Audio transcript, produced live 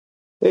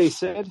Hey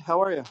Sid,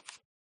 how are you?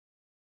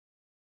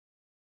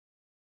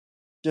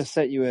 Just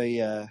sent you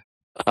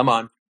I'm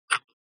on.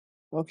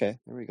 okay,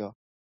 there we go.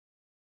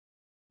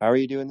 How are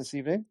you doing this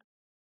evening?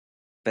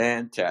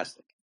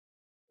 Fantastic.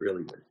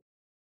 Really good.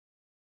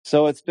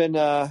 So it's been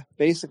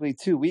basically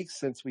 2 weeks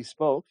since we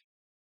spoke.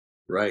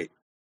 Right.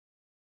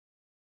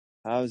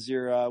 How's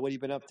your what have you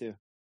been up to?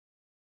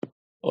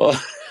 Well,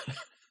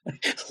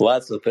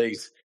 lots of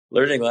things.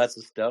 Learning lots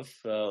of stuff.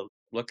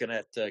 Looking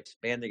at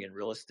expanding in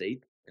real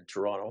estate in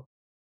Toronto,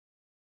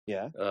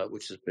 Yeah.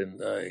 which has been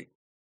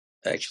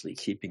actually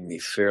keeping me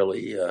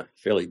fairly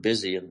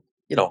busy. And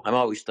I'm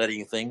always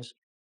studying things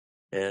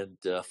and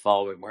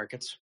following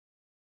markets.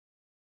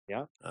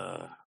 Yeah.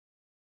 Uh,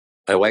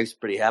 my wife's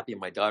pretty happy.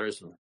 My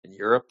daughter's in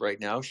Europe right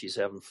now. She's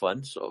having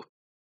fun. So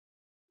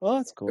Well,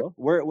 that's cool.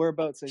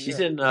 Whereabouts in she's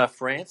Europe? in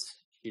France.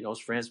 She knows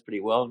France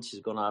pretty well, and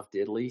she's going off to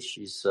Italy.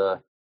 She's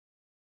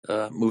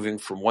moving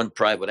from one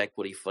private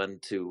equity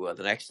fund to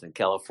the next in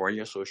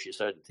California. So she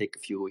decided to take a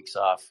few weeks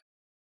off,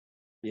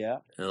 Yeah.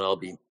 and I'll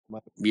be My-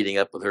 meeting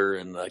up with her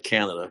in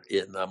Canada,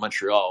 in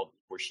Montreal,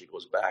 where she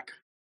goes back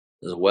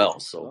as well.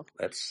 So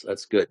okay.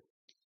 that's good.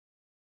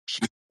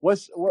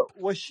 Was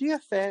she a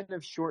fan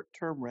of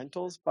short-term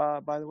rentals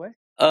by the way?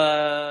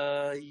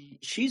 Uh,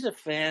 she's a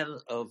fan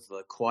of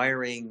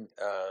acquiring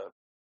uh,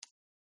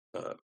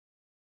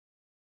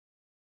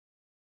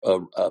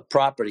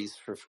 properties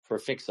for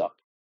fix up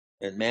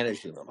and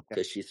managing them Okay.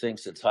 because she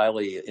thinks it's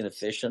highly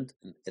inefficient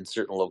in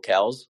certain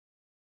locales,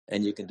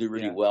 and you can do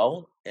really Yeah.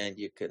 well, and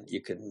you can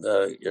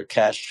your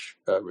cash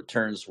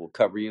returns will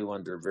cover you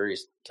under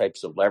various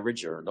types of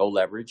leverage or no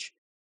leverage,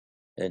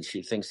 and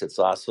she thinks it's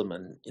awesome.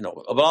 And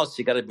above all,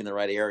 you got to be in the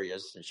right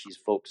areas, and she's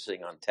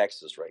focusing on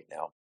Texas right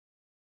now,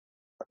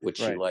 which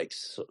she Right.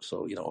 likes.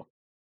 So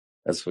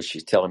that's what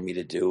she's telling me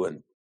to do,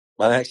 and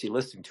I'm actually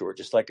listening to her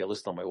just like I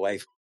listen to my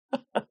wife.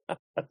 I've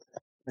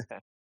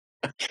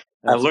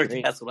That's learned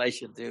great. that's what I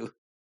should do.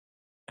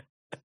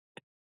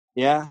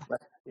 Yeah.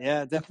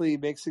 Yeah, it definitely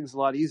makes things a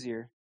lot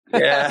easier.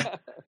 Yeah,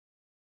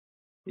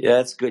 yeah,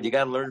 that's good. You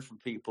got to learn from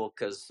people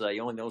because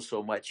you only know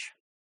so much.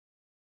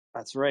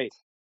 That's right.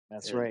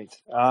 That's And right.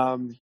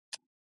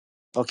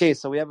 Okay,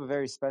 so we have a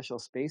very special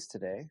space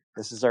today.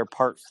 This is our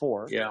part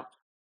 4. yeah,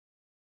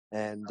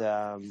 And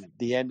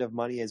the end of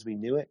money as we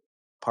knew it.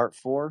 Part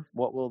 4.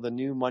 What will the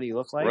new money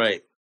look like?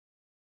 right,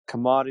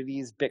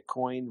 Commodities,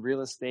 Bitcoin,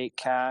 real estate,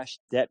 cash,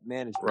 debt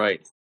management.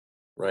 right,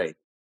 right.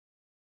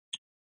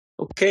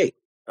 Okay.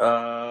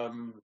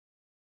 Um,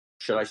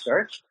 should I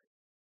start?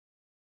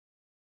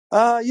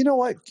 You know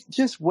what?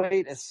 Just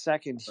wait a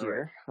second All right.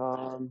 here.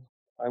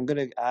 I'm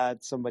gonna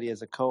add somebody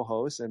as a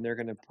co-host, and they're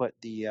gonna put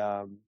the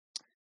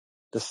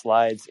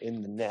slides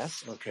in the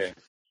nest. Okay.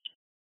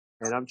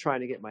 And I'm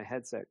trying to get my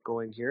headset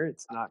going here.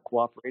 It's not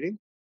cooperating.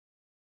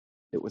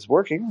 It was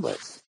working, but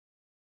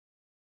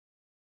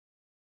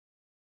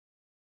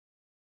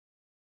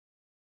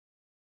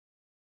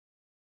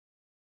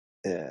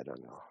I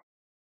don't know.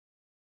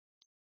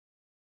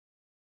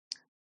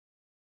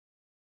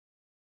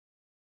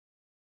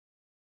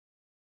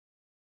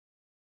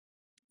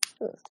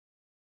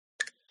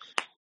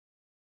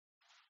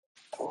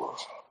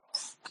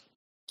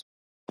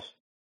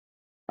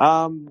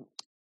 Um,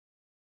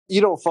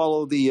 you don't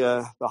follow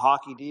the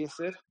hockey, do you,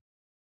 Sid?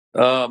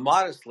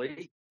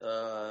 Modestly,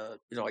 I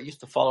used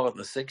to follow it in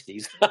the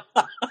 '60s.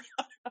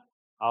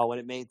 Oh, when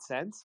it made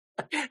sense.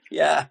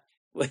 Yeah,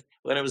 when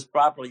it was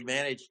properly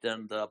managed,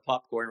 and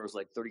popcorn was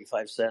like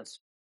 35 cents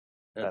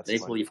at That's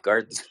Maple funny. Leaf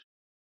Gardens.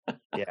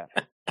 Yeah.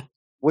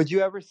 Would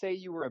you ever say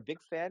you were a big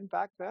fan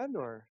back then,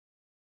 or?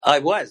 I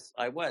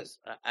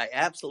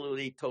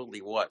absolutely,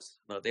 totally was.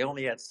 No, they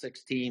only had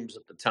 6 teams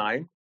at the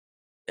time,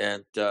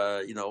 and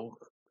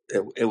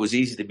it was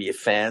easy to be a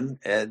fan,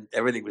 and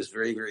everything was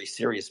very, very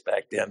serious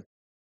back then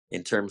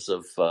in terms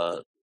of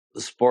the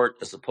sport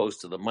as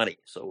opposed to the money.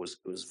 So it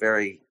was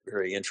very,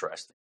 very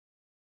interesting.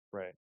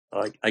 Right.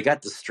 I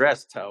got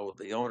distressed how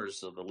the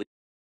owners of the league,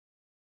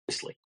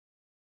 obviously.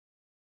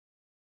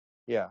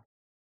 Yeah.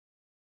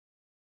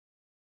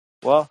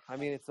 Well, I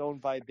mean, it's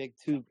owned by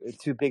two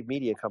big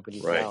media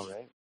companies Right. now,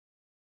 right?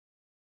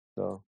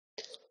 So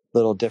a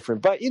little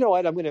different. But you know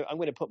what? I'm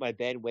gonna put my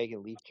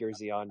bandwagon Leaf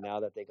jersey on now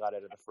that they got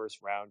out of the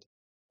first round.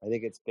 I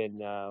think it's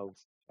been I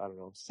don't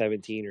know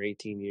 17 or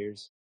 18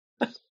 years.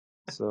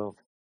 So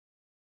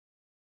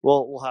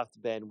we'll have to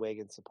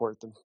bandwagon support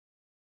them.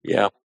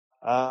 Yeah.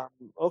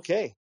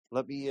 Okay.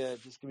 Let me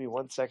just give me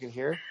 1 second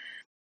here.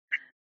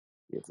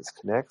 See if this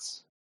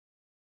connects.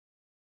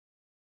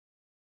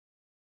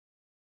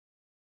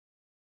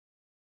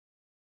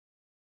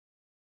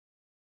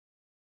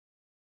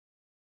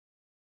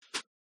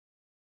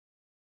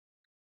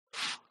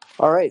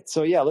 All right,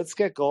 so yeah, let's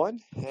get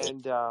going.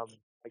 And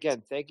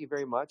again, thank you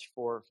very much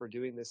for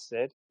doing this,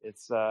 Sid.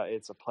 It's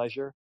a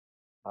pleasure.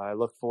 I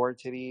look forward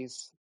to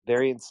these.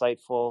 Very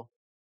insightful.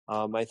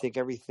 I think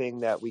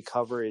everything that we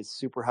cover is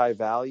super high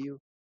value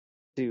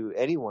to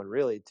anyone,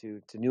 really,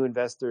 to new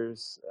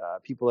investors,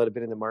 people that have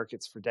been in the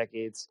markets for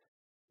decades.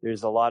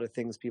 There's a lot of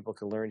things people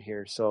can learn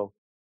here. So,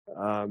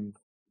 um,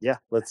 yeah,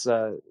 let's.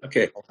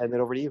 Okay. I'll hand it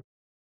over to you.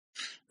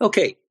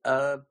 Okay.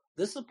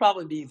 This will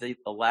probably be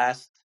the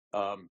last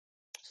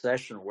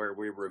session where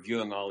we're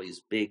reviewing all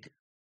these big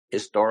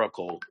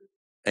historical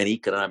and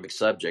economic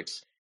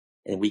subjects,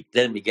 and we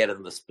get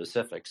into the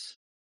specifics.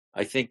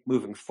 I think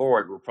moving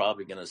forward, we're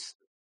probably going to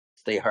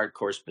stay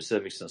hardcore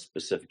specifics in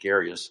specific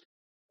areas.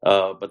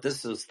 But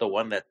this is the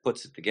one that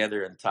puts it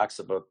together and talks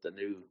about the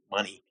new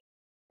money.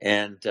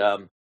 And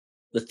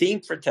the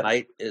theme for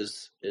tonight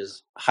is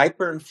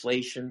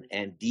hyperinflation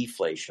and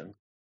deflation.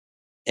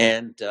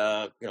 And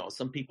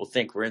some people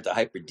think we're into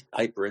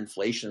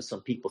hyperinflation.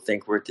 Some people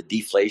think we're into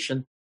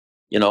deflation.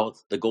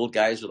 The gold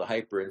guys are the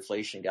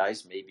hyperinflation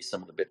guys. Maybe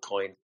some of the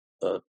Bitcoin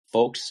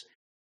folks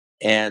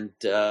and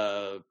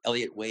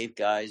Elliott Wave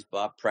guys,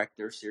 Bob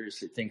Prechter,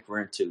 seriously think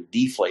we're into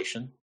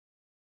deflation.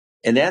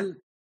 And then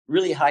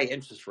really high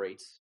interest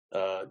rates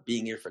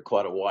being here for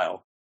quite a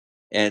while,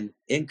 and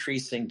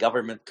increasing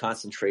government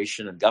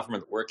concentration and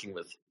government working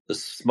with the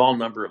small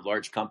number of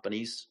large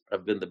companies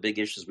have been the big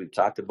issues we've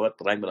talked about,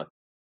 but I'm going to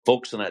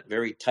focus on that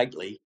very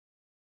tightly.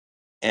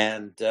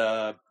 And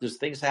there's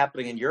things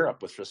happening in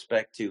Europe with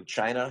respect to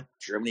China,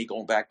 Germany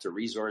going back to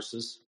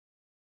resources.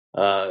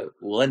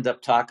 We'll end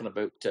up talking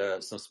about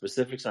some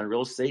specifics on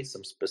real estate,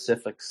 some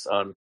specifics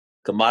on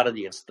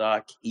commodity and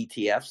stock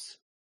ETFs,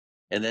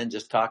 and then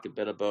just talk a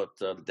bit about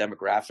the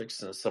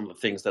demographics and some of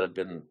the things that have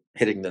been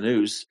hitting the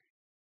news.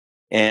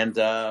 And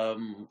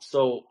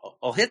so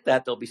I'll hit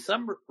that. There'll be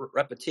some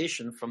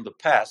repetition from the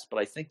past, but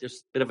I think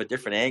there's a bit of a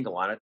different angle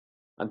on it.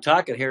 I'm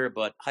talking here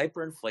about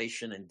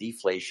hyperinflation and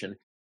deflation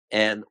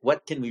and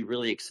what can we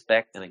really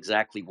expect and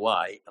exactly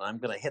why. And I'm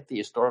going to hit the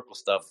historical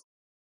stuff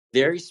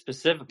very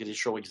specifically to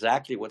show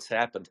exactly what's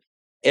happened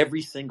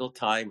every single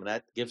time. And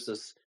that gives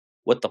us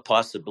what the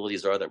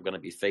possibilities are that we're going to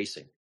be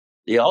facing.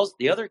 The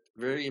other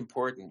very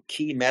important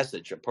key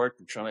message, apart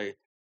from trying to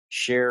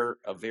share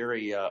a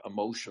very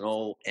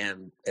emotional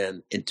and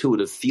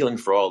intuitive feeling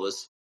for all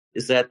this,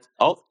 is that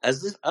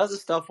as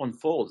this stuff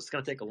unfolds, it's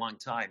going to take a long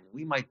time.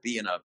 We might be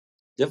in a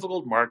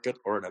difficult market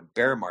or in a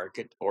bear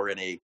market or in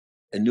a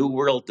new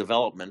world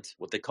development,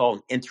 what they call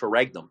an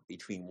interregnum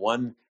between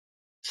one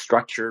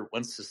structure,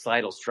 one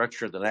societal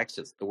structure, the next.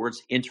 It's the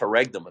words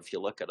interregnum, if you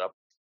look it up.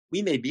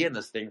 We may be in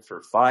this thing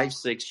for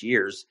 5-6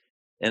 years,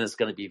 and it's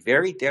going to be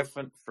very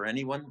different for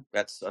anyone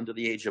that's under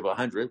the age of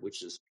 100,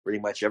 which is pretty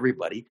much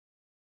everybody.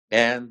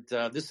 And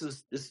this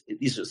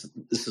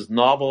is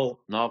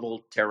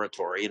novel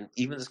territory, and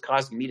even is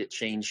causing me to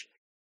change,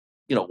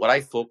 what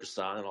I focus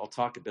on, and I'll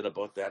talk a bit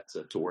about that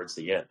towards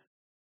the end.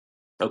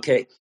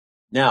 Okay,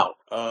 now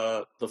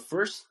the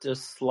first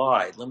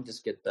slide. Let me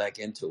just get back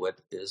into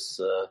it. Is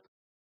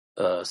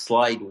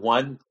slide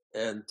 1,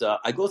 and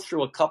I go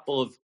through a couple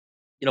of,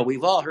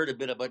 we've all heard a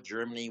bit about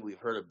Germany. We've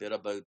heard a bit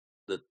about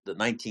the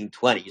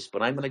 1920s,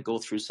 but I'm going to go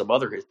through some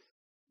other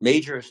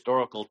major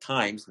historical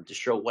times and to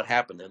show what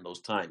happened in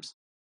those times.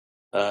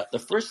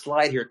 The first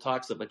slide here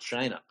talks about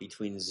China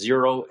between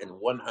 0 and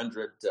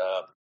 100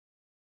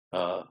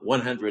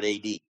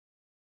 AD.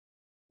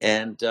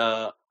 And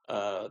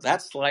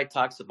that slide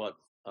talks about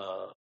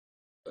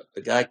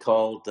a guy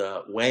called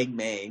Wang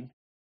Mang,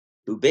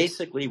 who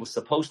basically was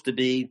supposed to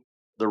be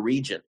the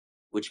regent,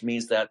 which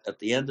means that at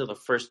the end of the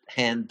first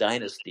Han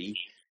Dynasty,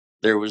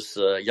 there was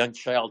a young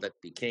child that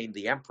became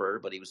the emperor,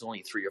 but he was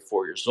only 3 or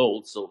 4 years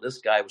old. So this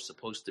guy was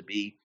supposed to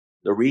be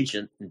the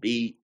regent and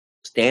be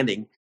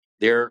standing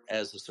there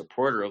as a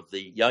supporter of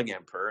the young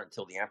emperor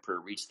until the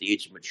emperor reached the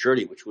age of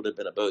maturity, which would have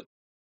been about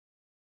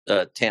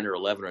 10 or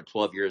 11 or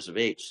 12 years of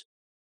age.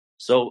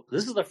 So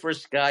this is the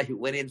first guy who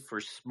went in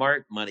for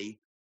smart money,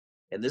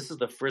 and this is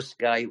the first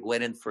guy who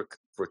went in for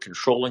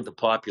controlling the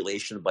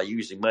population by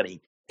using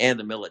money and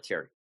the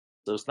military.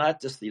 So it's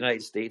not just the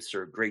United States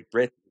or Great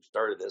Britain who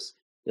started this.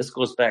 This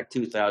goes back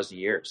 2,000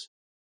 years.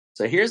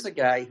 So here's a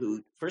guy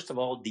who, first of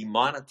all,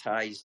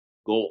 demonetized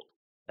gold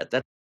at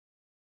that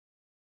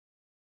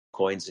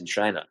coins in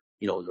China,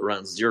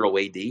 around 0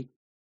 AD.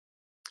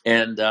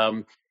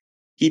 And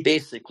he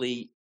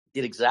basically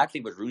did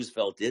exactly what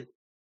Roosevelt did,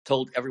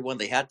 told everyone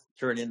they had to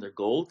turn in their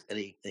gold, and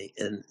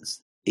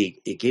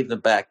he gave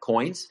them back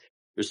coins.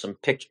 There's some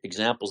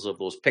examples of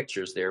those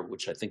pictures there,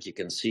 which I think you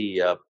can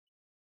see,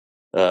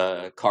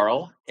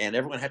 Carl. And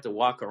everyone had to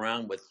walk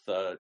around with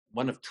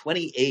one of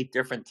 28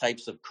 different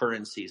types of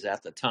currencies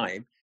at the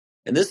time.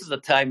 And this is the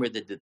time where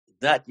they did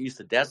not use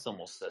the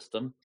decimal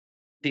system.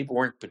 People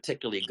weren't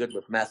particularly good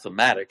with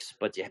mathematics,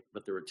 but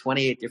there were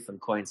 28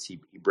 different coins he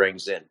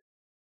brings in.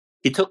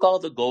 He took all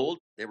the gold;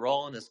 they were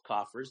all in his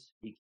coffers,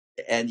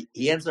 and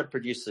he ends up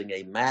producing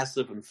a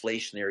massive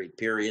inflationary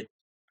period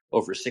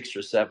over 6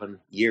 or 7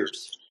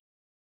 years.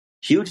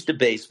 Huge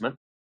debasement.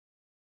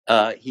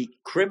 He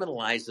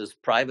criminalizes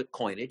private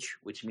coinage,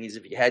 which means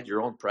if you had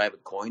your own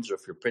private coins or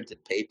if you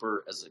printed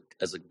paper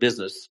as a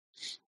business,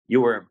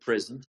 you were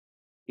imprisoned.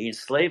 He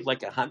enslaved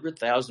like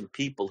 100,000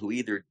 people who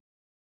either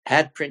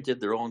had printed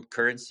their own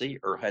currency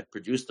or had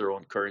produced their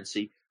own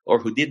currency, or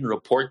who didn't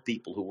report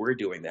people who were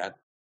doing that.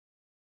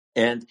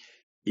 And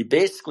he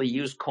basically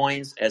used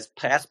coins as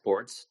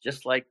passports,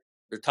 just like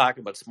they're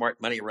talking about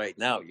smart money right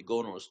now. You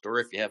go into a store,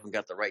 if you haven't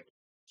got the right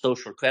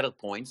social credit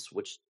points,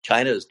 which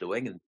China is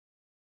doing, and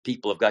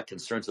people have got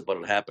concerns about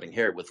it happening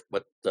here with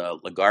what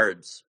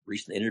Lagarde's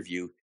recent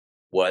interview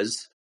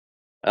was.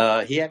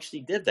 He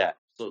actually did that.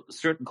 So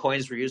certain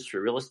coins were used for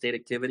real estate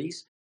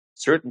activities.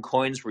 Certain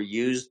coins were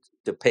used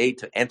to pay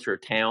to enter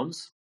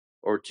towns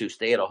or to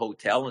stay at a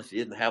hotel. And if you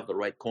didn't have the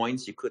right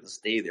coins, you couldn't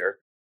stay there.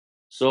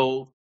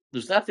 So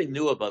there's nothing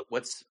new about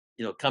what's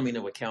coming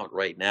to account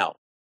right now.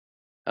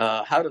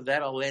 How did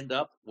that all end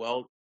up?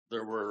 Well,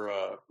 there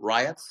were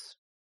riots.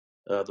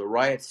 The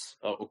riots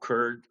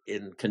occurred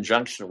in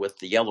conjunction with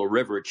the Yellow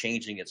River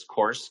changing its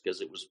course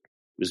because it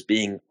was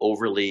being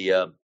overly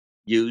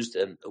used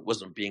and it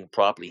wasn't being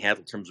properly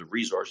handled in terms of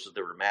resources.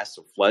 There were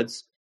massive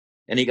floods,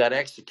 and he got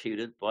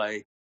executed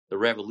by the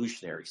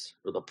revolutionaries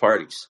or the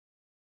parties.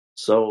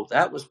 So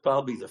that was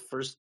probably the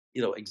first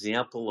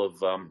example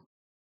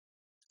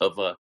of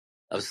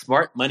a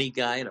smart money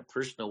guy and a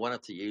person who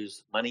wanted to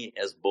use money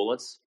as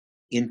bullets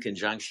in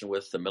conjunction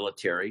with the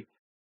military.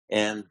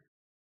 And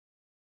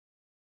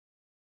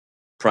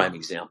prime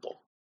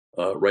example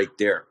right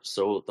there.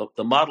 So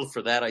the model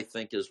for that, I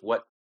think, is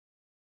what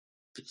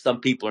some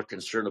people are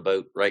concerned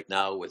about right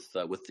now with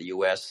the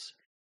U.S.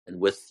 and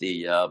with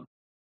the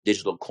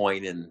digital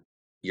coin in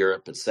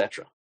Europe,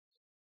 etc.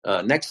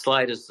 Next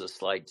slide is the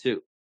slide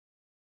 2.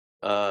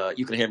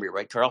 You can hear me,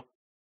 right, Carl?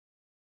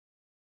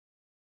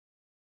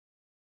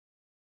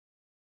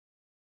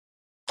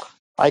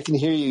 I can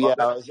hear you.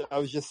 Yeah, I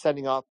was just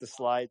sending off the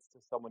slides to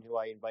someone who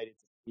I invited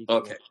to speak.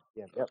 Okay.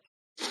 Yeah, yep.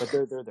 But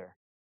they're there.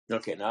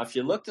 Okay. Now, if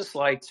you look to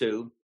slide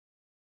 2,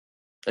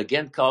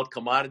 again called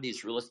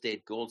commodities, real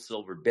estate, gold,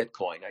 silver,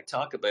 Bitcoin, I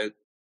talk about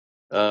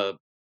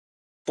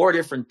 4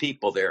 different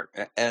people there,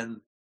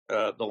 and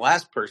the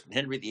last person,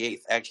 Henry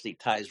VIII, actually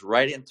ties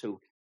right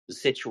into the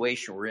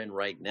situation we're in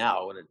right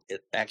now, and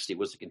it actually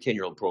was a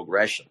continual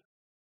progression.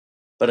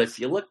 But if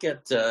you look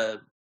at,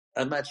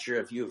 I'm not sure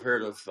if you've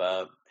heard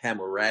of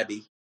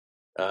Hammurabi.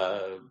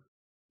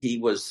 He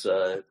was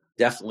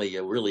definitely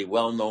a really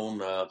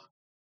well-known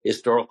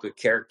historical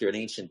character in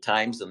ancient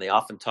times, and they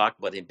often talk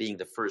about him being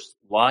the first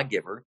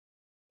lawgiver.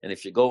 And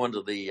if you go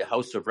into the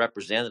House of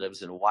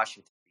Representatives in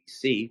Washington,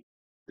 D.C.,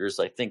 there's,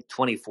 I think,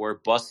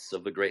 24 busts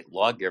of the great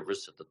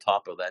lawgivers at the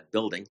top of that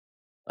building.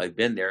 I've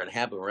been there, and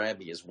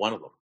Hammurabi is one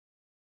of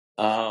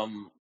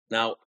them.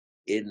 Now,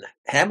 in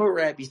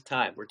Hammurabi's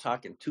time, we're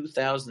talking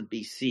 2000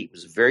 BC, it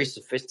was a very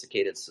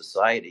sophisticated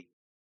society.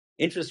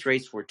 Interest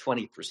rates were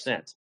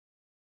 20%.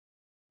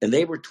 And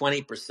they were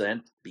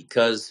 20%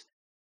 because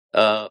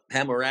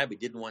Hammurabi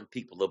didn't want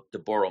people to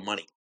borrow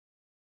money.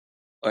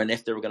 And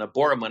if they were going to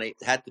borrow money,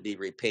 it had to be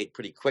repaid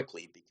pretty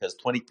quickly because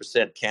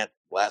 20% can't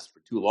last for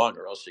too long,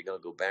 or else you're going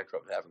to go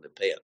bankrupt having to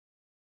pay it.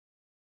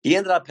 He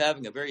ended up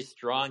having a very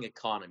strong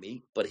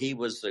economy, but he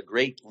was a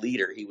great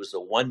leader. He was a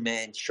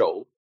one-man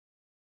show.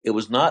 It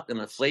was not an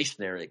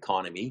inflationary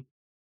economy.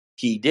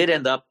 He did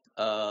end up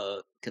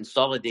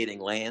consolidating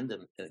land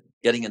and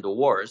getting into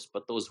wars,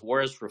 but those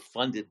wars were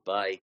funded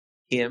by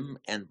him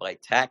and by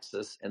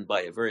taxes and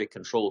by a very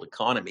controlled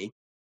economy.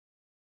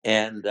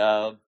 And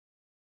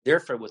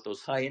therefore, with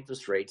those high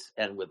interest rates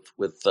and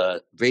with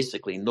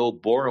basically no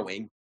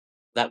borrowing,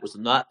 that was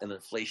not an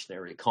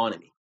inflationary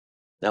economy.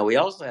 Now, we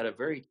also had a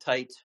very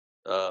tight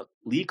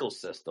legal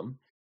system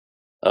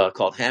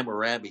called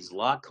Hammurabi's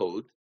Law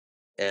Code.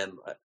 And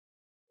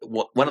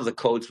one of the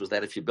codes was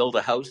that if you build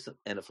a house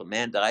and if a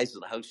man dies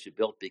in the house you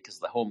built because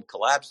the home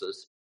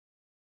collapses,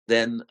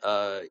 then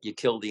you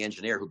kill the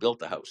engineer who built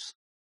the house.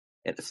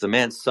 And if the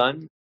man's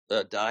son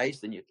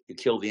dies, then you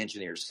kill the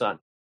engineer's son.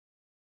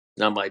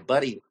 Now, my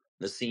buddy,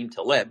 Nassim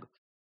Taleb,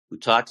 who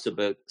talks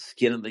about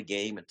skin in the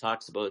game and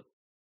talks about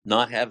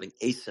not having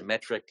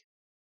asymmetric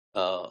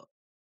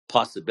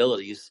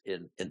possibilities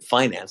in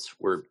finance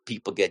where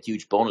people get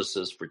huge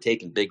bonuses for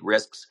taking big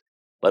risks.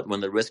 But when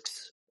the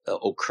risks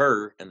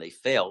occur and they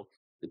fail,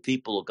 the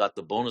people who got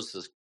the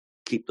bonuses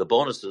keep the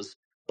bonuses,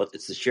 but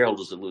it's the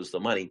shareholders that lose the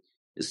money.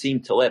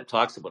 Nassim Taleb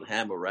talks about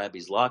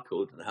Hammurabi's Law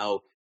Code and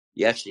how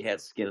you actually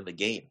had skin in the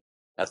game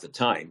at the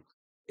time.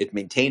 It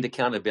maintained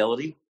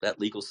accountability, that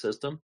legal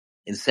system.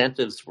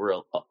 Incentives were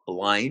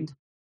aligned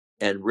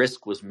and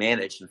risk was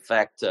managed. In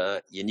fact,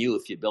 you knew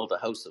if you built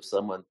a house, if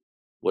someone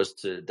was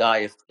to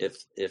die,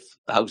 if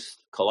the house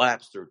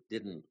collapsed or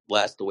didn't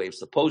last the way it was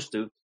supposed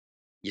to,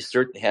 you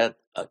certainly had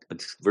a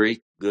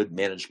very good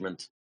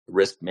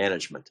risk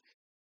management.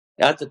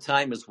 At the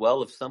time as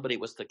well, if somebody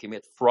was to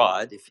commit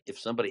fraud, if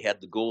somebody had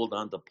the gold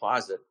on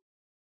deposit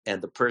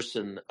and the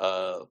person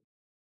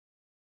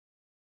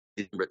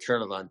didn't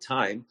return it on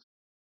time,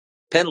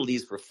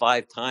 penalties were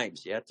 5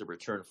 times. You had to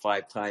return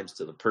 5 times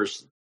to the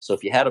person. So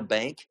if you had a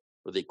bank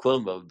or the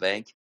equivalent of a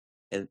bank,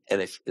 and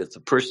if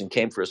the person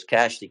came for his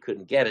cash, he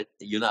couldn't get it,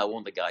 you now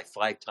own the guy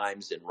 5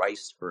 times in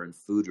rice or in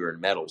food or in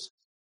metals.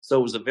 So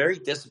it was a very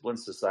disciplined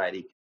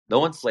society,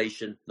 no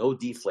inflation, no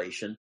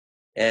deflation,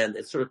 and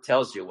it sort of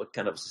tells you what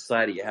kind of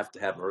society you have to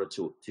have in order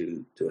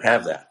to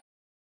have that.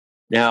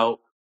 Now,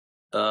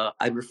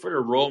 I refer to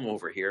Rome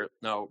over here.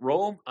 Now,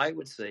 Rome, I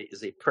would say,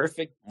 is a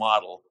perfect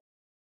model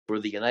for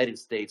the United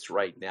States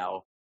right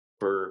now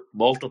for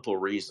multiple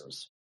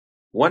reasons.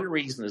 One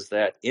reason is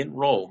that in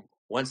Rome,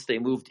 once they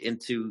moved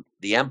into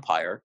the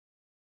empire,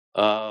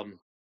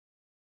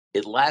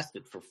 it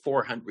lasted for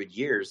 400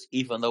 years,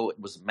 even though it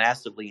was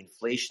massively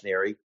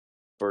inflationary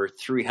for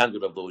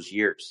 300 of those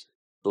years.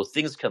 So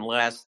things can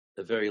last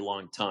a very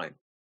long time.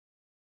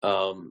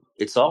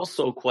 It's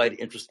also quite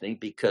interesting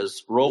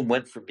because Rome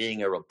went from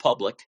being a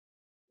republic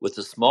with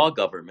a small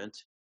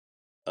government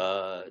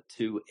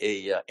to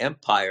a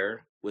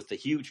empire with a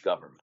huge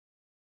government.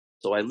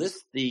 So I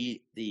list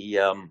the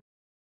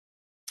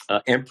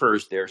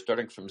emperors there,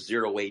 starting from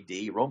 0 AD.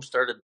 Rome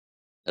started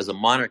as a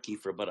monarchy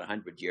for about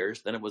 100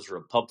 years. Then it was a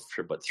republic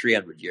for about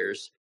 300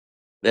 years.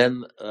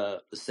 Then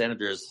the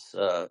senators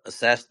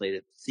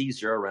assassinated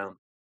Caesar around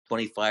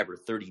 25 or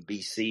 30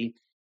 BC.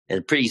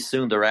 And pretty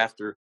soon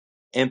thereafter,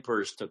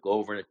 emperors took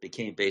over, and it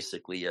became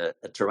basically a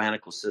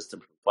tyrannical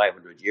system for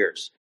 500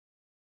 years.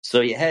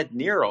 So you had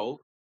Nero,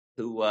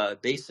 who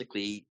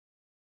basically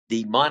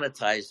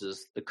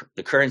demonetizes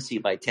the currency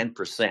by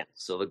 10%.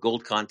 So the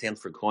gold content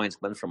for coins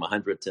went from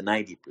 100 to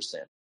 90%.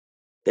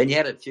 Then you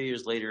had a few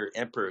years later,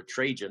 Emperor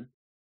Trajan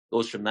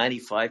goes from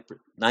 90%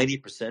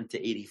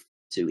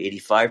 to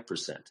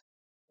 85%.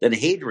 Then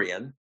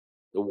Hadrian,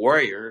 the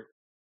warrior,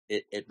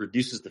 it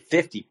reduces to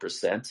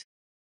 50%.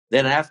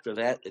 Then after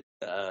that,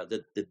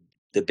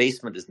 the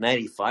basement is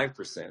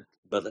 95%.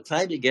 By the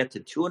time you get to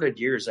 200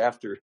 years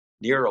after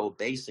Nero,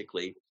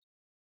 basically,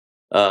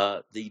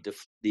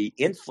 the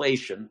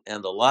inflation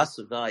and the loss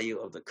of value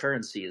of the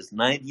currency is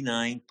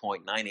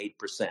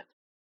 99.98%.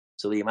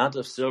 So the amount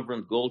of silver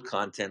and gold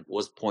content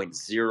was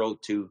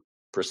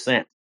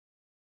 0.02%.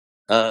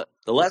 The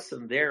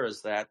lesson there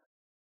is that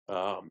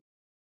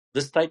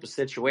this type of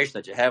situation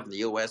that you have in the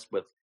U.S.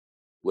 with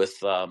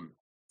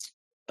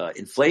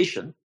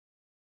inflation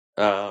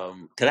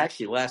can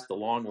actually last a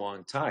long,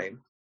 long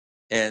time.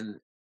 And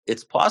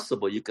it's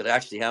possible you could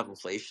actually have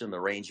inflation in the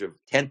range of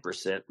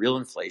 10%, real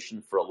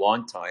inflation, for a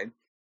long time.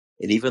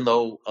 And even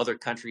though other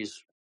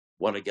countries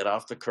want to get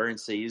off the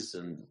currencies,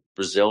 and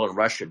Brazil and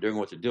Russia are doing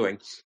what they're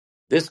doing,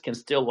 this can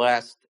still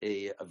last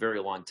a very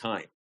long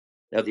time.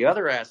 Now, the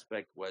other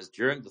aspect was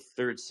during the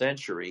 3rd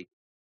century,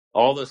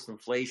 all this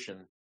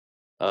inflation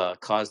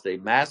caused a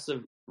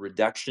massive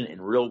reduction in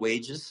real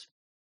wages.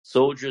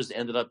 Soldiers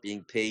ended up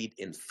being paid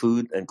in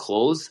food and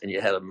clothes, and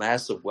you had a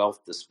massive wealth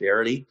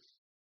disparity.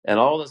 And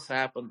all this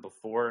happened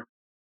before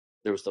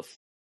there was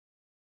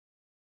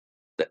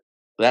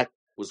that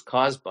was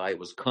caused by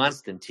was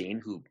Constantine,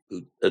 who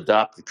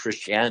adopted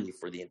Christianity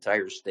for the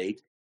entire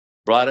state,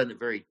 brought in a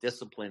very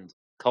disciplined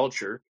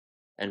culture,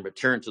 and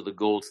returned to the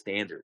gold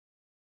standard.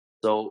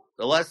 So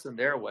the lesson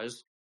there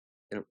is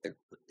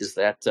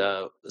that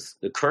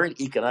the current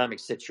economic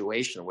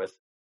situation with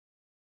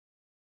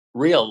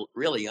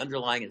really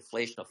underlying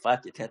inflation of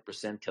 5 to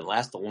 10% can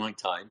last a long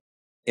time.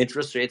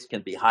 Interest rates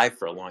can be high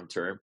for a long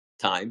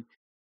time.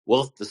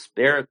 Wealth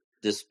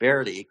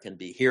disparity can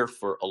be here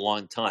for a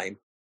long time.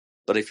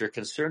 But if you're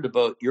concerned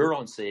about your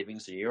own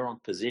savings or your own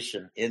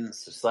position in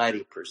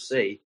society per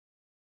se,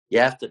 you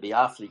have to be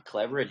awfully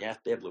clever, and you have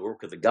to be able to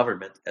work with the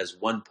government as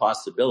one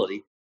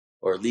possibility,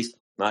 or at least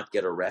not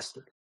get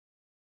arrested.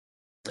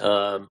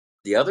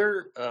 The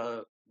other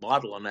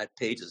model on that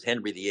page is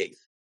Henry VIII.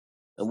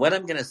 And what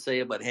I'm going to say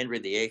about Henry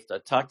VIII, I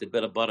talked a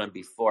bit about him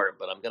before,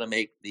 but I'm going to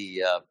make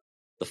the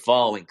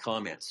following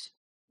comments.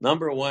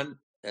 Number one,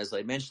 as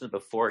I mentioned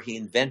before, he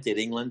invented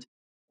England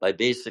by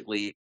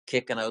basically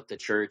kicking out the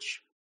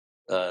church,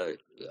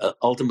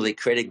 ultimately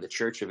creating the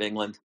Church of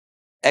England,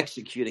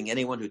 executing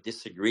anyone who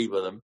disagreed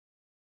with him,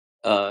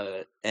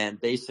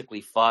 and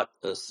basically fought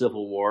a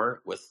civil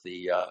war with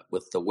the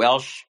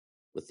Welsh,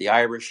 with the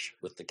Irish,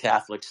 with the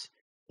Catholics,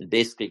 and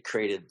basically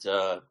created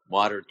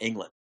modern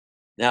England.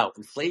 Now,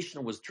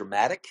 inflation was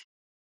dramatic,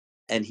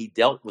 and he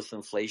dealt with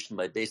inflation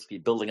by basically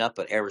building up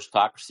an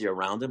aristocracy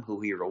around him,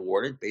 who he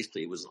rewarded.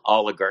 Basically, it was an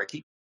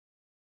oligarchy.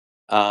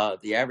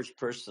 The average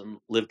person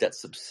lived at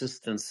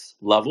subsistence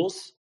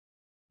levels,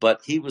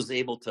 but he was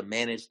able to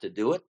manage to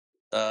do it.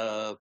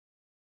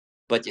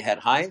 But you had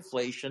high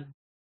inflation,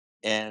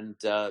 and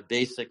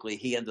basically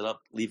he ended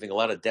up leaving a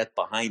lot of debt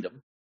behind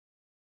him.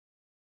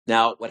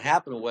 Now, what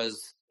happened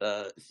was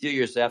a few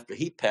years after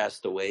he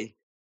passed away,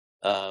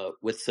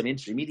 with some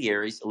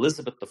intermediaries,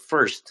 Elizabeth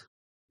I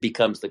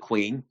becomes the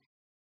queen,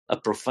 a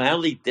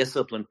profoundly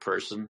disciplined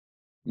person,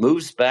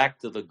 moves back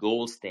to the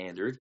gold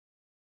standard,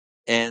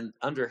 and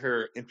under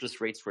her,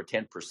 interest rates were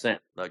 10%.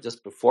 Now,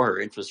 just before her,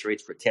 interest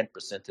rates were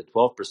 10% to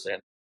 12%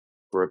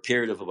 for a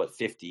period of about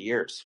 50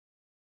 years.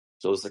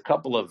 So there's a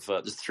couple of,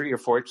 there's 3 or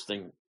 4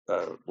 interesting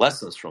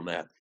lessons from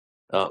that.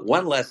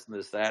 One lesson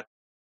is that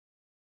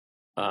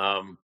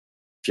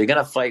if you're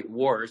going to fight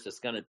wars, it's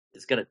going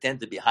to tend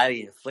to be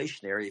highly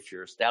inflationary if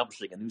you're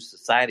establishing a new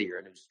society or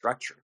a new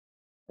structure.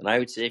 And I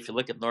would say, if you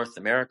look at North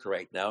America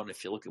right now, and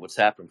if you look at what's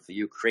happening with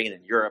Ukraine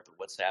and Europe, and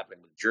what's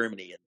happening with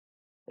Germany, and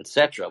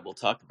etc., we'll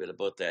talk a bit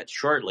about that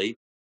shortly.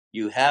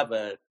 You have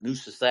a new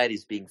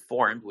societies being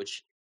formed,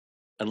 which,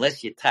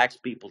 unless you tax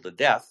people to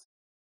death,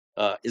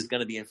 is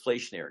going to be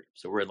inflationary.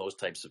 So we're in those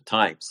types of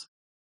times.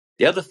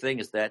 The other thing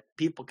is that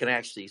people can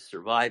actually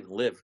survive and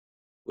live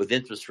with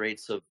interest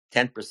rates of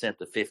 10%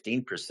 to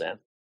 15%.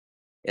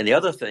 And the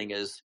other thing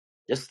is,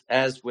 just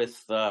as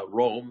with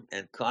Rome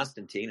and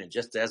Constantine, and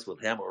just as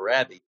with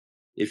Hammurabi,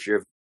 if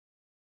you're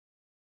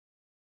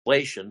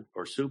inflation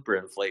or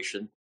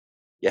superinflation,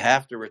 you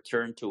have to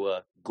return to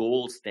a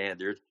gold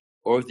standard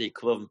or the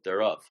equivalent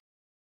thereof.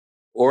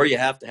 Or you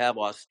have to have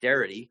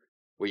austerity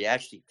where you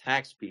actually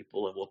tax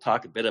people, and we'll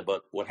talk a bit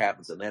about what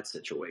happens in that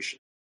situation.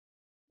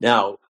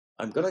 Now,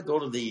 I'm going to go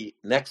to the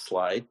next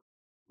slide,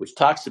 which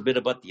talks a bit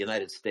about the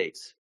United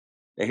States.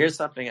 Now, here's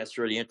something that's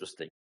really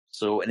interesting.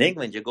 So in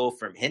England, you go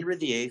from Henry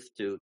VIII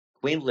to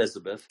Queen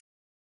Elizabeth.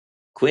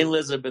 Queen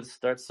Elizabeth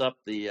starts up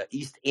the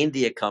East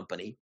India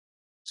Company.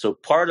 So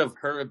part of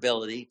her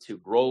ability to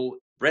grow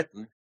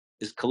Britain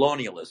is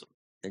colonialism.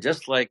 And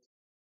just like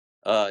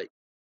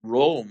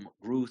Rome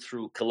grew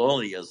through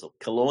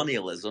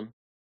colonialism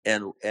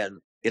and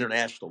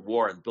international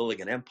war and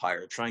building an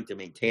empire, trying to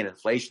maintain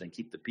inflation and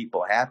keep the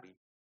people happy,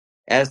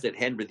 as did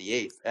Henry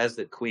VIII, as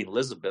did Queen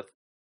Elizabeth.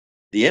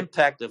 The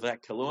impact of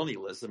that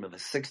colonialism in the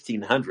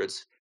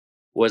 1600s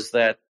was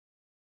that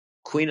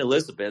Queen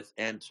Elizabeth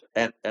and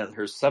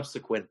her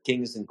subsequent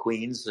kings and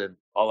queens and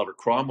Oliver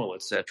Cromwell,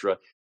 etc.,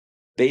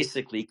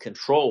 basically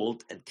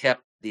controlled and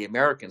kept the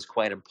Americans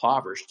quite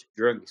impoverished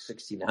during the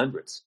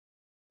 1600s.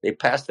 They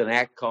passed an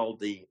act called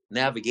the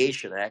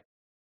Navigation Act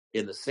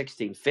in the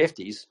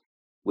 1650s,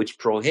 which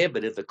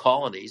prohibited the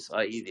colonies,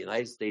 i.e. the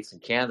United States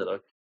and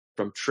Canada,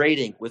 from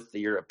trading with the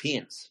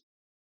Europeans.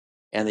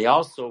 And they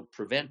also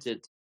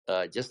prevented,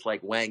 just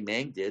like Wang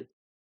Mang did,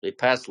 they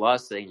passed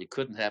laws saying you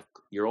couldn't have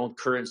your own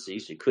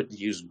currencies, you couldn't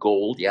use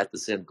gold, you had to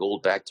send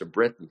gold back to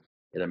Britain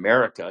in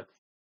America.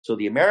 So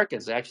the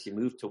Americans actually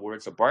moved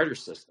towards a barter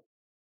system.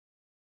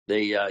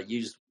 They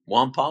used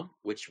wampum,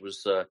 which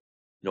was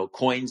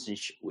coins and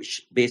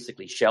which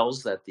basically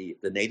shells that the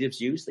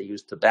natives used. They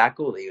used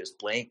tobacco, they used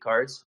playing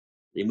cards.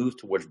 They moved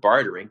towards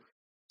bartering.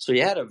 So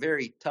you had a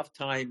very tough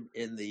time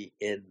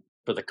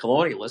for the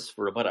colonialists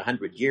for about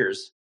 100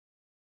 years.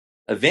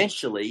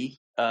 Eventually,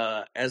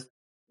 as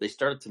they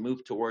started to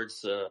move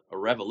towards a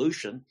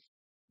revolution,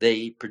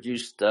 they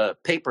produced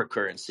paper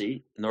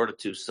currency in order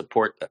to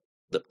support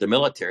the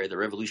military, the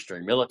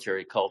revolutionary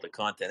military called the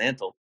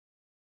Continental.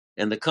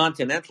 And the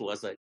Continental,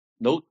 as I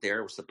note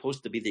there, was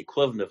supposed to be the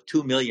equivalent of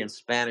 2 million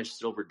Spanish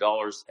silver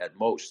dollars at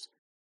most.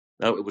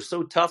 Now, it was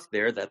so tough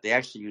there that they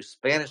actually used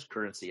Spanish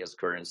currency as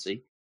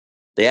currency.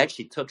 They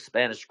actually took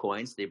Spanish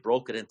coins, they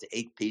broke it into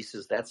 8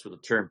 pieces. That's where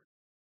the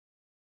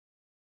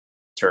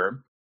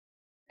term.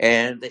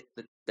 And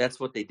that's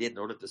what they did in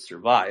order to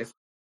survive.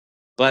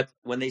 But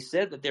when they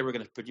said that they were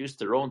going to produce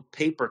their own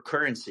paper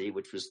currency,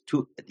 which was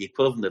the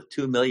equivalent of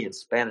 2 million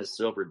Spanish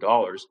silver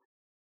dollars,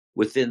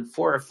 within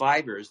 4 or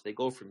 5 years, they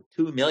go from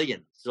 2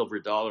 million silver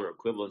dollar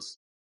equivalents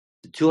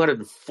to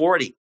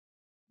 240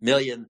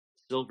 million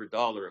silver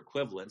dollar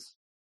equivalents,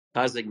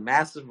 causing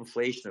massive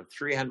inflation of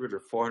 300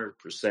 or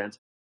 400%,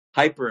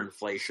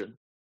 hyperinflation,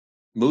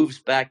 moves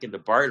back into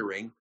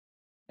bartering.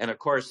 And of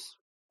course,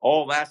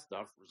 all that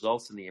stuff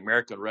results in the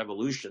American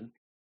Revolution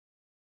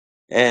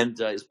and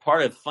is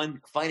part of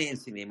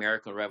financing the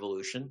American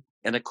Revolution.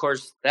 And of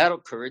course, that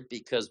occurred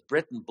because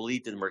Britain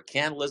believed in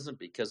mercantilism,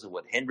 because of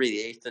what Henry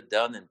VIII had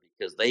done, and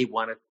because they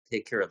wanted to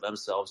take care of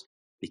themselves,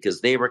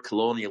 because they were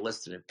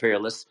colonialists and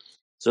imperialists.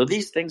 So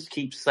these things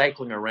keep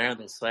cycling around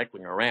and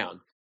cycling around.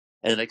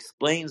 And it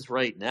explains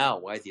right now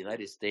why the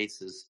United States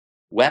has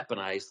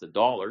weaponized the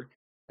dollar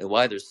and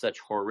why there's such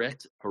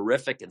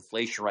horrific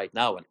inflation right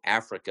now in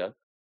Africa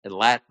and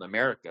Latin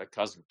America,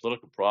 causing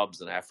political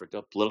problems in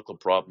Africa, political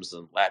problems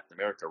in Latin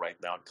America right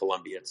now, in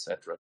Colombia,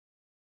 etc.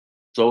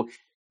 So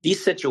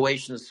these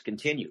situations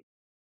continue.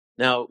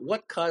 Now,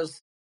 what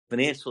caused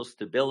financial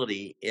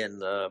stability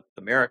in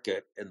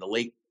America in the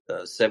late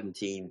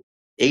 1780s,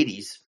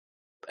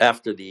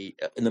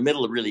 in the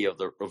middle really of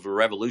the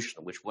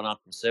revolution, which went on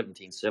from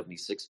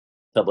 1776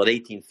 to about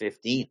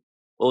 1815?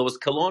 Well, it was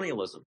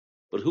colonialism.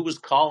 But who was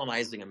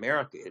colonizing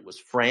America? It was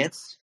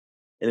France,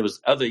 and it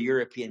was other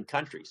European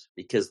countries,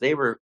 because they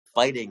were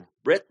fighting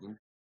Britain.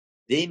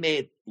 They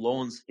made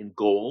loans in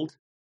gold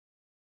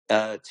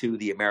to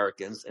the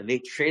Americans, and they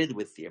traded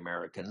with the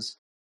Americans.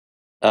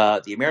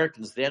 The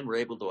Americans then were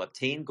able to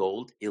obtain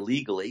gold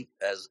illegally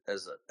as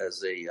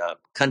a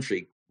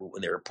country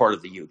when they were part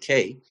of the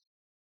UK.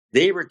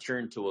 They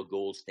returned to a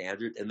gold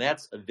standard, and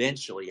that's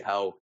eventually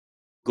how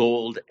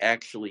gold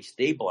actually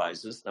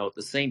stabilizes. Now, at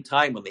the same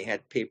time, when they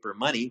had paper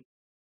money,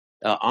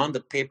 on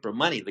the paper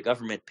money, the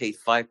government paid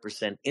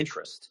 5%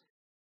 interest.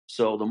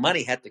 So the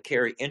money had to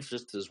carry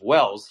interest as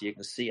well. So you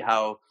can see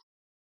how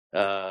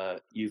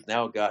you've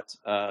now got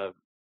a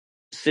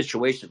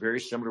situation very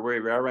similar to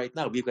where we are right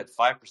now. We've got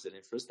 5%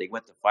 interest. They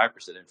went to 5%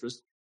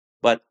 interest.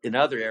 But in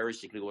other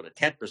areas, you can go to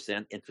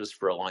 10% interest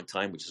for a long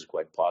time, which is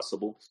quite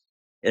possible.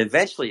 And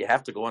eventually, you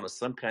have to go on to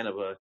some kind of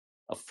a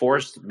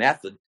forced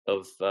method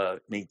of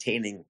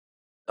maintaining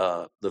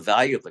the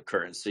value of the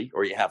currency,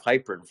 or you have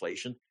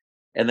hyperinflation.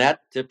 And that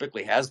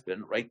typically has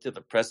been, right to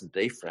the present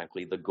day,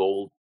 frankly, the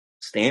gold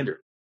standard.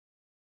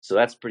 So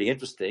that's pretty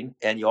interesting.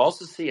 And you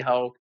also see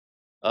how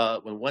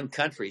when one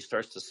country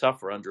starts to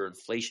suffer under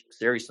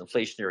serious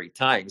inflationary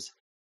times,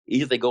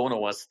 either they go into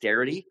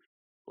austerity,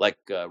 like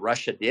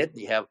Russia did.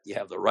 You have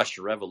the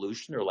Russian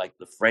Revolution, or like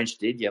the French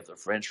did. You have the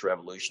French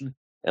Revolution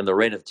and the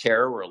Reign of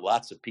Terror, where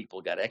lots of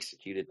people got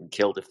executed and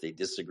killed if they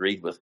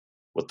disagreed with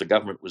what the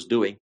government was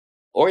doing.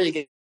 Or you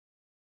get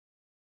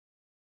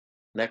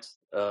the next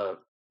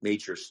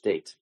major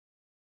state.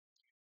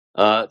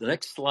 The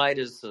next slide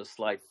is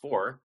slide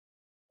 4.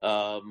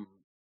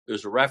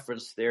 There's a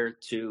reference there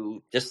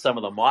to just some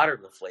of the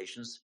modern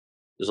inflations.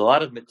 There's a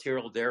lot of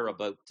material there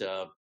about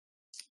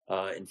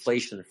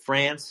inflation in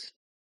France.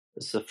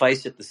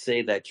 Suffice it to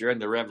say that during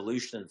the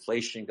revolution,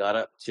 inflation got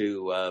up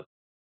to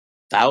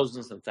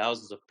thousands and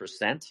thousands of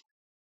percent,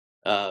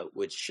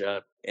 which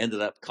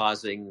ended up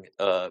causing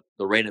the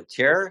Reign of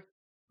Terror,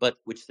 but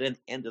which then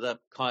ended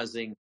up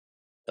causing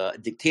a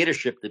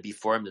dictatorship to be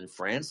formed in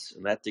France.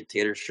 And that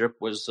dictatorship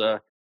was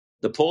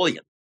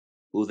Napoleon,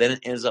 who then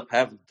ends up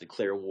having to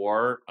declare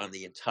war on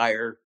the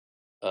entire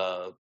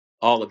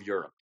all of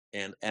Europe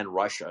and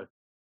Russia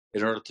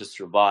in order to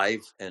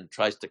survive, and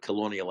tries to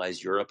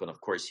colonialize Europe, and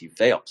of course he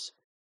fails.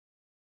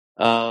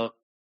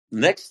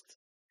 Next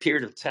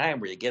period of time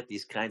where you get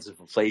these kinds of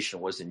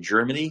inflation was in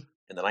Germany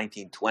in the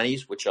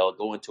 1920s, which I'll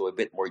go into a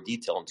bit more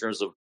detail in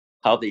terms of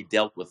how they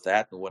dealt with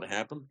that and what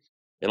happened,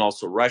 and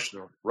also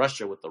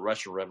Russia with the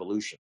Russian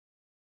Revolution.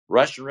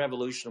 Russian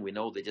Revolution, we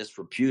know they just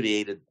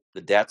repudiated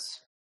the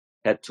debts,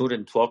 had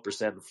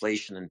 212%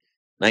 inflation in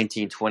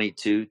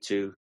 1922 to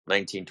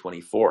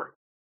 1924.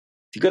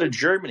 If you go to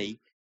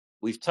Germany,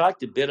 we've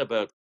talked a bit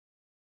about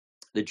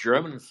the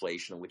German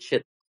inflation, which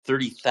hit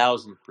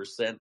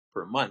 30,000%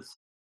 per month,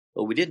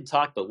 but we didn't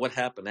talk about what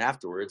happened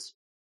afterwards,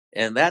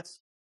 and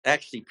that's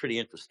actually pretty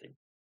interesting.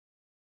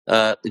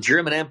 The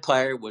German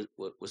Empire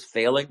was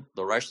failing.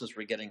 The Russians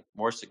were getting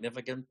more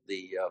significant.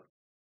 The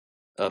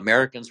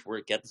Americans were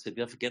getting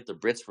significant. The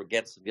Brits were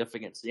getting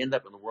significant. So they ended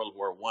up in World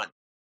War I.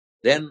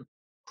 Then,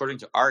 according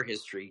to our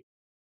history,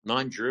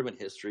 non-German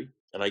history,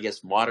 and I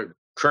guess modern,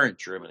 current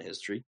German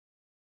history,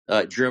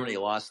 Germany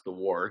lost the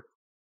war.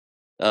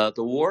 The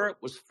war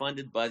was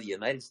funded by the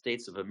United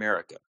States of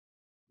America.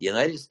 The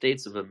United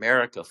States of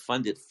America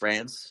funded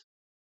France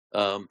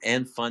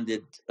and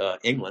funded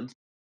England.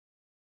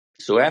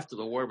 So after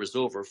the war was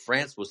over,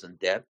 France was in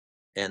debt,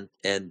 and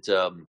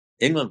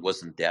England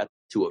was in debt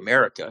to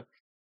America.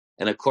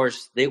 And of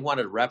course, they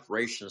wanted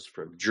reparations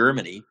from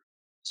Germany.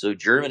 So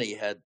Germany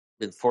had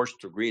been forced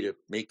to agree to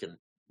making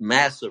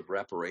massive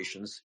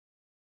reparations.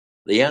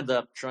 They end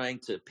up trying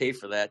to pay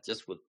for that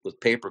just with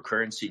paper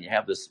currency, and you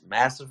have this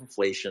massive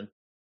inflation,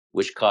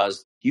 which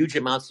caused huge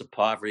amounts of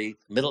poverty.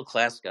 The middle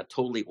class got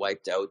totally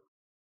wiped out.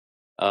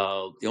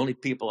 The only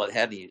people that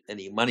had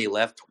any money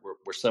left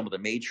were some of the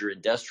major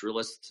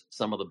industrialists,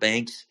 some of the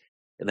banks,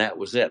 and that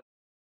was it.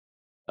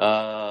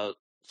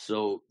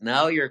 So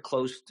now you're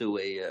close to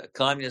a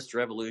communist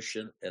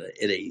revolution and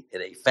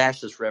a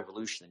fascist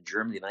revolution in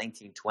Germany in the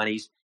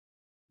 1920s.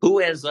 Who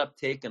ends up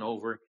taking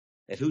over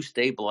and who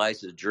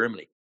stabilizes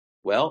Germany?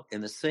 Well, in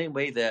the same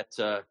way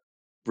that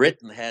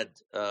Britain had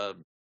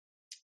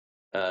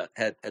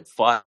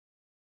fought,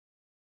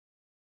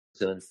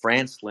 and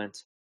France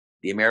lent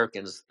the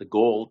Americans the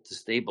gold to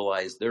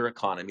stabilize their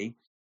economy.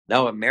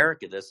 Now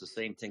America does the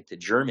same thing to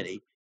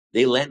Germany.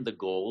 They lend the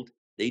gold.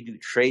 They do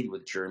trade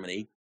with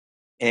Germany.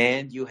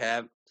 And you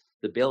have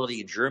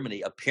stability in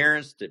Germany,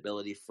 apparent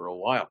stability for a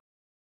while.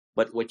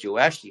 But what you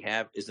actually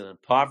have is an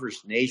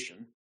impoverished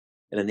nation,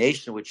 and a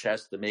nation which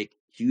has to make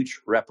huge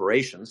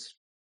reparations.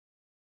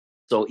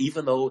 So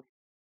even though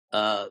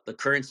the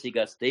currency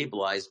got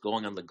stabilized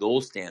going on the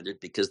gold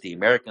standard because the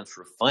Americans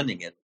were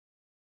funding it,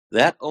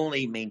 that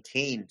only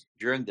maintained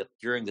during the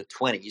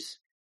 20s,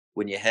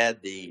 when you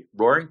had the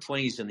roaring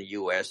 20s in the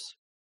U.S.,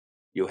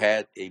 you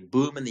had a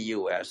boom in the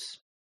U.S.,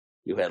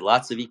 you had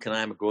lots of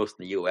economic growth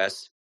in the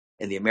U.S.,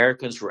 and the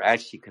Americans were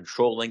actually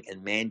controlling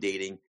and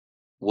mandating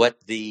what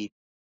the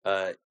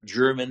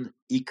German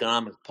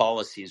economic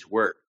policies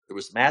were. There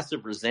was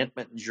massive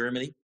resentment in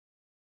Germany,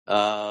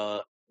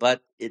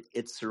 but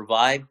it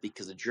survived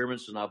because the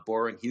Germans were now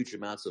borrowing huge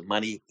amounts of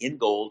money in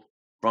gold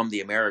from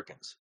the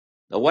Americans.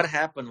 Now, what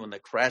happened when the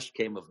crash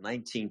came of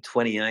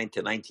 1929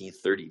 to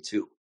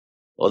 1932?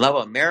 Well, now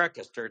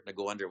America's starting to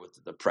go under with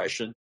the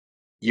Depression.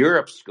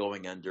 Europe's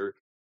going under.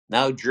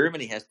 Now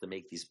Germany has to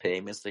make these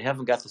payments. They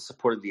haven't got the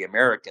support of the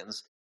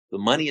Americans. The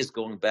money is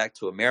going back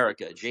to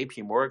America.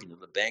 JP Morgan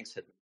and the banks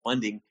had been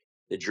funding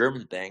the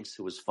German banks,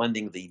 who was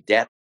funding the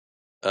debt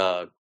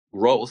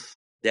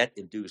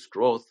debt-induced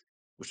growth,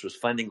 which was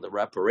funding the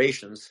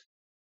reparations.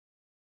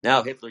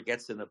 Now Hitler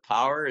gets into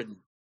power, and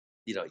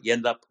you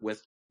end up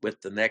with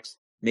the next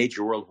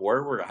major world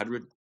war where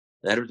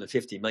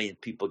 150 million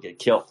people get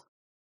killed.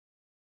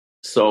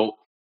 So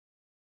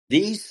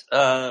these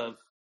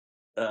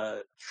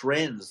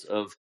trends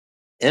of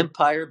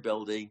empire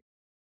building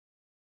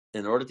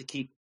in order to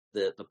keep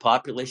the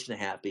population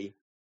happy,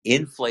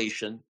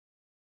 inflation,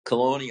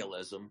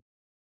 colonialism,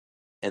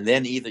 and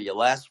then either you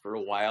last for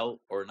a while,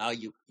 or now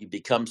you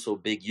become so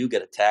big you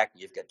get attacked,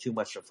 you've got too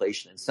much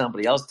inflation, and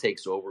somebody else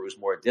takes over who's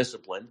more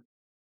disciplined.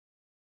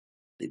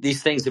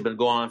 These things have been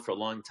going on for a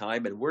long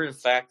time, and we're in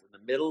fact in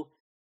the middle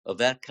of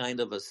that kind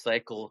of a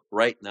cycle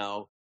right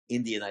now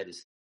in the United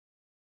States.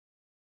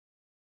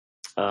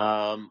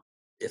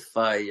 If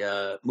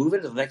I move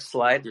into the next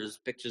slide, there's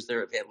pictures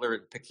there of Hitler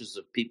and pictures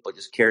of people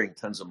just carrying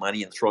tons of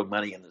money and throwing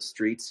money in the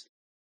streets.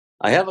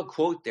 I have a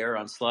quote there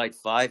on slide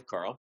 5,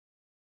 Carl.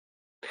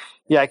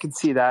 Yeah, I can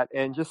see that.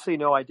 And just so you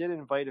know, I did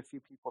invite a few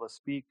people to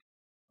speak.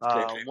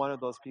 Okay. One of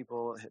those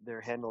people,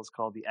 their handle is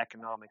called the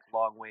Economic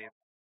Long Wave,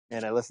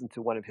 and I listened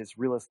to one of his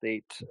real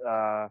estate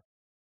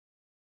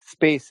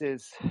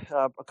spaces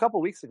a couple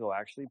weeks ago,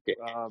 actually.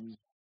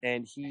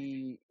 And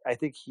I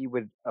think he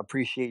would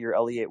appreciate your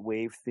Elliott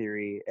wave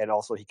theory, and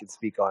also he can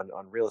speak on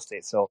real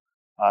estate. So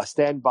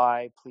stand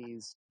by,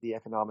 please, the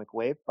Economic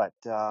Wave. But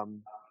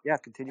yeah,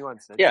 continue on,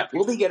 Sid. Yeah,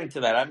 we'll be getting to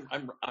that.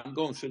 I'm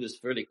going through this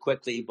fairly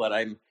quickly, but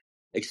I'm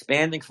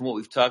expanding from what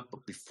we've talked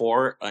about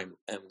before. I'm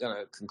going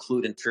to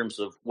conclude in terms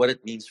of what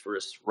it means for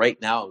us right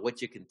now and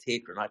what you can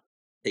take or not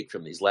take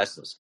from these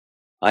lessons.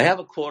 I have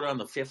a quote on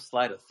the 5th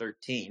slide of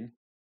 13,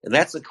 and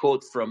that's a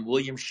quote from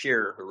William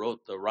Scherer, who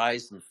wrote The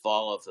Rise and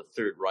Fall of the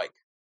Third Reich.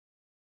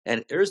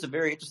 And there's a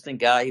very interesting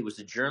guy. He was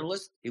a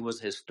journalist. He was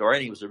a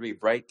historian. He was a really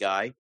bright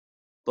guy.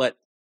 But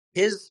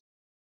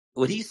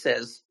what he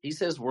says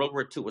World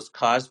War II was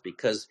caused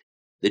because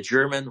the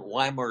German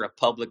Weimar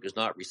Republic is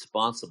not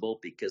responsible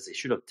because they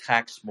should have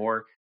taxed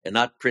more and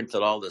not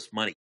printed all this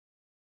money.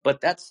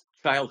 But that's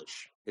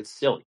childish. It's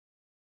silly.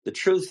 The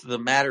truth of the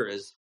matter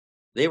is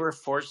they were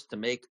forced to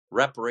make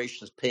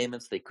reparations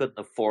payments they couldn't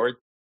afford.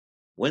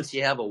 Once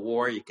you have a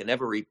war, you can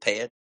never repay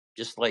it.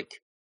 Just like,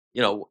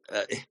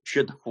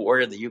 should the war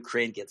in the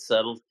Ukraine get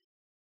settled,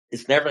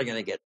 it's never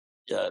going to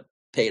get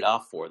paid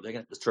off for. They're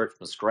going to start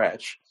from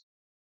scratch.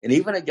 And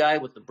even a guy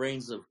with the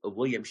brains of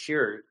William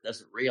Scherer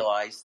doesn't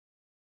realize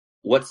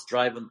what's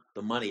driving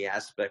the money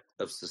aspect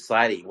of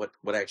society,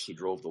 what actually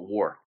drove the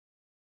war.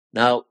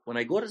 Now, when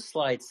I go to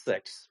slide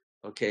 6,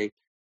 okay,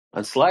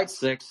 on slide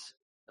 6,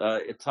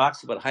 it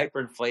talks about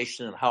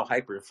hyperinflation and how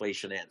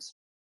hyperinflation ends.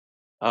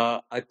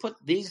 I put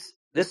this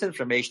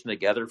information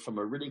together from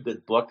a really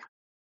good book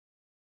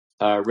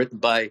written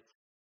by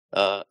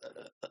a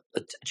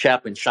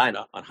chap in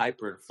China on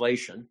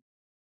hyperinflation.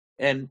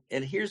 And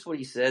here's what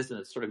he says, and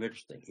it's sort of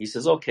interesting. He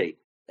says, okay,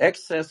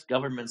 excess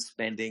government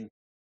spending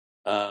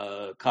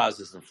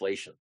causes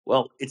inflation.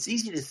 Well, it's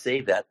easy to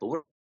say that, but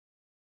the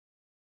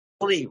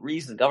only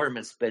reason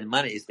governments spend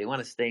money is they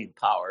want to stay in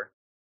power.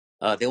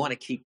 They want to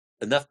keep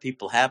enough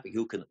people happy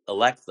who can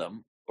elect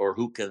them or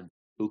who can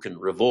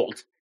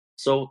revolt.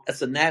 So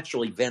that's a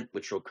natural event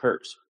which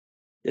occurs.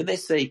 Then they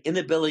say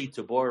inability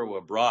to borrow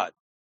abroad.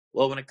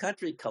 Well, when a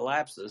country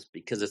collapses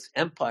because its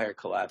empire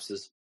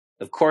collapses,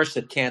 of course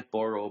it can't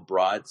borrow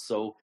abroad.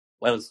 So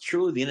while it's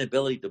true the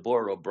inability to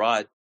borrow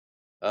abroad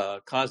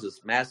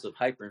causes massive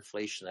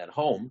hyperinflation at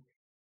home,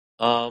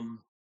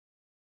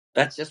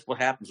 that's just what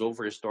happens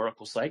over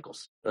historical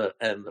cycles.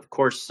 And of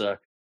course,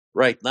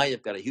 right now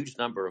you've got a huge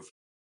number of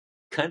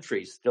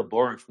countries still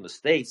borrowing from the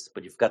States,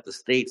 but you've got the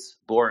States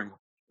borrowing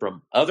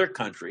from other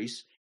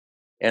countries.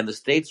 And the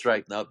States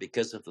right now,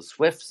 because of the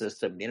SWIFT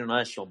system, the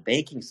international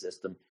banking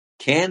system,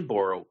 can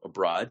borrow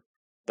abroad,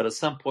 but at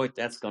some point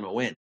that's going to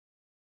win.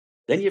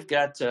 Then you've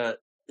got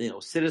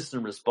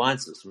citizen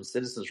responses. When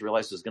citizens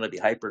realize there's going to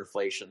be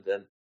hyperinflation,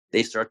 then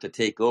they start to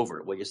take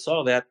over. Well, you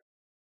saw that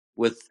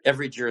with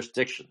every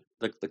jurisdiction.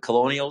 The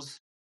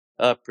colonials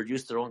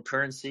produced their own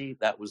currency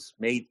that was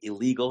made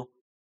illegal.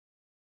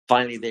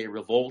 Finally, they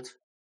revolt.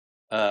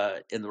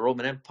 In the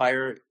Roman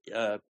Empire,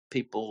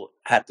 people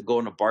had to go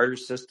in a barter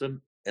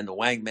system. In the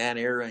Wang Man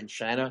era in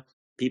China,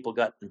 people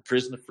got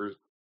imprisoned for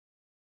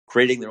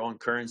creating their own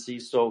currency.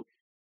 So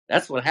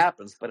that's what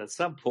happens. But at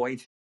some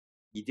point,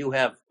 you do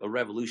have a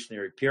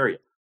revolutionary period.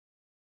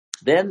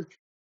 Then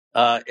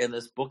in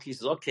this book, he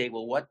says, okay,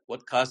 well,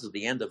 what causes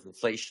the end of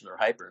inflation or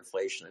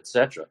hyperinflation,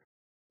 etc.?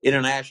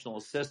 International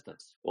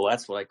assistance. Well,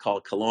 that's what I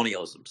call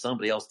colonialism.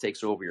 Somebody else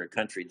takes over your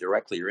country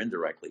directly or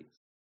indirectly.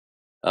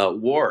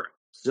 War,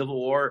 civil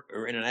war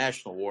or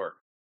international war.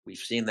 We've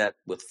seen that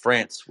with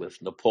France,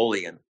 with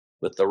Napoleon,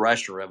 with the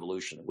Russian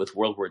Revolution, with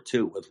World War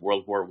II, with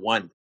World War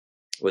I,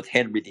 with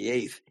Henry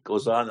VIII. It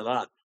goes on and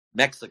on.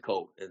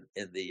 Mexico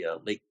in the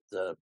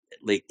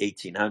late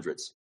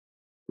 1800s.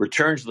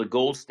 Return to the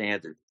gold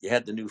standard. You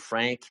had the new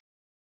franc.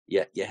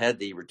 You had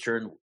the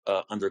return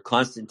under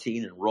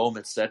Constantine in Rome,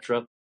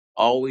 etc.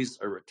 Always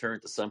a return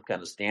to some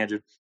kind of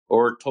standard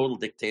or total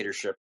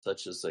dictatorship,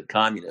 such as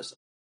communism.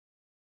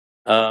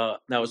 Now,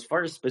 as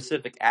far as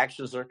specific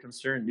actions are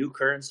concerned, new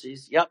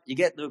currencies, yep, you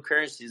get new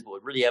currencies, but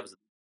what really happens in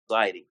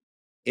society.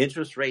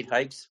 Interest rate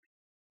hikes,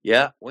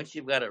 yeah, once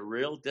you've got a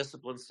real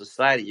disciplined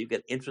society, you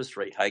get interest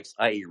rate hikes,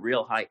 i.e.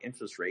 real high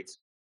interest rates,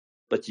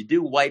 but you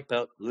do wipe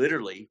out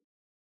literally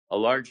a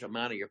large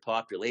amount of your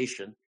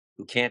population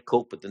who can't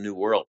cope with the new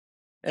world.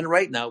 And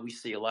right now we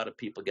see a lot of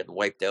people getting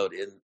wiped out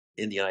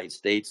in the United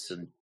States,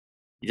 and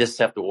you just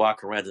have to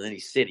walk around in any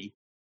city,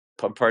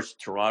 parts of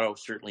Toronto,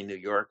 certainly New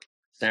York,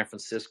 San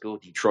Francisco,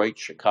 Detroit,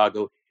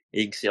 Chicago.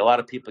 You can see a lot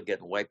of people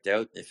getting wiped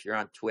out. If you're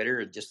on Twitter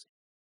and just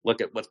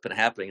look at what's been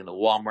happening in the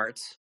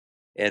Walmarts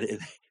and in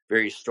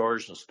various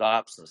stores and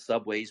stops and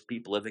subways,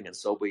 people living in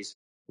subways,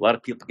 a lot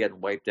of people getting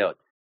wiped out.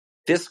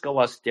 Fiscal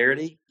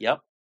austerity,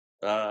 yep.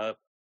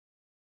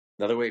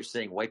 Another way of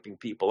saying wiping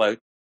people out.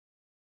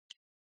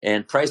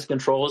 And price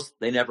controls,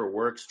 they never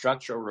work.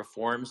 Structural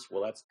reforms,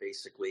 well, that's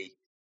basically,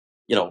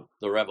 the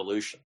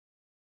revolution.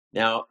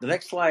 Now, the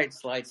next slide,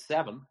 slide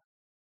 7,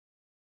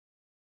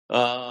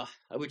 I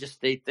would just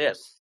state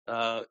this.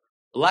 A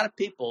lot of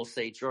people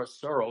say George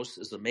Soros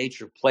is a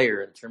major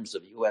player in terms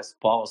of U.S.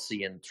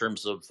 policy, in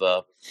terms of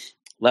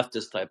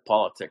leftist type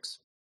politics.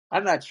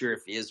 I'm not sure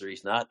if he is or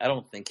he's not. I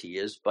don't think he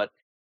is, but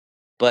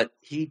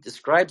he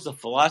describes a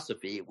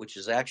philosophy which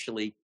is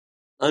actually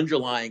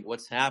underlying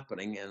what's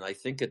happening, and I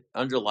think it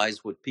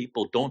underlies what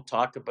people don't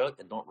talk about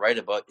and don't write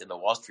about in the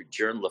Wall Street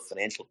Journal, the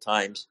Financial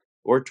Times,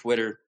 or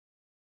Twitter,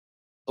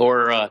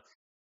 or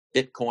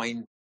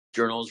Bitcoin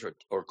journals,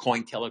 or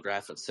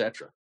Cointelegraph,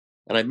 etc.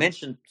 And I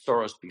mentioned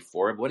Soros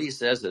before, and what he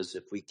says is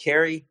if we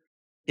carry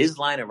his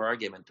line of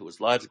argument to its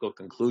logical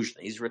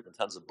conclusion, he's written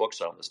tons of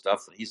books on this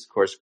stuff, and he's, of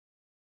course,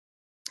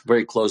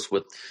 very close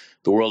with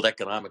the World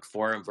Economic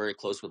Forum, very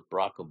close with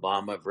Barack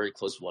Obama, very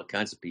close with all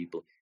kinds of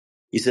people.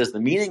 He says the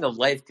meaning of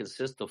life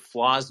consists of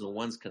flaws in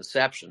one's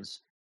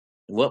conceptions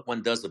and what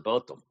one does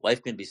about them.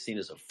 Life can be seen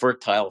as a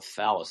fertile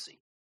fallacy.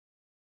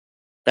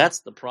 That's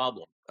the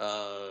problem.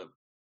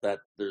 That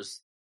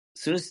there's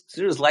as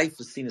soon as life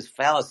is seen as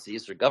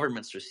fallacies, or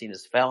governments are seen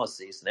as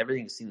fallacies, and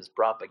everything is seen as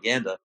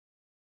propaganda,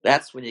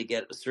 that's when you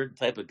get a certain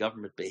type of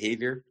government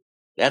behavior.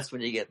 That's when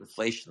you get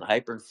inflation,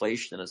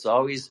 hyperinflation, and it's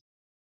always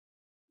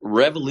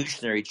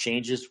revolutionary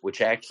changes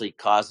which actually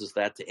causes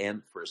that to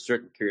end for a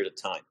certain period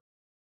of time.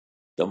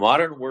 The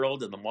modern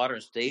world and the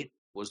modern state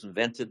was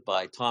invented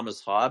by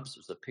Thomas Hobbes.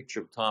 There's a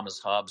picture of Thomas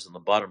Hobbes in the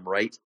bottom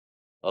right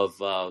of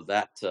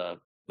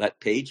that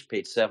page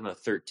 7 of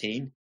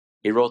 13.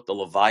 He wrote the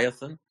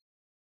Leviathan,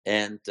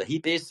 and he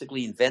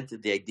basically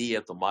invented the idea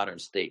of the modern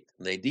state.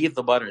 And the idea of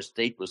the modern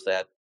state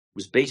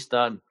was based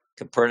on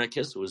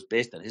Copernicus. It was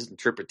based on his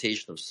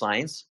interpretation of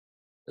science,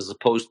 as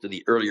opposed to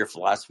the earlier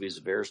philosophies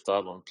of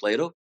Aristotle and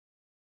Plato.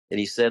 And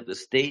he said the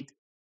state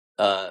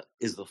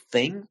is the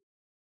thing.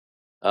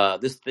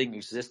 This thing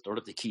exists in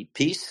order to keep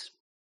peace,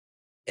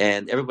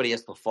 and everybody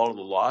has to follow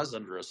the laws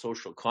under a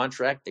social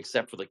contract,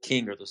 except for the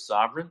king or the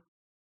sovereign.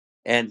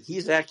 And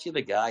he's actually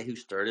the guy who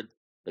started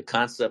the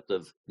concept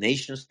of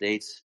nation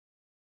states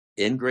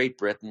in Great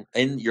Britain,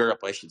 in Europe,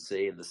 I should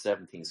say, in the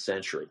 17th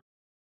century.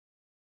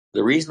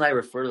 The reason I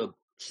refer to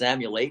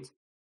Samuel 8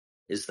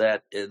 is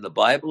that in the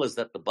Bible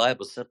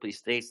simply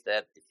states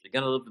that if you're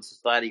going to live in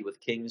society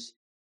with kings,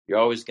 you're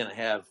always going to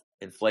have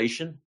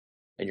inflation,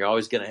 and you're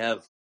always going to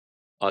have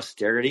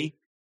austerity,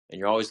 and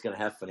you're always going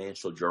to have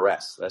financial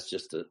duress. That's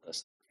just a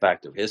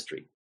fact of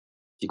history.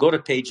 If you go to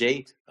page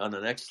 8 on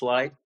the next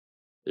slide,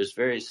 there's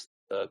various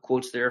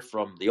quotes there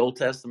from the Old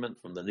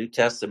Testament, from the New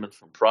Testament,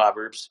 from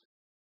Proverbs,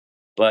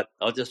 but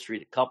I'll just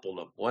read a couple of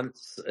them. One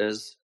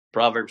says,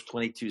 Proverbs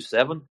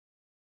 22:7,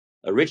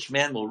 a rich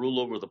man will rule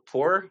over the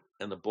poor,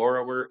 and the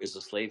borrower is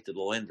a slave to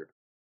the lender.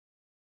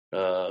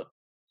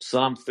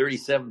 Psalm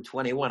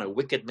 37:21, a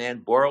wicked man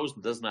borrows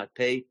and does not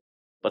pay,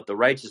 but the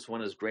righteous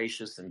one is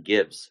gracious and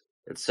gives,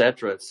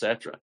 etc.,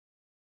 etc.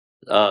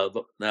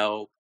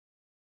 Now,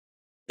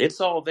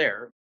 it's all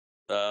there.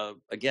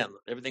 Again,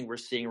 everything we're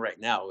seeing right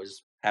now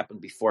has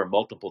happened before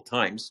multiple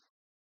times.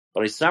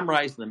 But I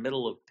summarized in the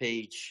middle of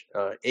page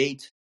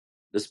 8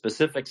 the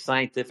specific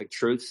scientific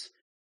truths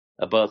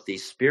about the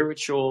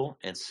spiritual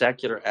and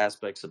secular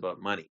aspects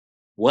about money.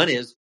 One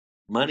is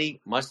money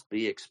must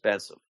be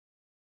expensive.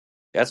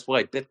 That's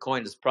why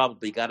Bitcoin has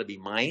probably got to be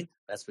mined.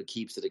 That's what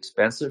keeps it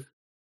expensive.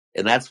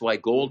 And that's why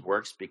gold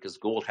works, because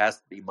gold has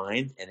to be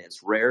mined, and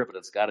it's rare, but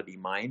it's got to be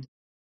mined.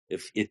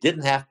 If it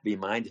didn't have to be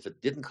mined, if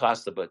it didn't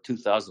cost about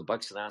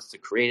 $2,000 an ounce to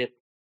create it,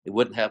 it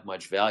wouldn't have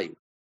much value.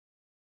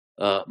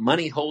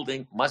 Money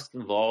holding must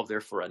involve,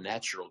 therefore, a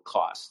natural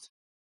cost.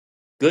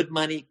 Good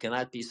money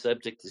cannot be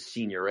subject to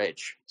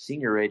seigniorage.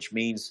 Seigniorage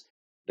means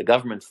the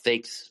government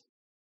fakes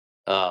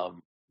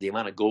the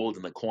amount of gold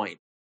in the coin,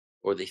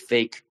 or they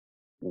fake.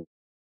 And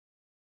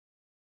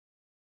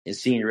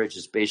seigniorage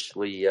is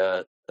basically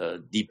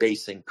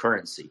debasing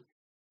currency.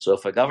 So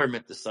if a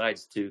government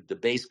decides to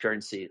debase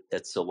currency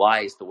that's a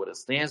lie to what it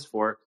stands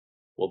for,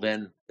 well,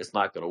 then it's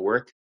not going to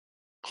work.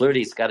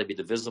 Clearly, it's got to be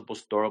divisible,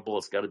 storable.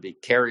 It's got to be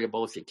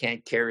carryable. If you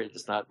can't carry it,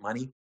 it's not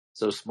money.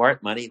 So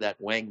smart money that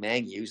Wang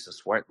Mang used, the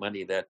smart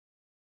money that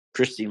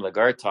Christine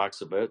Lagarde talks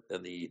about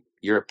and the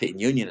European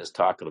Union is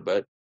talking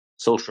about,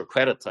 social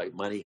credit type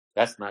money,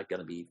 that's not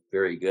going to be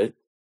very good.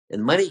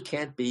 And money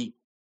can't be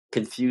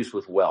confused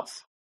with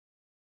wealth.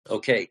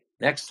 Okay,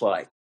 next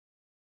slide.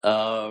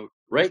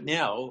 Right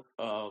now,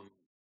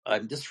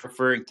 I'm just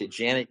referring to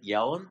Janet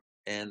Yellen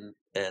and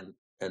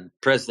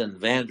President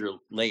van der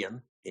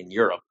Leyen in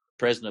Europe,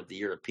 President of the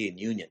European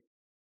Union.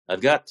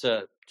 I've got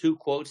 2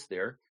 quotes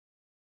there.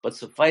 But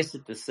suffice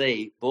it to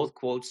say, both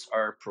quotes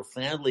are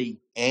profoundly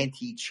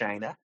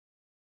anti-China.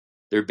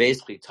 They're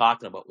basically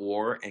talking about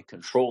war and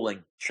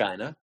controlling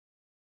China.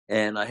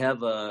 And I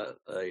have a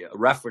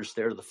reference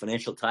there to the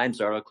Financial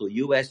Times article,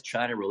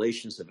 U.S.-China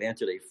relations have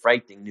entered a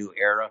frightening new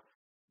era.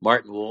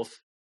 Martin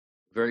Wolf,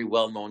 very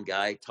well-known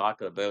guy,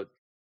 talking about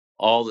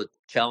all the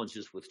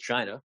challenges with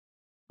China.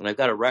 And I've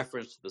got a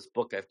reference to this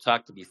book I've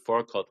talked to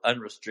before called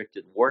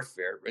Unrestricted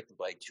Warfare, written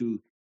by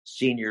two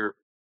senior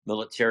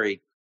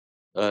military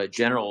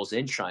generals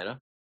in China,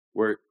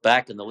 where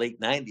back in the late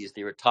 90s,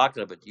 they were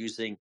talking about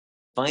using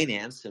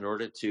finance in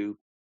order to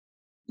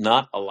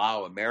not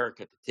allow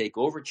America to take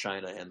over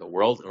China and the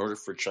world, in order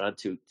for China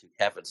to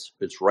have its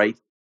right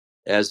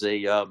as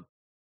a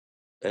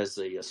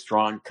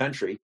strong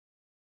country,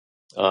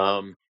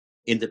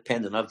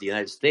 independent of the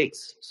United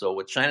States. So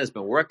what China's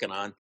been working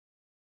on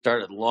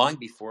started long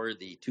before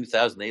the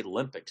 2008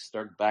 Olympics,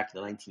 started back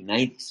in the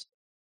 1990s.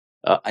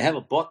 I have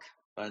a book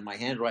in my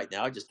hand right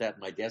now, just at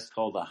my desk,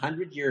 called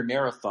 100-Year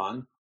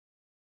Marathon.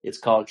 It's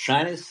called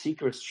China's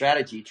Secret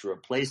Strategy to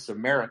Replace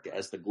America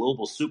as the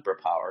Global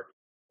Superpower,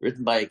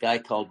 written by a guy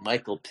called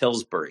Michael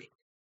Pillsbury.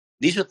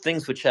 These are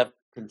things which have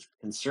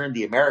concerned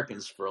the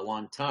Americans for a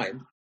long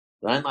time.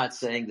 But I'm not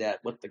saying that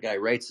what the guy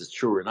writes is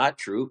true or not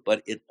true,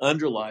 but it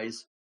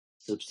underlies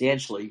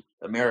substantially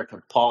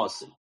American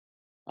policy.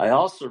 I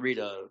also read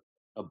a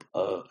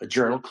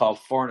journal called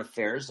Foreign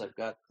Affairs. I've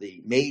got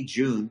the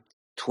May-June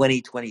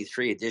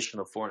 2023 edition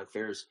of Foreign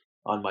Affairs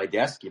on my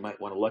desk. You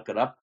might want to look it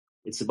up.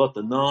 It's about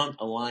the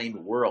non-aligned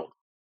world.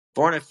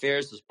 Foreign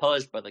Affairs is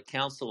published by the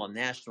Council on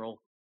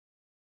National,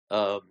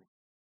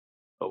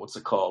 what's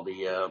it called?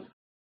 The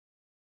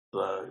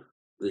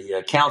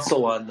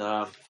Council on,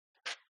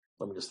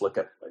 let me just look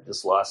up, I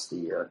just lost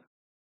the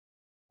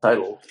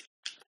title.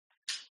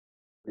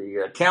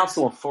 The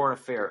Council on Foreign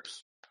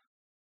Affairs.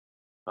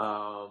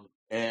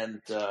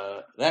 And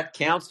that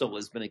council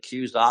has been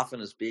accused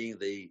often as being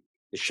the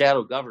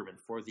shadow government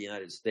for the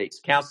United States.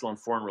 Council on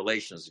Foreign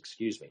Relations,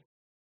 excuse me.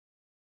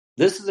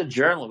 This is a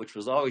journal which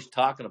was always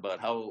talking about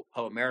how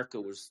America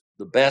was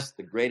the best,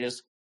 the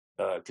greatest,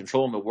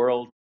 controlling the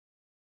world,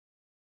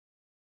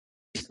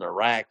 in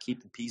Iraq,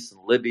 keeping peace in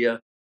Libya,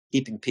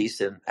 keeping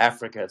peace in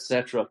Africa,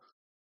 etc.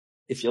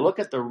 If you look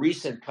at the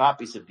recent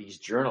copies of these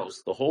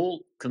journals, the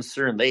whole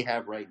concern they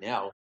have right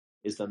now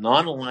is the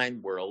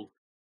non-aligned world,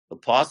 the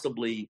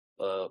possibly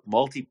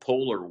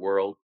multipolar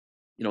world.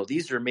 You know,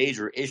 these are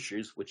major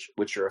issues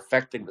which are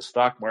affecting the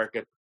stock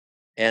market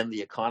and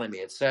the economy,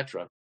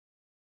 etc.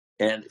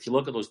 And if you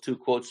look at those two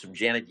quotes from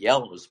Janet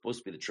Yellen, who's supposed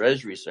to be the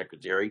Treasury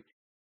Secretary,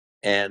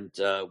 and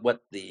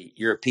what the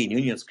European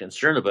Union is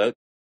concerned about,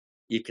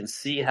 you can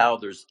see how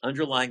there's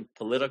underlying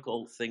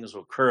political things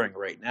occurring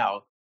right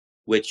now,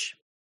 which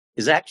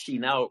is actually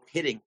now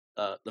hitting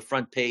the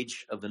front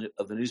page of the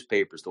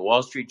newspapers, the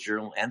Wall Street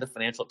Journal and the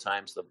Financial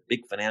Times, the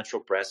big financial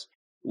press.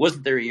 It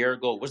wasn't there a year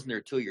ago. It wasn't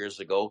there 2 years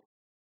ago.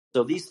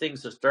 So these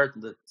things are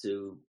starting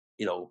to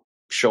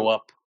show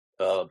up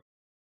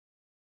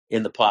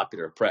in the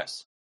popular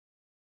press,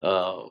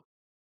 but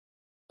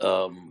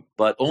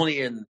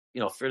only in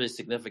fairly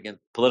significant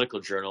political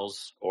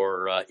journals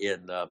or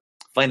in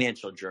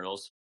financial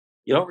journals.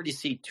 You don't really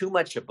see too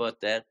much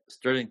about that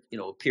starting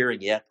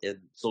appearing yet in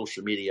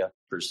social media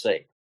per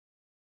se.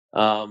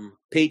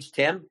 Page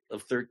 10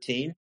 of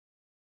 13.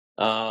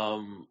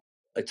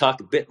 I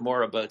talk a bit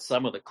more about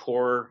some of the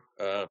core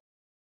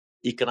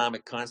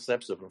economic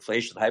concepts of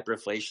inflation,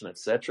 hyperinflation,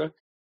 etc.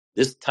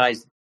 This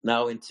ties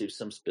now into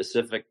some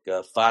specific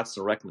thoughts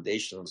and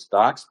recommendations on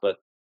stocks, but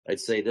I'd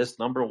say this: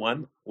 number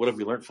one, what have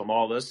we learned from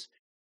all this?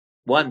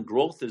 One,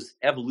 growth is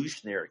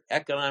evolutionary.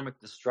 Economic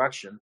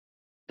destruction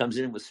comes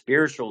in with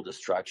spiritual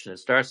destruction. It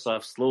starts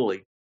off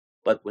slowly,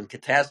 but when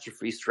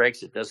catastrophe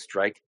strikes, it does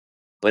strike,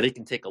 but it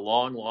can take a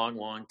long, long,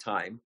 long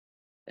time.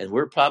 And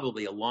we're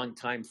probably a long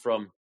time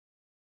from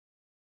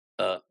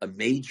a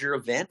major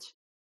event,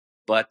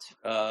 but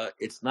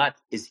it's not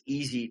as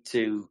easy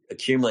to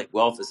accumulate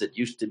wealth as it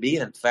used to be.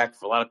 And in fact,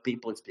 for a lot of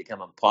people, it's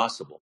become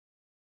impossible.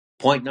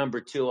 Point number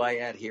two I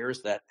add here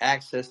is that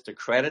access to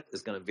credit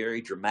is going to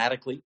vary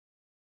dramatically.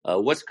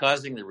 What's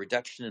causing the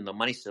reduction in the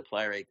money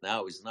supply right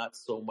now is not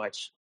so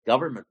much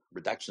government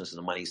reductions in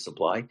the money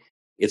supply,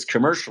 it's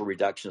commercial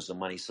reductions in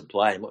money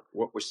supply. And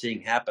what we're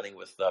seeing happening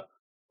with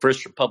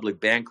First Republic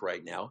Bank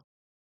right now,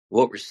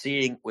 what we're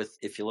seeing with,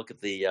 if you look at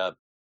the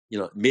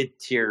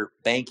mid-tier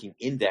banking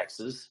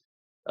indexes,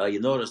 you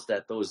notice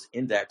that those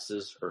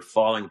indexes are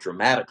falling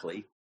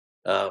dramatically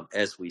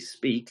as we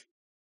speak.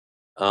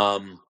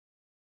 We're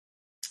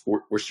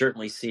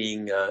certainly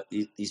seeing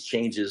these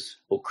changes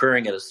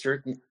occurring at a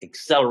certain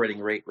accelerating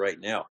rate right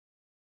now.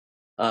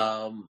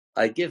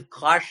 I give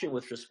caution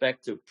with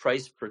respect to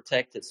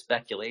price-protected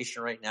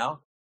speculation right now.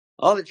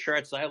 All the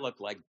charts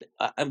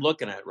I'm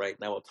looking at right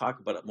now, we'll talk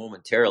about it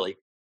momentarily.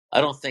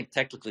 I don't think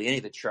technically any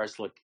of the charts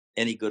look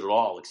any good at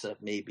all,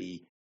 except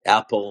maybe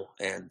Apple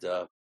and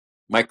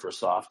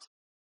Microsoft.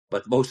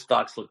 But most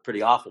stocks look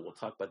pretty awful. We'll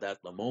talk about that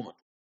in a moment.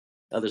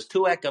 Now, there's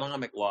two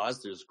economic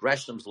laws. There's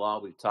Gresham's law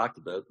we've talked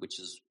about, which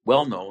is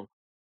well known.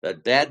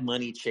 that bad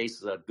money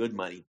chases out good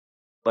money,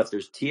 but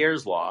there's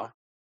Thiers' law,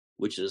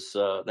 which is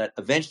that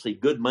eventually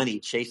good money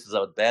chases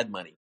out bad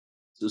money.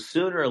 So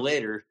sooner or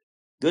later,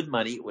 good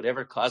money,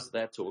 whatever causes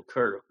that to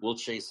occur, will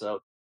chase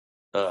out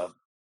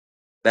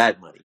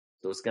bad money.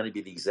 So it's going to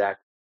be the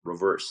exact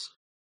reverse.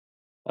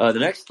 The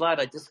next slide,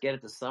 I just get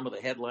into some of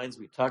the headlines.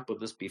 We talked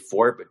about this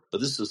before, but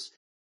this is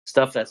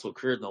stuff that's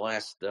occurred in the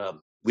last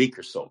week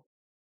or so.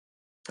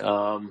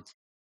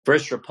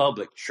 First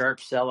Republic, sharp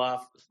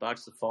sell-off. The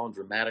stocks have fallen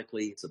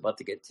dramatically. It's about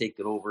to get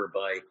taken over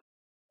by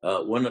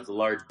one of the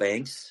large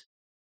banks.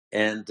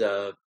 And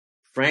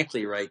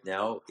frankly, right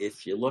now,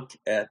 if you look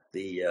at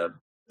the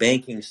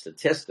banking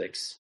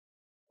statistics,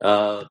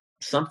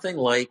 something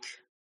like,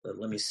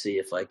 let me see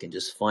if I can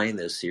just find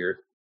this here,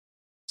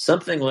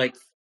 something like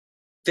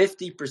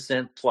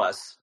 50%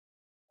 plus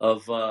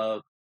of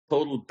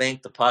total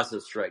bank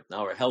deposits right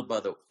now are held by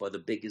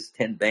the biggest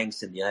 10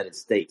 banks in the United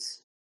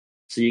States.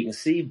 So you can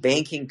see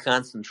banking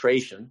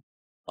concentration,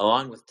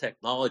 along with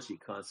technology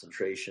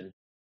concentration,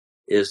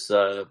 is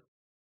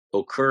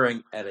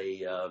occurring at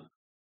a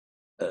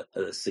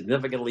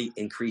significantly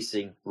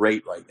increasing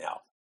rate right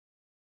now.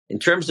 In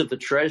terms of the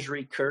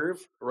Treasury curve,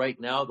 right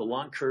now, the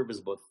long curve is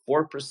about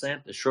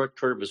 4%. The short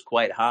curve is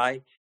quite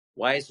high.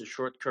 Why is the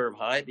short curve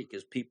high?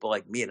 Because people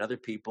like me and other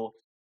people,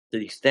 to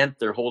the extent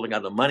they're holding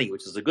on to money,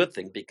 which is a good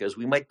thing because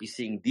we might be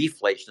seeing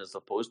deflation as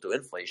opposed to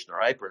inflation or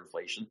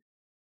hyperinflation.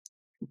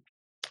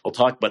 I'll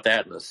talk about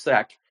that in a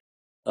sec.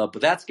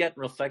 But that's getting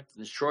reflected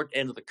in the short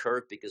end of the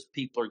curve because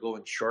people are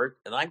going short,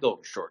 and I'm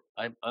going short.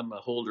 I'm a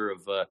holder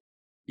of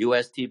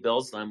U.S.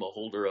 T-bills, and I'm a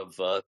holder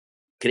of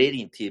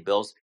Canadian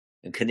T-bills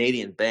and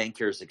Canadian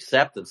bankers'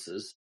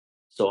 acceptances.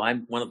 So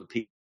I'm one of the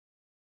people.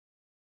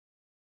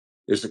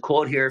 There's a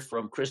quote here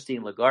from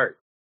Christine Lagarde.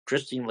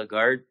 Christine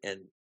Lagarde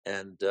and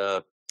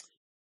the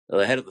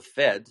head of the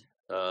Fed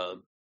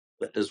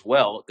as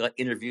well got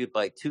interviewed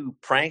by two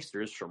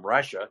pranksters from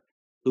Russia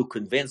who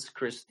convinced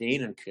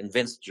Christine and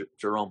convinced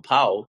Jerome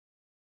Powell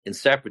in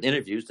separate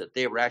interviews that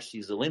they were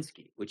actually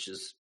Zelensky, which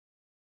is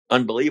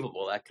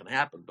unbelievable. That can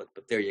happen, but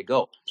there you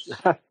go.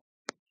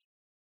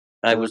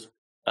 I was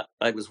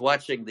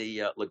watching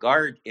the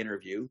Lagarde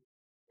interview,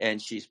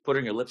 and she's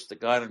putting her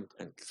lipstick on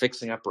and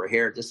fixing up her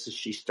hair just as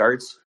she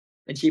starts,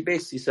 and she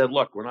basically said,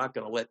 "Look, we're not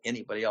going to let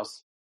anybody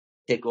else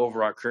take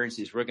over our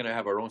currencies. We're going to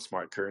have our own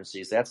smart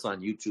currencies." That's on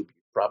YouTube.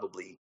 You've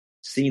probably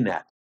seen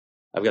that.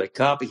 I've got a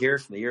copy here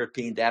from the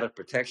European Data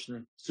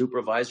Protection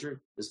Supervisor.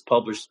 This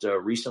published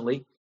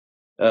recently.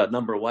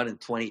 Number 1 in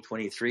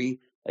 2023,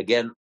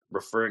 again,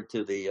 referring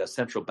to the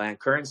central bank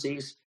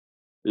currencies.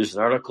 There's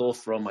an article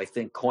from, I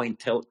think,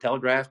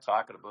 Cointelegraph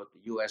talking about the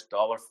U.S.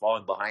 dollar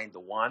falling behind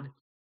the yuan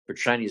for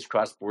Chinese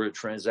cross-border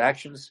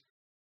transactions.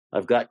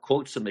 I've got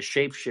quotes from the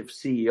Shapeshift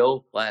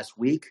CEO last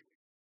week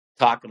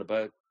talking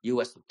about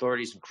U.S.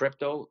 authorities and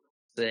crypto,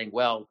 saying,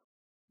 well,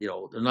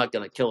 they're not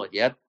going to kill it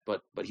yet,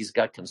 but he's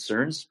got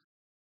concerns.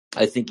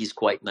 I think he's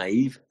quite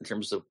naive in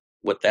terms of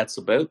what that's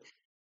about.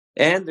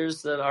 And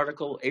there's an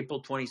article,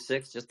 April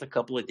 26th, just a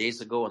couple of days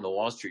ago in the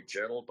Wall Street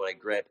Journal by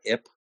Greg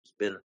Ip, who's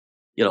been,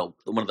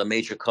 one of the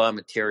major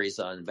commentaries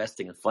on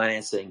investing and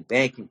financing.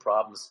 Banking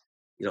problems,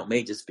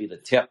 may just be the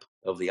tip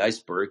of the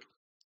iceberg.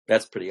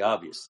 That's pretty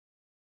obvious.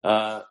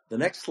 The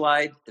next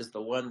slide is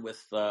the one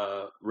with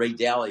Ray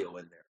Dalio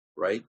in there,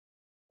 right?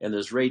 And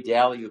there's Ray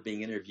Dalio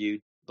being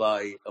interviewed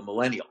by a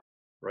millennial,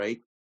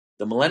 right?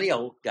 The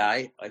millennial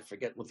guy, I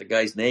forget what the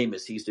guy's name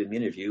is, he's doing the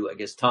interview, I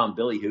guess Tom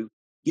Billyhoo.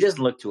 He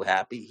doesn't look too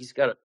happy. He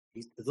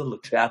doesn't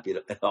look too happy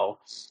at all.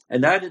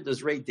 And neither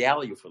does Ray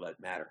Dalio, for that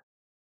matter.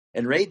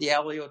 And Ray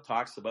Dalio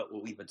talks about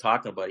what we've been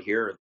talking about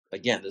here.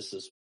 Again, this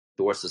is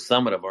towards the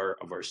summit of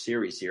our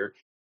series here.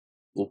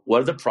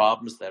 What are the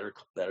problems that are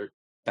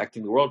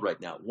affecting the world right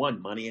now? 1,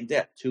 money and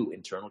debt. 2,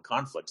 internal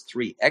conflicts.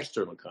 3,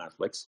 external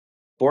conflicts.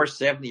 4,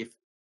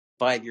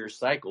 75-year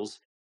cycles.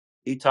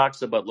 He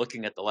talks about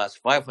looking at the last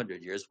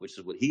 500 years, which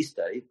is what he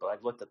studied, but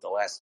I've looked at the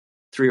last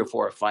 3 or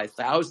 4 or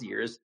 5,000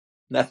 years.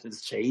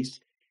 Nothing's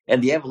changed.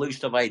 And the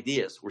evolution of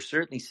ideas. We're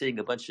certainly seeing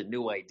a bunch of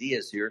new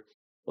ideas here,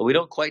 but we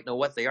don't quite know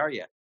what they are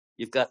yet.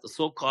 You've got the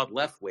so-called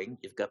left wing.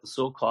 You've got the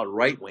so-called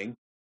right wing.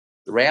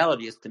 The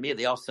reality is, to me,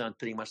 they all sound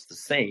pretty much the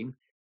same.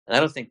 And I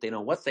don't think they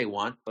know what they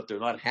want, but they're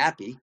not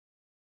happy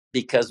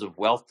because of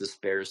wealth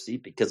disparity,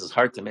 because it's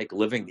hard to make a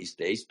living these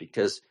days,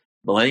 because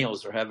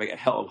millennials are having a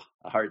hell of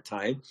a hard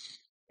time.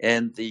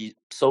 And the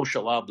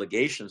social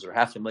obligations are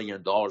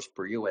 $500,000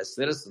 per U.S.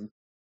 citizen.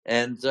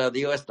 And the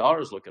U.S. dollar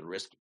is looking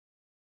risky.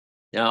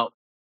 Now,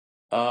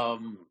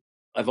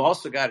 I've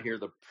also got here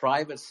the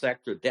private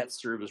sector debt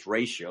service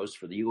ratios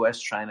for the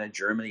U.S., China,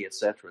 Germany, et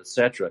cetera, et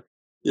cetera.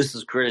 This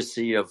is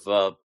courtesy of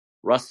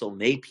Russell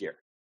Napier.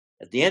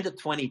 At the end of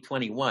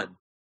 2021,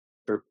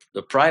 for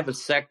the private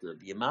sector,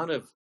 the amount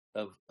of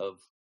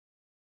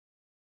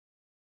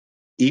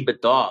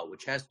EBITDA,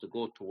 which has to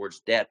go towards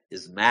debt,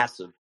 is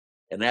massive,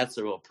 and that's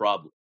a real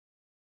problem.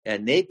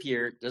 And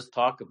Napier does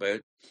talk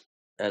about,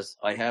 as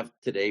I have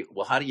today,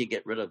 well, how do you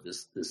get rid of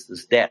this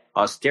debt?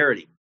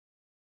 Austerity.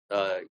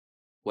 No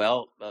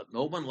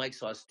one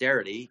likes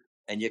austerity,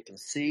 and you can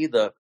see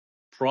the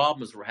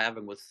problems we're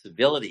having with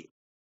civility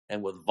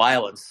and with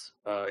violence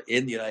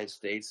in the United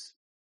States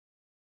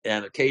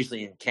and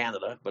occasionally in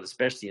Canada, but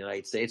especially in the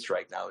United States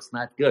right now, it's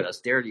not good.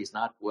 Austerity is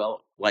not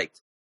well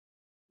liked.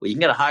 Well, you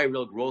can get a high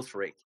real growth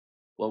rate.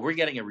 Well, we're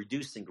getting a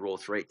reducing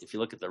growth rate if you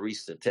look at the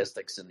recent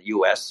statistics in the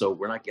U.S., so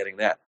we're not getting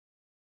that.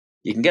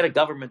 You can get a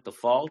government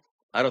default.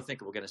 I don't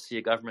think we're going to see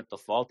a government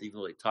default, even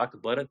though they talk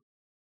about it.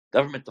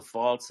 Government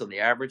defaults on the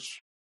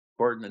average,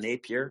 according to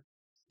Napier,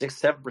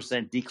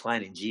 6-7%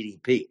 decline in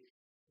GDP.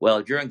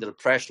 Well, during the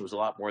Depression, it was a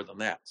lot more than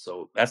that,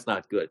 so that's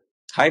not good.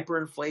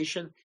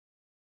 Hyperinflation.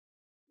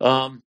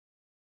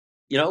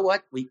 You know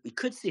what? We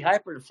could see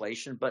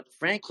hyperinflation, but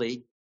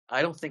frankly,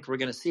 I don't think we're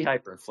going to see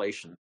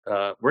hyperinflation.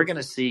 We're going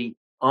to see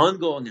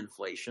ongoing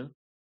inflation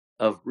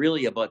of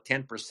really about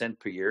 10%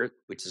 per year,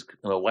 which is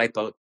going to wipe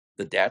out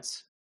the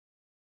debts.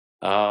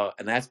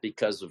 And that's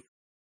because of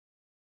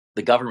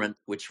the government,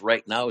 which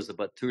right now is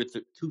about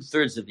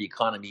two-thirds of the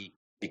economy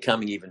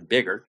becoming even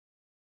bigger.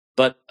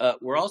 But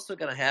we're also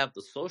going to have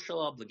the social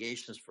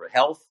obligations for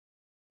health,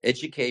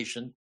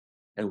 education,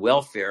 and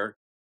welfare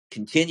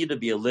continue to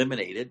be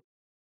eliminated.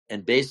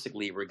 And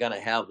basically, we're going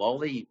to have all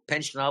the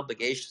pension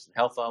obligations and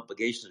health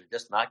obligations are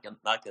just not going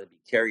to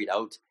be carried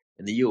out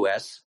in the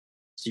U.S.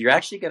 So you're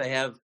actually going to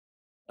have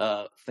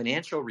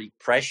financial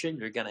repression.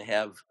 You're going to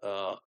have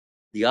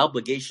the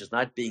obligations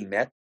not being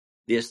met.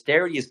 The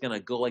austerity is going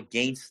to go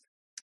against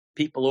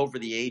people over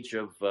the age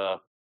of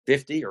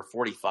 50 or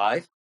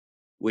 45,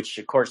 which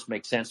of course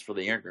makes sense for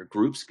the younger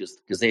groups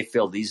because they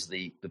feel these are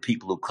the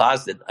people who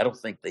caused it. I don't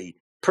think they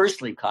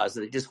personally caused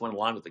it. They just went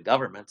along with the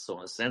government. So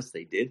in a sense,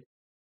 they did.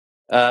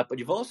 But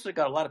you've also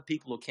got a lot of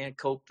people who can't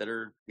cope that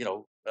are,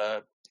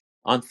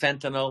 on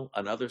fentanyl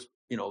and other,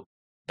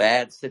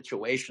 bad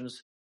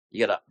situations.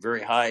 You got a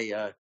very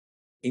high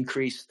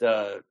increased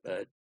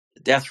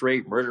death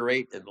rate, murder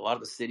rate in a lot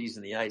of the cities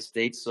in the United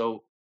States.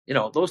 So,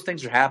 those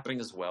things are happening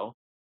as well.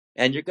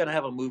 And you're going to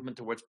have a movement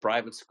towards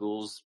private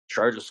schools,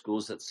 charter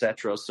schools,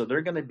 etc. So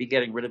they're going to be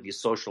getting rid of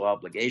these social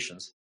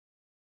obligations.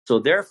 So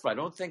therefore, I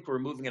don't think we're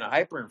moving into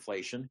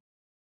hyperinflation.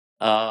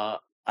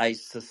 I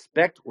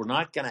suspect we're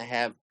not going to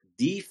have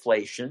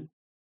deflation.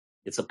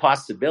 It's a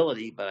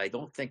possibility, but I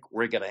don't think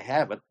we're going to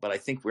have it. But I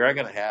think we are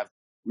going to have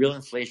real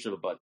inflation of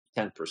about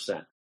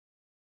 10%.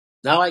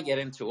 Now I get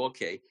into,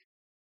 okay,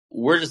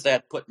 where does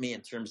that put me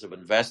in terms of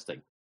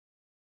investing?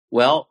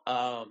 Well,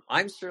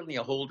 I'm certainly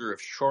a holder of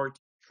short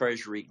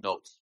treasury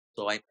notes.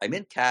 So I'm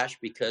in cash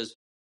because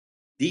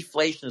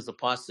deflation is a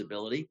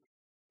possibility.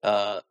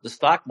 The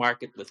stock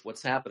market, with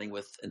what's happening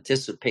with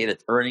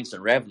anticipated earnings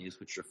and revenues,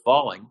 which are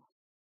falling,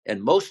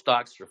 and most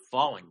stocks are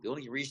falling. The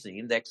only reason the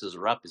indexes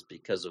are up is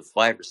because of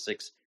 5 or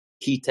 6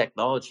 key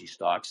technology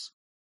stocks.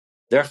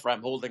 Therefore,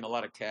 I'm holding a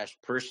lot of cash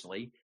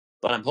personally,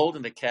 but I'm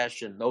holding the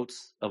cash in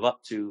notes of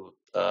up to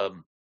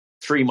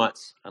 3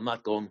 months. I'm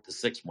not going to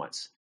 6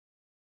 months,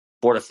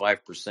 4 to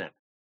 5%.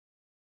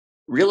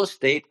 Real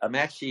estate, I'm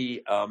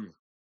actually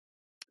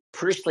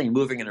personally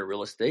moving into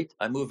real estate.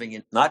 I'm moving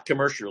in, not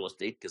commercial real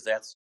estate, because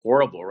that's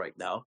horrible right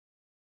now.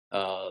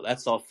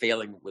 That's all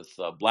failing with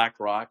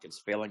BlackRock. It's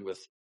failing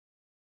with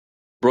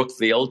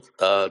Brookfield,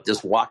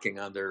 just walking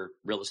on their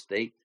real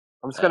estate.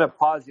 I'm just going to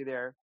pause you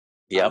there.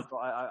 Yeah.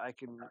 I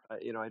can,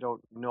 I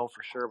don't know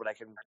for sure, but I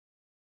can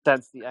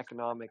sense the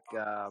economic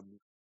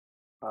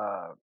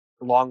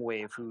long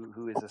wave,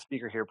 who is a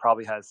speaker here,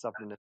 probably has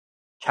something to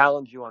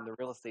challenge you on the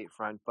real estate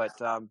front. But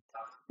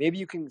maybe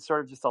you can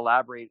sort of just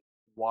elaborate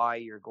why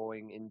you're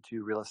going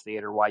into real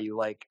estate or why you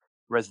like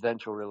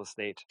residential real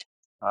estate.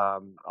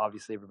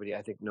 Obviously, everybody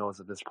I think knows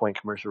at this point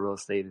commercial real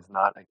estate is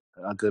not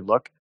a good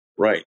look.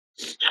 Right.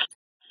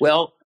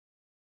 Well,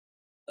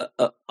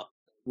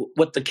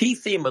 what the key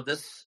theme of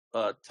this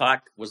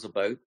talk was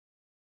about,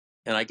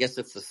 and I guess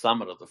it's the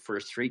summit of the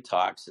first 3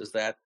 talks, is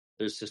that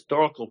there's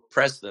historical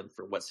precedent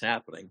for what's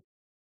happening.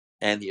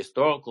 And the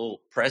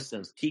historical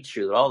precedents teach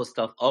you that all this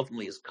stuff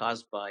ultimately is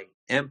caused by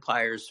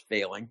empires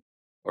failing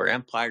or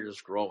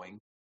empires growing,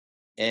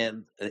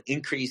 and an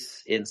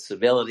increase in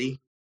civility,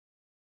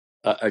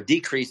 a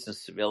decrease in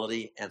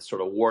civility, and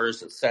sort of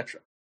wars,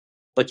 etc.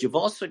 But you've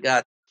also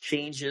got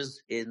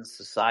changes in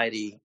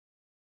society.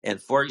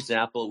 And for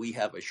example, we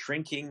have a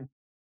shrinking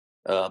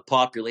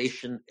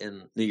population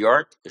in New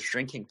York, a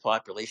shrinking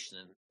population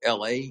in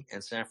LA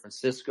and San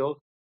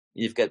Francisco.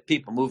 You've got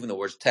people moving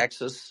towards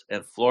Texas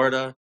and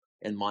Florida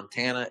and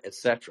Montana,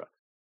 etc.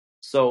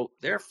 So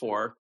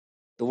therefore,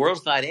 the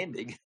world's not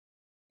ending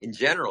in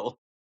general,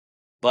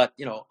 but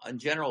in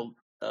general,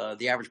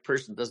 the average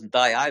person doesn't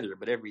die either.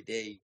 But every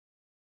day,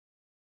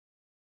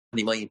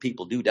 20 million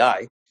people do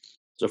die.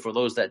 So for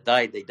those that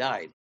died, they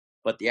died,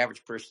 but the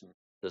average person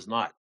does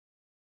not.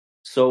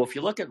 So if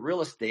you look at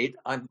real estate,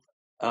 I've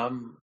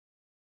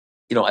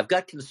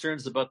got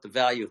concerns about the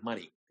value of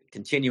money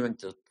continuing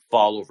to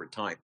fall over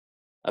time.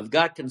 I've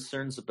got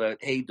concerns about,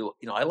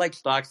 I like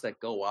stocks that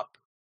go up.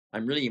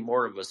 I'm really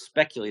more of a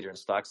speculator in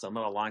stocks. I'm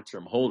not a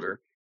long-term holder.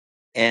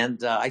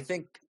 And I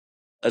think,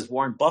 as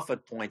Warren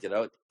Buffett pointed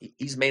out,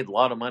 he's made a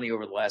lot of money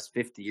over the last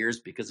 50 years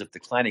because of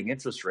declining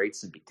interest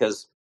rates and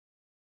because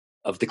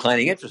of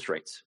declining interest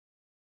rates.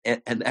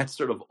 and that's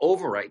sort of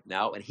over right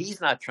now. And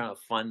he's not trying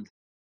to fund.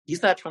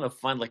 He's not trying to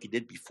fund like he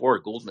did before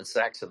Goldman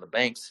Sachs and the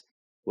banks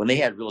when they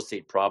had real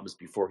estate problems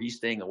before. He's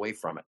staying away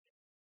from it.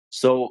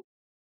 So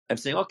I'm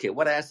saying, okay,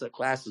 what asset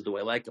classes do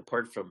I like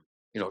apart from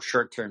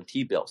short-term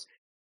T-bills?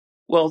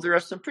 Well, there are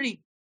some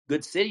pretty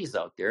good cities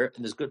out there,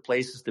 and there's good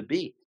places to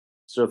be.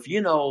 So if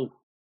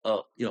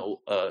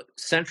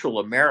Central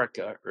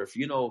America, or if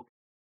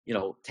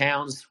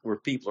towns where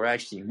people are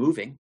actually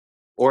moving,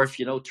 or if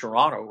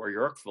Toronto or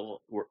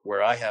Yorkville,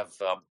 where I have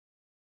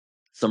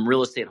some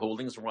real estate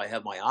holdings, where I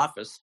have my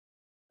office,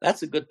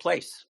 that's a good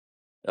place.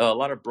 A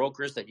lot of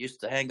brokers that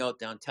used to hang out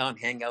downtown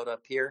hang out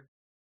up here.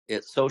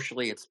 It's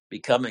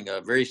becoming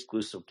a very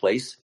exclusive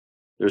place.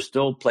 There's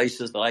still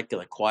places that I can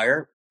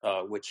acquire,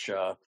 which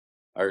are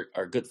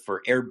good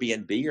for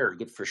Airbnb or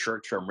good for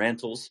short-term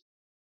rentals.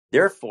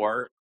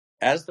 Therefore,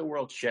 as the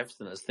world shifts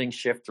and as things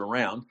shift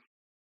around,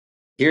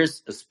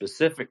 here's a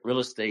specific real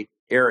estate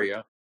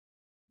area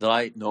that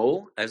I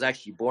know. I was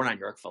actually born on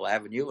Yorkville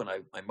Avenue, and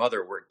my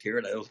mother worked here,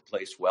 and I know the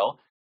place well.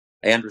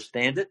 I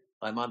understand it.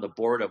 I'm on the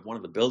board of one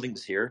of the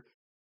buildings here.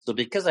 So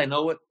because I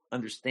know it,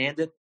 understand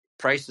it,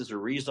 prices are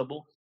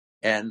reasonable,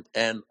 and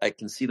I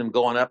can see them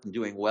going up and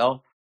doing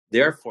well.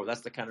 Therefore,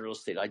 that's the kind of real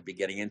estate I'd be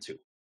getting into.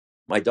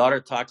 My daughter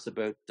talks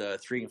about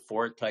 3 and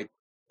 4 type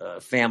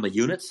family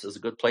units as a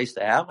good place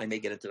to have. I may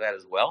get into that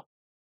as well.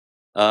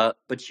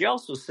 But she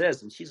also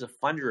says, and she's a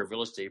funder of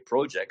real estate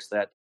projects,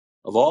 that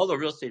of all the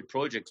real estate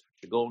projects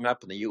which are going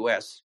up in the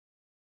U.S.,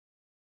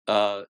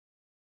 80%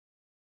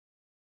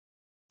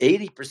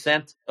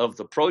 of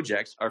the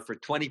projects are for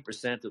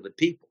 20% of the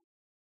people.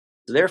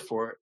 So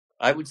therefore,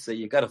 I would say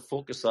you got to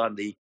focus on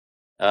the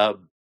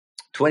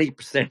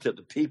 20% of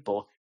the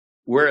people.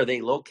 Where are they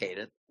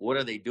located? What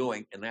are they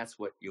doing? And that's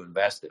what you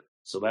invest in.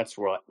 So that's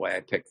why I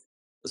picked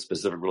the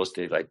specific real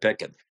estate I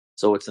pick it.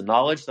 So it's a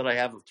knowledge that I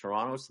have of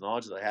Toronto. It's a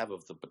knowledge that I have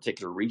of the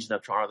particular region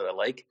of Toronto that I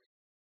like.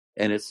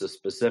 And it's a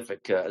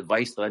specific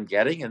advice that I'm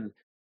getting. And,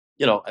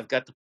 I've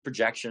got the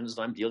projections.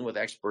 I'm dealing with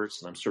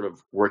experts, and I'm sort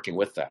of working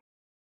with that.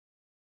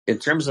 In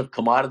terms of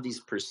commodities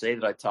per se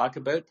that I talk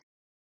about,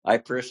 I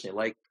personally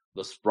like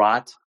the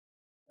Sprott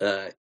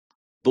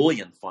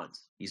bullion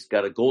funds. He's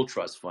got a gold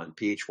trust fund,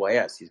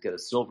 PHYS. He's got a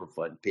silver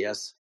fund,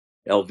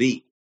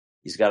 PSLV.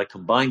 He's got a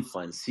combined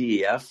fund,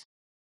 CEF.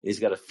 He's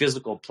got a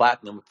physical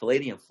platinum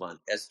palladium fund,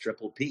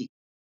 SPPP.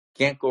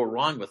 Can't go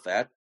wrong with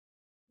that,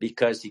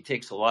 because he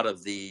takes a lot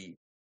of the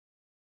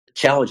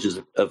challenges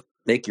of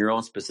making your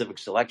own specific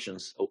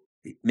selections. So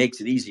he makes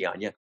it easy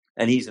on you,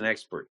 and he's an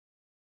expert.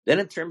 Then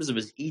in terms of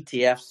his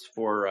ETFs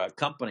for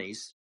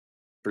companies,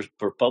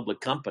 for public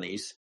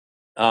companies,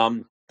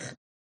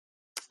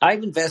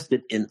 I've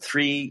invested in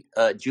 3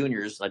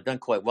 juniors. I've done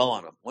quite well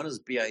on them. One is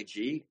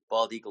BIG,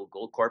 Bald Eagle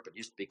Gold Corp. It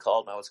used to be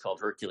called, now it's called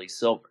Hercules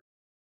Silver.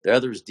 The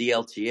other is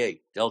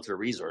DLTA, Delta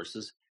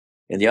Resources.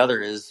 And the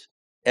other is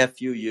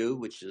FUU,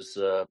 which is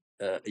a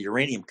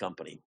uranium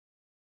company.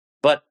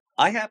 But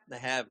I happen to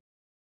have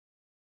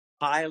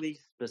highly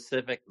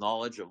specific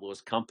knowledge of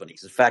those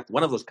companies. In fact,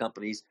 one of those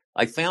companies,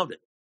 I founded.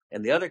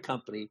 And the other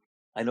company,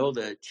 I know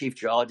the chief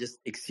geologist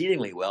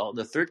exceedingly well.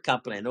 The third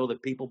company, I know the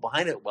people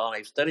behind it well, and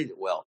I've studied it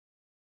well.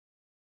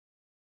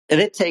 And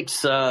it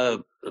takes,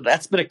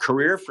 that's been a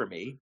career for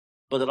me,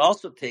 but it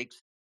also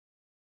takes,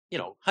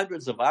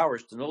 hundreds of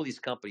hours to know these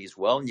companies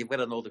well, and you've got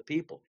to know the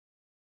people.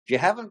 If you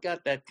haven't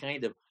got that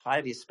kind of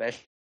highly special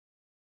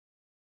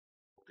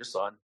focus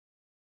on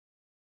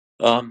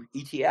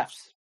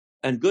ETFs,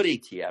 and good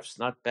ETFs,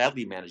 not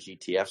badly managed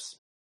ETFs.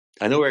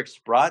 I know Eric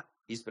Sprott.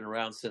 He's been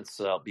around since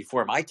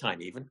before my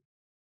time, even.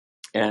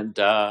 And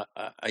I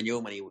knew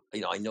him when knew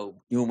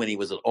him when he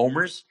was at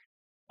Omer's.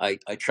 I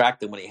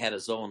tracked him when he had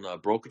his own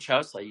brokerage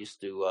house. I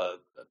used to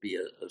be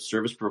a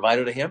service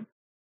provider to him.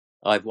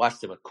 I've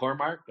watched him at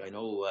Cormark. I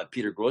know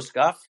Peter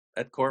Groskoff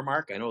at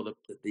Cormark. I know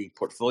the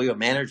portfolio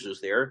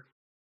managers there,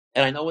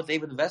 and I know what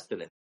they've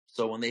invested in.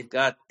 So when they've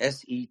got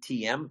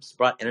SETM,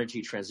 Sprott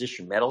Energy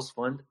Transition Metals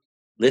Fund,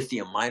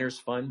 Lithium Miners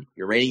Fund,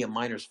 Uranium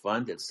Miners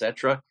Fund,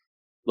 etc.,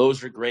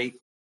 those are great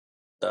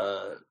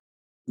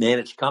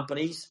managed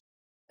companies.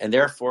 And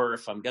therefore,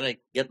 if I'm going to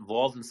get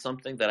involved in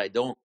something that I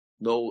don't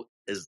know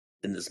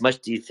in as much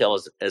detail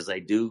as I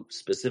do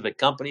specific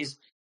companies,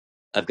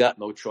 I've got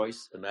no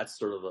choice, and that's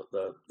sort of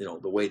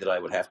the way that I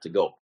would have to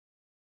go.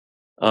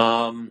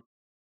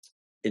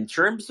 In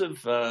terms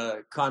of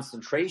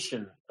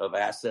concentration of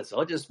assets,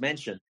 I'll just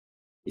mention,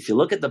 if you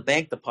look at the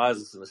bank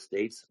deposits in the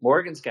States,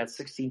 Morgan's got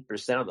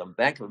 16% of them.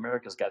 Bank of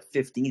America's got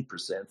 15%.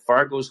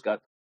 Fargo's got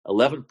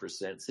 11%.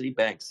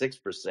 Citibank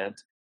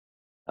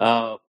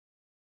 6%.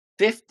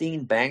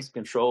 15 banks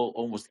control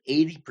almost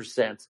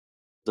 80% of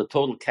the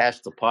total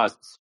cash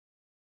deposits.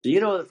 So you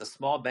know that the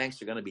small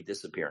banks are going to be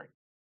disappearing.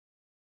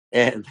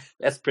 And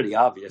that's pretty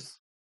obvious.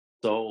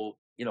 So,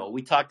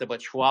 we talked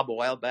about Schwab a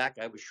while back.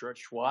 I was short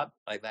Schwab.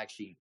 I've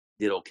actually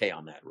did okay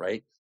on that,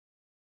 right?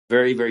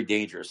 Very, very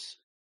dangerous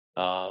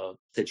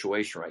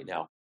situation right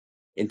now.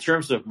 In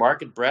terms of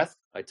market breadth,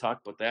 I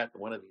talked about that in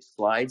one of these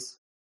slides.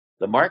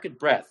 The market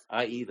breadth,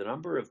 i.e.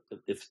 the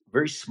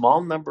very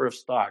small number of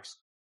stocks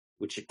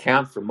which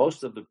account for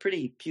most of the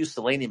pretty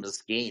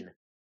pusillanimous gain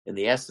in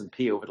the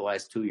S&P over the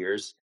last 2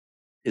 years,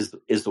 is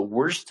the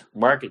worst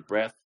market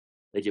breadth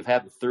that you've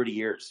had in 30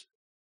 years.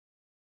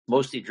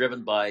 Mostly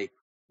driven by,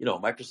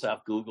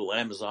 Microsoft, Google,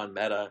 Amazon,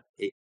 Meta,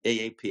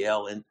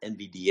 AAPL, and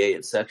NVDA,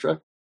 etc.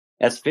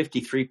 That's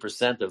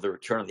 53% of the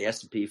return on the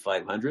S&P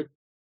 500.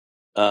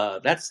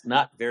 That's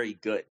not very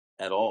good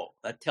at all.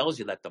 That tells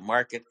you that the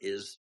market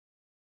is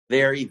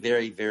very,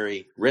 very,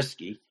 very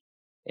risky.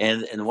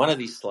 And in one of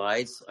these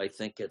slides, I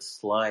think it's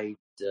slide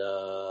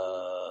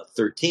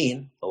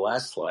 13, the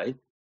last slide,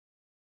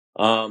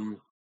 courtesy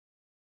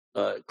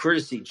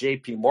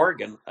JP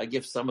Morgan, I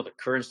give some of the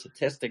current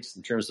statistics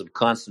in terms of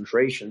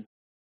concentration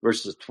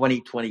versus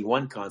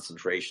 2021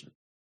 concentration.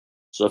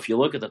 So if you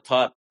look at the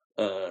top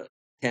 10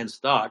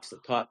 stocks,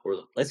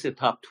 let's say the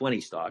top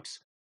 20 stocks,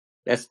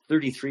 that's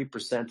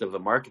 33% of the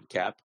market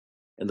cap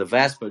and the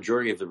vast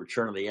majority of the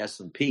return on the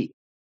S&P.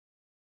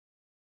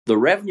 The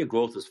revenue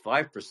growth is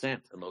 5%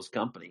 in those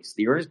companies.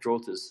 The earnings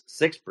growth is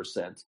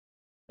 6%,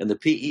 and the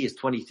PE is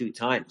 22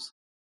 times.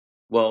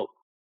 Well,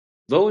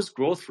 those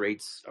growth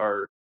rates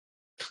are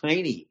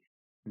tiny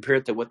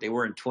compared to what they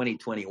were in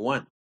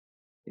 2021.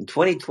 In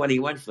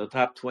 2021, for the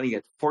top 20,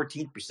 at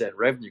 14%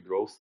 revenue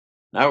growth.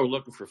 Now we're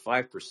looking for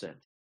 5%.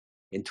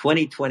 In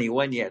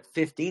 2021, you had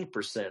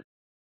 15%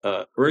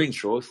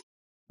 earnings growth.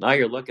 Now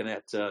you're looking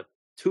at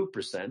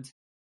 2%.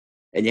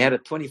 And you had a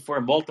 24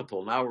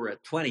 multiple. Now we're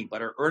at 20,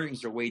 but our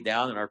earnings are way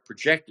down and our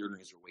projected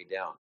earnings are way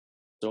down.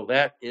 So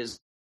that is,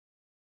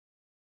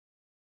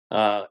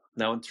 now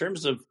in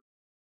terms of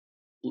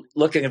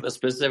looking at the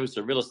specifics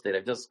of real estate,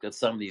 I've just got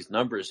some of these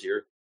numbers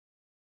here.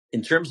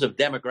 In terms of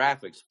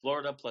demographics,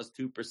 Florida plus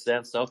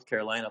 2%, South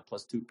Carolina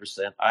plus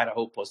 2%,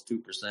 Idaho plus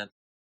 2%,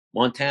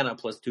 Montana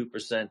plus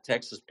 2%,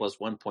 Texas plus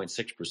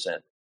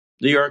 1.6%,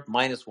 New York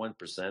minus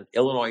 1%,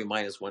 Illinois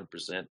minus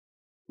 1%,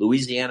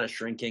 Louisiana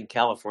shrinking,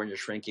 California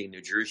shrinking,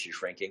 New Jersey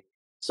shrinking.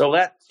 So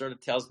that sort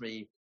of tells me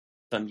if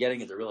I'm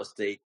getting into real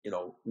estate,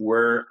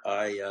 where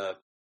I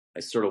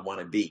sort of want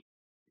to be.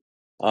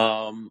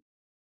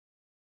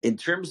 In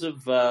terms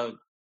of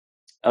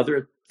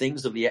other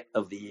things of the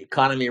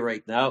economy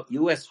right now,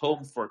 U.S.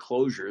 home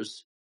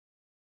foreclosures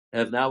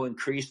have now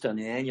increased on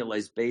an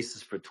annualized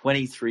basis for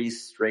 23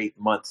 straight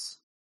months.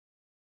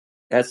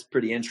 That's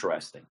pretty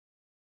interesting.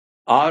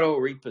 Auto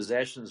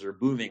repossessions are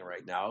booming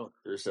right now.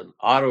 There's an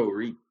auto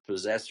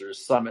repossessors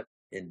summit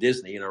in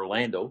Disney in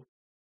Orlando.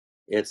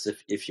 It's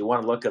if you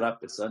want to look it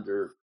up, it's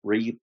under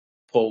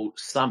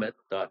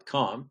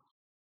reposummit.com,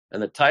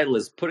 and the title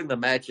is "Putting the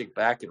Magic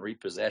Back in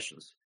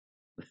Repossessions."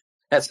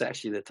 That's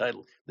actually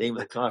the name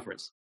of the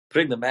conference.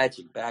 Putting the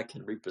magic back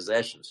in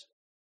repossessions.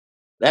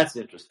 That's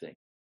interesting.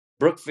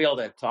 Brookfield,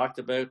 I've talked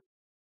about,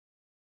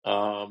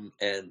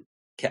 and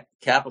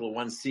Capital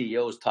One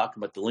CEO is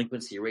talking about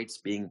delinquency rates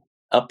being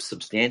up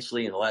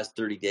substantially in the last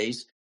 30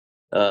 days,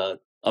 up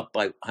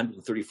by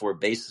 134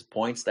 basis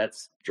points.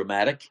 That's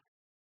dramatic.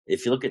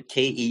 If you look at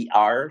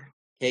KRE,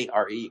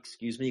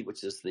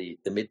 which is the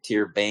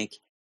mid-tier bank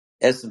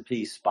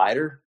S&P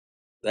Spider,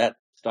 that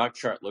stock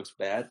chart looks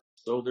bad.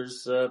 So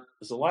there's a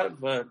lot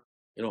of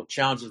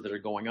challenges that are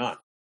going on.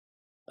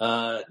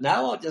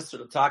 Now I'll just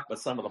sort of talk about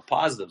some of the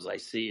positives I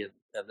see, and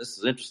this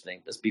is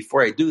interesting. Just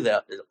before I do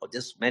that, I'll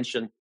just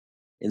mention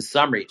in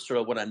summary sort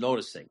of what I'm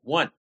noticing.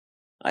 One,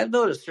 I've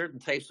noticed certain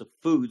types of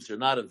foods are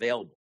not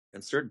available,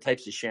 and certain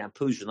types of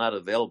shampoos are not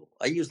available.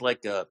 I use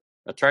like a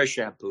Tar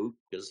shampoo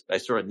because I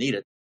sort of need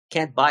it.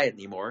 Can't buy it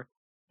anymore.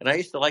 And I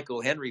used to like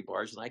O. Henry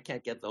bars, and I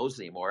can't get those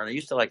anymore. And I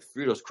used to like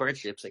Fritos corn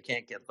chips. I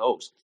can't get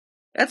those.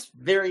 That's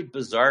very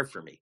bizarre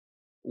for me.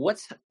 What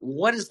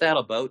is that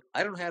about?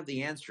 I don't have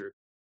the answer,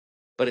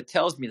 but it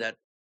tells me that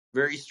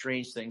very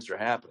strange things are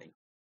happening.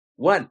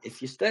 One,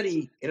 if you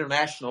study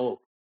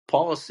international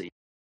policy,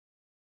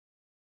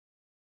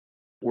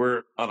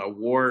 we're on a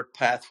war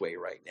pathway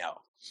right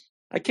now.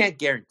 I can't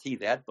guarantee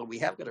that, but we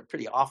have got a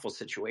pretty awful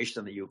situation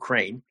in the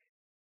Ukraine,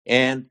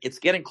 and it's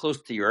getting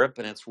close to Europe,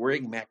 and it's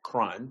worrying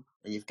Macron.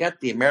 And you've got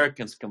the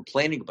Americans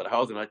complaining about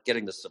how they're not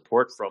getting the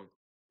support from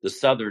the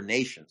southern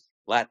nations,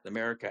 Latin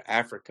America,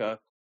 Africa,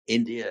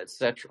 India,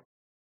 etc.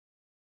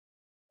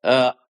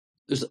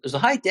 There's a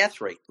high death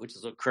rate, which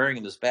is occurring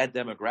in this bad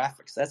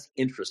demographics. That's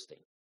interesting.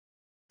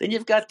 Then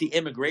you've got the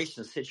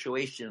immigration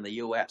situation in the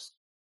U.S.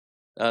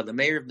 The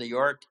mayor of New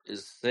York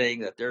is saying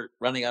that they're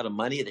running out of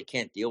money. They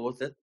can't deal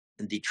with it.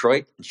 In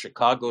Detroit and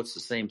Chicago, it's the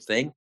same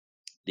thing.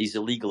 These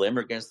illegal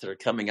immigrants that are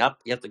coming up,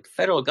 yet the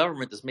federal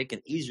government is making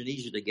it easier and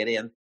easier to get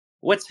in.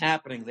 What's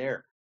happening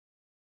there?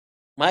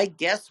 My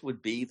guess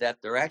would be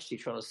that they're actually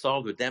trying to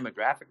solve the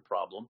demographic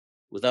problem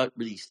without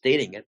really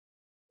stating it,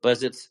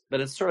 but it's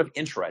sort of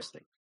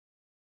interesting.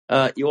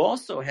 You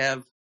also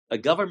have a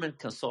government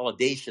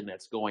consolidation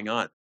that's going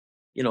on.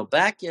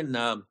 Back in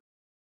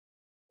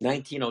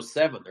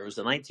 1907, there was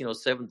a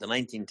 1907 to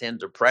 1910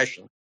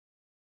 depression,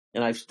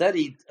 and I've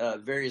studied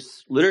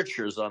various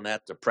literatures on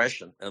that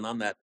depression and on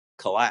that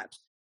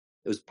collapse.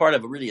 It was part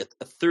of a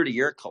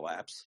 30-year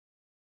collapse.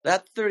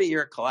 That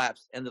 30-year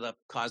collapse ended up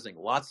causing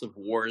lots of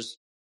wars.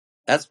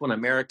 That's when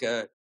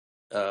America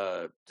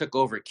took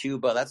over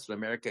Cuba. That's when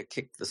America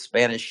kicked the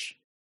Spanish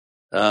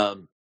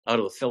out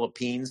of the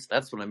Philippines.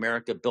 That's when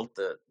America built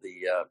the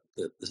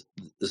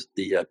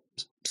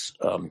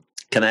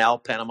canal,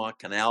 Panama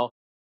Canal.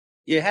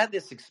 You had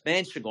this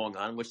expansion going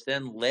on, which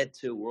then led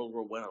to World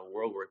War I and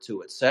World War II,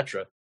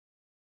 etc.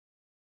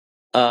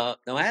 Now,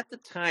 at the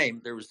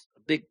time, there was a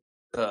big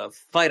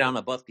fight on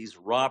about these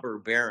robber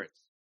barons.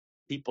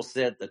 People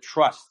said the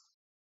trusts,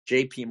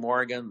 J.P.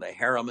 Morgan, the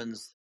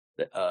Harrimans,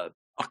 the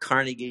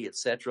Carnegie,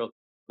 etc.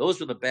 Those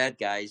were the bad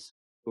guys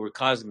who were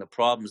causing the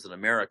problems in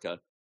America.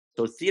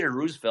 So Theodore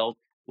Roosevelt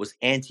was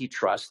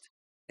antitrust,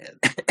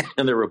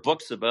 and there were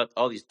books about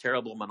all these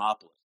terrible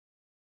monopolies.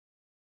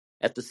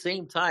 At the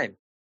same time,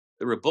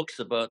 there were books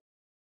about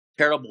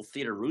terrible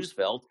Theodore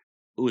Roosevelt,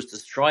 who was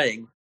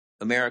destroying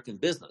American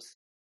business.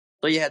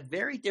 So you had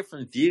very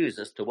different views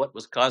as to what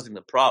was causing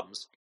the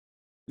problems,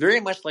 very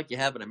much like you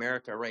have in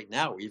America right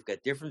now, where you've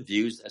got different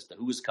views as to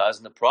who is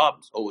causing the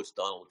problems. Oh, it's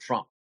Donald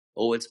Trump.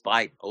 Oh, it's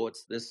Biden. Oh,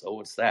 it's this.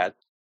 Oh, it's that.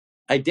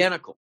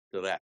 Identical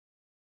to that.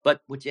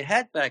 But what you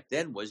had back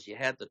then was you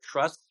had the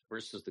trust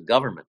versus the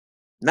government.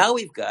 Now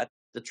we've got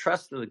the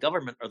trust and the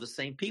government are the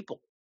same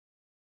people.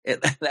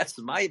 And that's,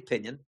 in my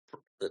opinion,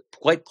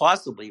 quite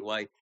possibly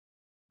why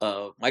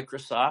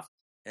Microsoft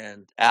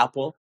and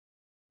Apple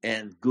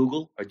and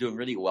Google are doing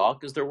really well,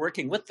 because they're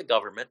working with the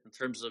government in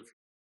terms of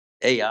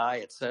AI,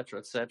 et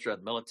cetera,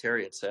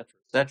 military, et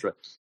cetera.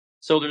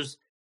 So there's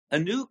a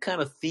new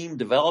kind of theme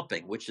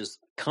developing, which is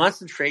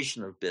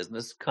concentration of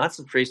business,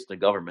 concentration of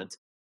government,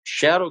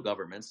 shadow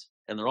governments,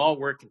 and they're all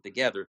working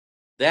together.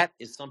 That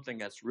is something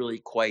that's really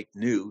quite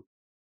new.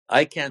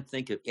 I can't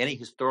think of any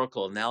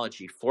historical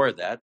analogy for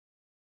that.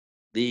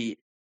 The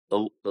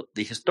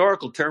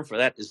historical term for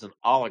that is an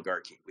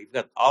oligarchy. We've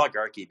got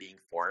oligarchy being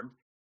formed.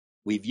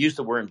 We've used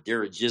the word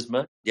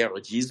dirigisme,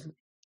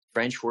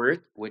 French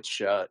word,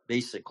 which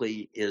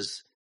basically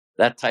is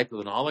that type of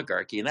an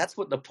oligarchy. And that's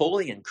what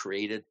Napoleon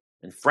created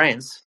in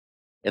France.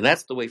 And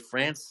that's the way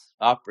France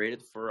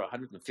operated for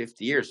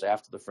 150 years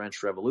after the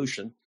French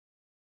Revolution.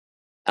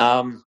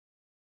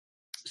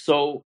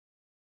 So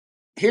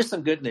here's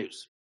some good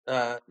news.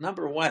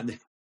 Number one,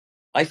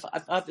 I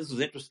thought this was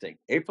interesting.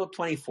 April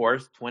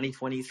 24th,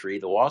 2023,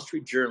 the Wall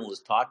Street Journal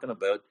is talking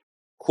about,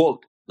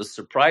 quote, the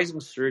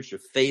surprising surge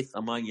of faith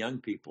among young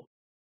people.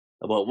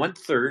 About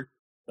 1/3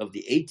 of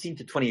the 18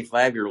 to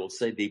 25-year-olds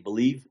say they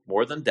believe,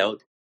 more than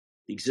doubt,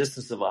 the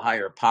existence of a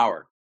higher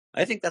power.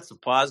 I think that's a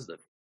positive.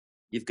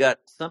 You've got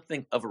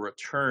something of a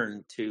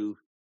return to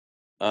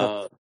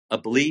a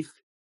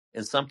belief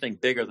in something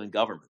bigger than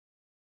government.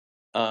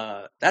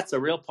 That's a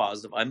real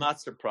positive. I'm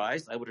not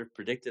surprised. I would have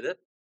predicted it.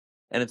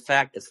 And in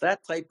fact, it's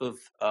that type of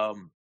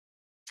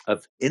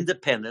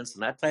independence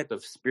and that type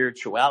of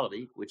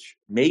spirituality, which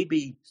may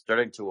be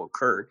starting to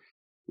occur,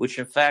 which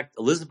in fact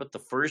Elizabeth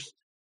I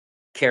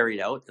carried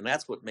out, and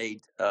that's what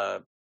made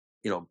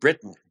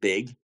Britain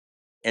big,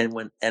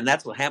 and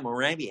that's what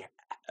Hammurabi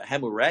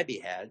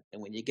had.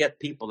 And when you get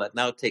people that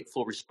now take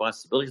full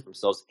responsibility for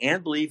themselves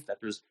and believe that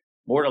there's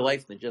more to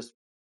life than just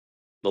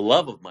the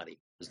love of money.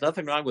 There's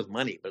nothing wrong with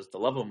money, but it's the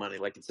love of money,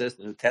 like it says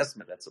in the New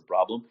Testament, that's a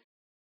problem.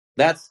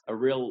 That's a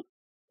really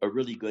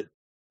good,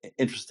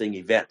 interesting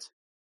event.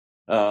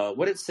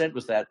 What it said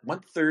was that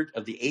 1/3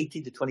 of the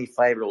 18 to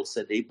 25-year-olds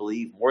said they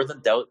believe, more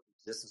than doubt,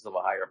 the existence of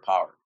a higher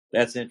power.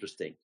 That's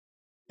interesting.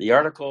 The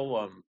article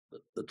on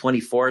the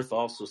 24th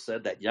also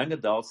said that young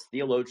adults,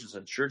 theologians,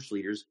 and church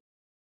leaders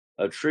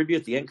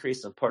attribute the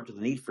increase in part to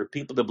the need for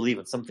people to believe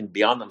in something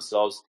beyond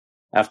themselves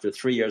after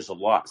 3 years of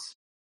loss.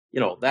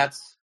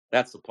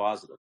 That's a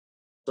positive.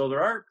 So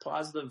there are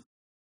positive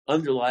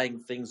underlying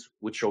things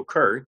which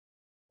occur.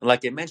 And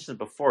like I mentioned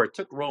before, it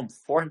took Rome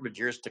 400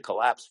 years to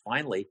collapse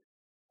finally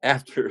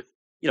after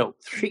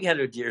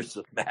 300 years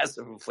of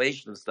massive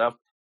inflation and stuff.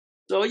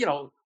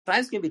 So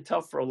times can be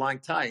tough for a long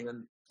time,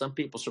 and some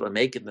people sort of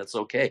make it, and that's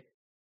okay.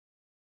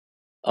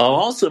 I'll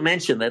also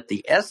mention that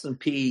the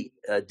S&P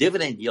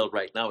dividend yield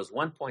right now is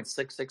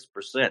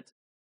 1.66%.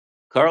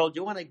 Carl, do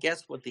you want to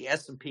guess what the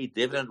S&P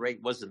dividend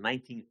rate was in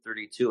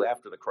 1932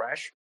 after the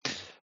crash?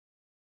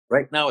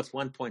 Right now, it's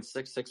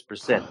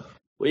 1.66%.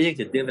 What do you think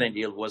the dividend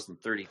yield was in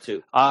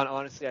 32?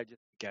 Honestly, I'm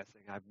just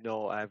guessing. I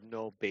have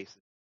no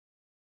basis.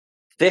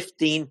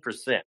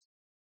 15%.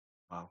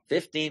 Wow.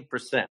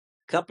 15%.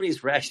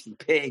 Companies were actually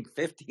paying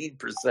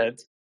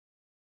 15%,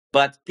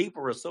 but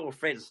people were so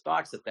afraid of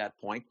stocks at that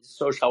point. It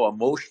shows how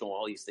emotional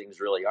all these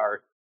things really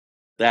are,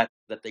 that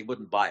they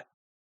wouldn't buy it.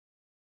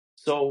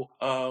 So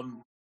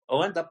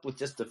I'll end up with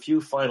just a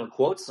few final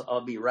quotes.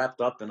 I'll be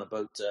wrapped up in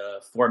about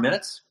 4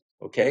 minutes.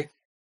 Okay.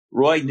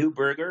 Roy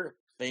Neuberger,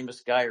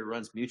 famous guy who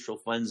runs mutual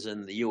funds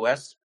in the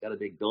U.S., got a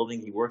big building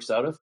he works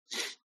out of.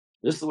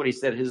 This is what he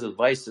said his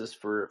advice is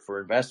for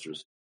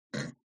investors.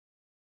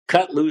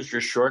 Cut, lose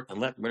your short,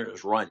 and let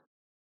winners run.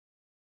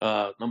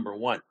 Number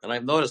one. And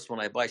I've noticed when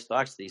I buy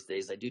stocks these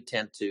days, I do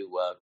tend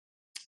to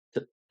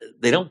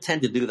they don't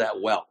tend to do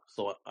that well.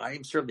 So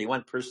I'm certainly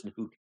one person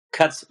who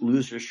cuts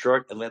losers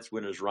short and lets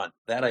winners run.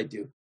 That I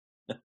do.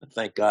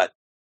 Thank God.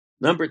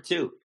 Number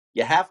two,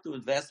 you have to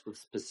invest with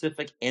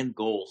specific end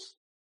goals.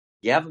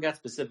 you haven't got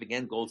specific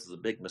end goals is a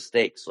big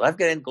mistake. So I've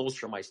got end goals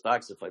for my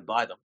stocks if I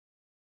buy them.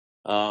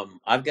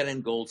 I've got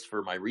end goals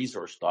for my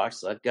resource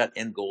stocks. I've got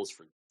end goals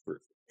for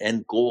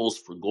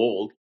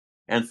gold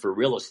and for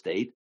real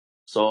estate.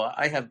 So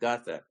I have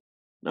got that.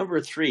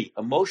 Number 3,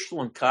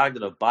 emotional and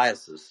cognitive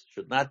biases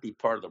should not be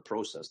part of the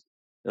process.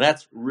 And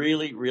that's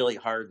really, really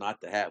hard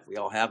not to have. We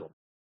all have them.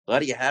 So how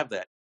do you have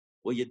that?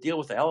 Well, you deal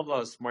with a hell of a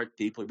lot of smart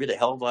people. You read a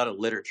hell of a lot of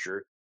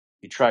literature.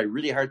 You try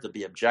really hard to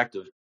be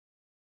objective.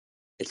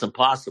 It's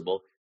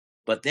impossible.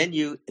 But then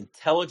you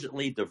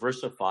intelligently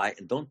diversify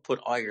and don't put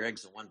all your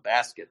eggs in one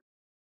basket.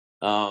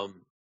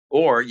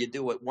 Or you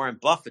do what Warren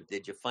Buffett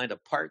did. You find a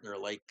partner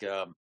like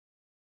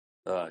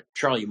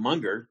Charlie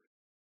Munger,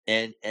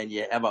 and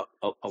you have a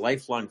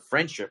lifelong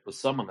friendship with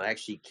someone that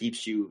actually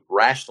keeps you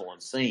rational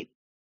and sane.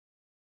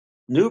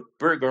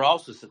 Neuberger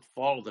also said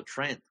follow the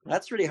trend.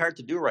 That's really hard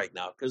to do right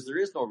now because there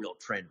is no real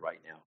trend right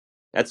now.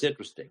 That's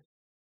interesting.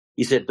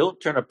 He said, don't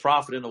turn a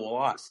profit into a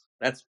loss.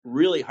 That's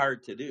really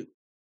hard to do.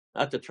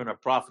 Not to turn a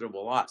profit into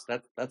a loss.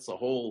 That's a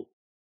whole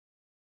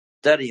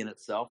study in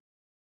itself.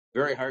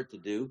 Very hard to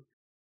do.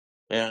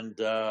 And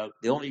the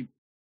only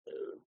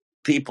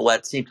people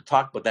that seem to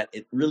talk about that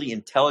really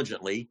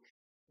intelligently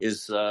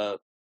is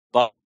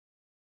Bob.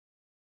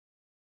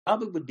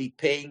 Probably would be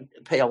pay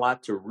a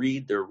lot to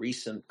read their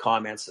recent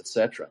comments,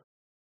 etc.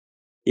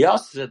 He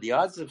also said the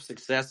odds of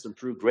success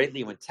improve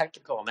greatly when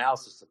technical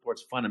analysis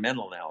supports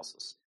fundamental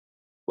analysis.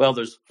 Well,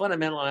 there's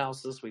fundamental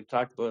analysis we've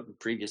talked about in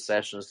previous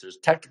sessions. There's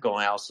technical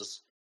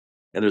analysis,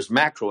 and there's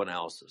macro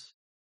analysis.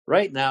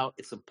 Right now,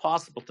 it's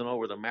impossible to know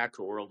where the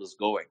macro world is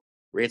going.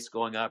 Rates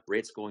going up,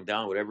 rates going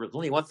down, whatever. There's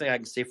only one thing I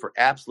can say for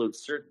absolute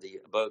certainty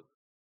about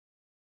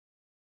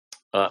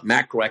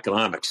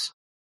macroeconomics,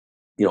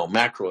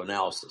 macro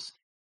analysis.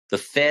 The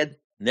Fed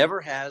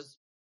never has,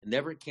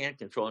 never can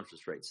control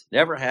interest rates.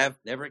 Never have,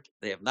 never.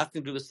 They have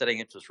nothing to do with setting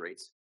interest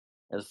rates.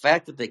 And the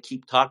fact that they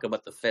keep talking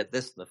about the Fed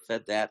this and the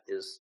Fed that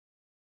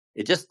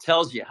it just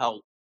tells you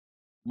how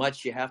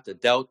much you have to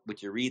doubt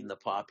what you read in the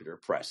popular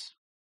press.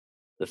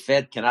 The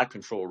Fed cannot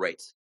control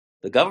rates.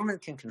 The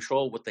government can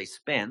control what they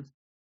spend.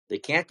 They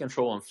can't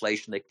control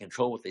inflation. They can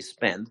control what they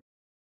spend.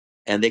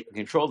 And they can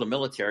control the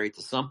military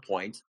to some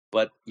point,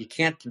 but you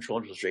can't control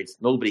interest rates.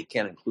 Nobody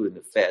can, including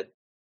the Fed.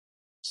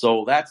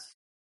 So that's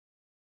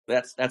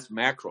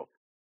macro.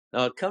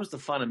 Now it comes to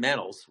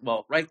fundamentals.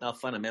 Well, right now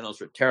fundamentals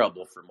are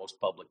terrible for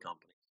most public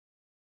companies.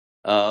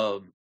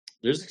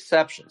 There's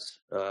exceptions.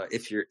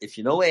 If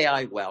you know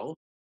AI well,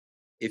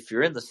 if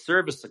you're in the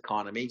service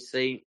economy,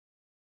 say,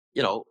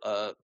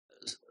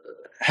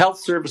 health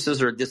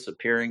services are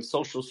disappearing,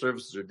 social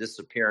services are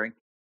disappearing.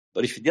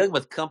 But if you're dealing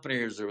with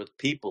companies or with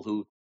people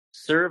who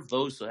serve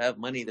those who have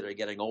money that are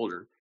getting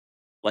older,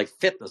 like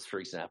fitness, for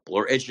example,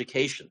 or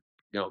education,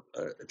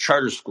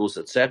 charter schools,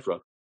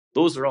 etc.,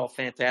 those are all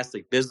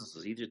fantastic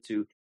businesses, either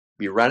to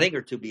be running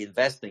or to be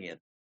investing in.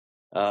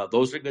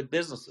 Those are good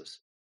businesses.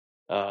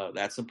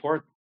 That's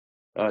important.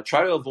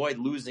 Try to avoid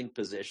losing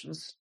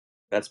positions.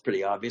 That's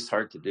pretty obvious,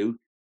 hard to do.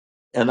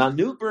 And now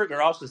Neuberger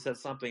also said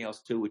something else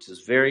too, which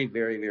is very,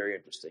 very, very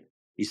interesting.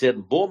 He said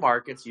in bull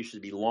markets, you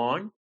should be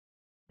long.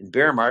 In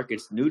bear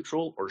markets,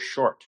 neutral or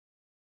short.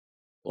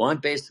 Well, I'm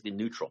basically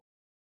neutral.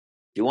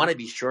 If you want to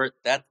be short,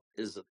 that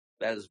is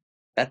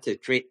to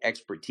create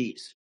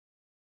expertise.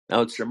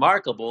 Now it's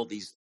remarkable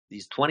these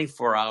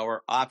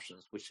 24-hour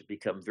options, which have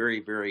become very,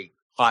 very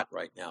hot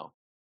right now.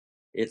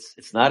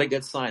 It's not a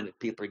good sign that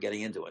people are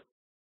getting into it.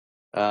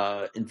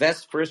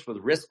 Invest first with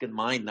risk in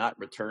mind, not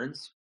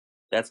returns.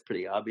 That's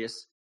pretty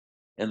obvious.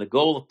 And the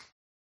goal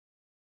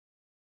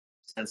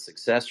of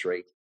success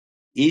rate,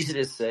 easy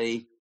to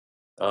say,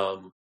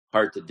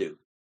 hard to do.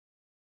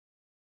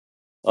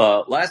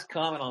 Last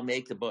comment I'll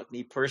make about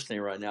me personally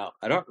right now.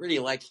 I don't really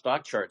like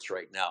stock charts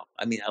right now.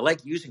 I mean, I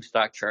like using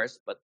stock charts,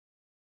 but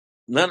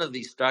none of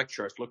these stock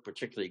charts look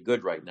particularly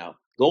good right now.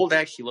 Gold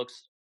actually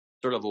looks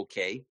sort of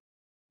okay.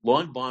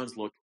 Long bonds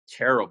look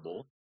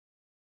terrible.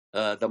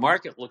 The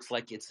market looks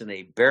like it's in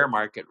a bear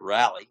market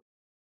rally.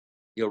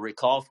 You'll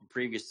recall from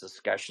previous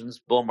discussions,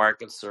 bull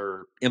markets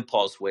are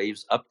impulse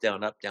waves, up,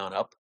 down, up, down,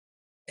 up.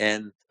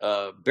 And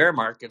bear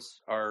markets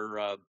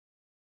are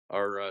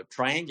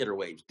triangular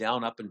waves,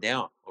 down, up, and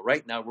down. Well,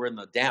 right now we're in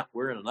the down,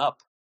 we're in an up,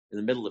 in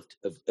the middle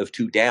of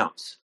two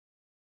downs,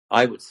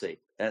 I would say.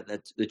 And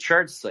the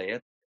charts say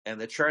it,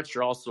 and the charts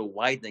are also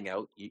widening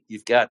out.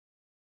 You've got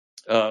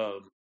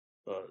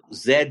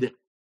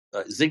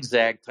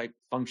zigzag type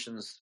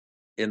functions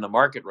in the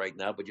market right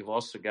now, but you've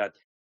also got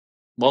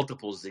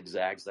multiple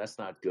zigzags. That's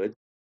not good.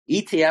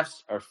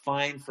 ETFs are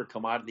fine for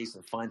commodities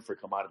and fine for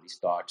commodity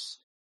stocks.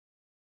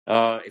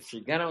 If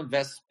you're going to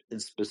invest in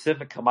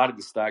specific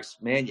commodity stocks,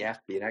 man, you have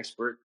to be an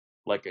expert.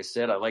 Like I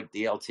said, I like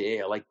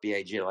DLTA, I like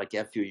BIG, I like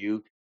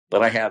FUU,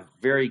 but I have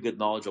very good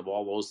knowledge of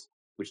all those,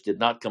 which did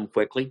not come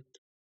quickly.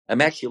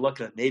 I'm actually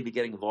looking at maybe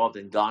getting involved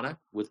in Ghana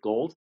with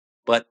gold,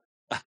 but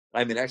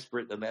I'm an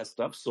expert in that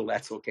stuff, so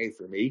that's okay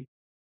for me.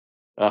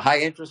 High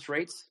interest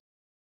rates.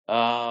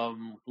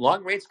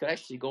 Long rates could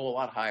actually go a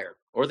lot higher,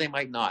 or they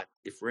might not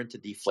if we're into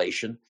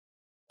deflation.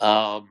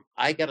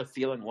 I got a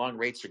feeling long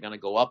rates are going to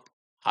go up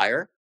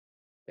higher,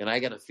 and I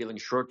got a feeling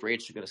short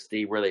rates are going to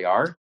stay where they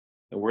are,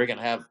 and we're going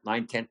to have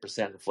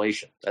 9-10%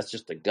 inflation. That's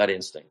just a gut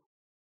instinct.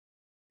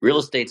 Real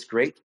estate's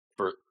great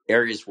for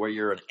areas where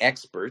you're an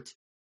expert.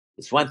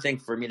 It's one thing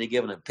for me to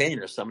give an opinion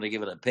or somebody to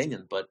give an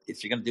opinion, but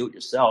if you're going to do it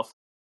yourself,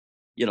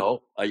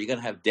 are you going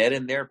to have debt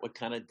in there? What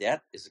kind of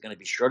debt? Is it going to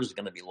be short? Is it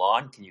going to be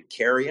long? Can you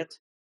carry it?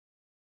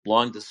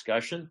 Long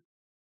discussion.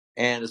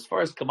 And as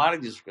far as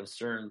commodities are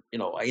concerned,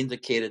 I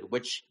indicated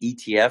which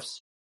ETFs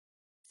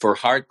for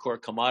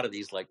hardcore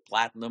commodities like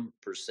platinum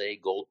per se,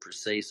 gold per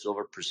se,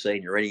 silver per se,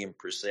 and uranium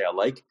per se, I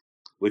like,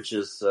 which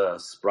is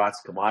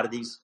Sprott's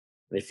Commodities.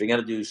 And if you're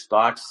going to do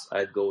stocks,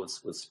 I'd go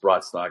with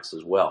Sprott stocks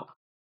as well.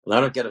 And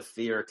I don't get a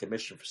fee or a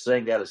commission for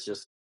saying that. It's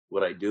just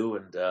what I do.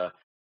 And,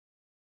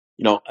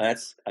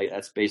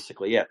 that's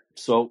basically it.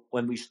 So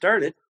when we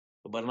started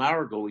about an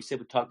hour ago, we said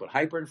we talked about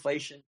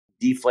hyperinflation,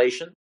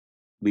 deflation.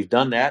 We've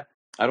done that.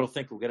 I don't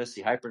think we're going to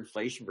see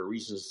hyperinflation for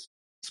reasons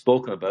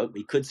spoken about.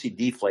 We could see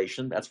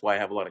deflation. That's why I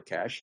have a lot of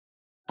cash.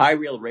 High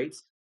real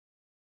rates.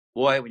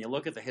 Boy, when you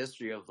look at the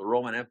history of the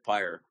Roman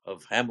Empire,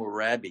 of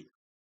Hammurabi,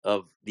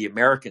 of the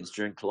Americans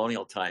during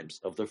colonial times,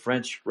 of the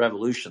French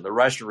Revolution, the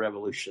Russian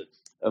Revolution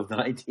of the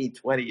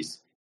 1920s,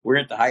 we're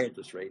into high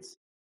interest rates.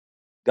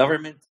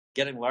 Government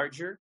getting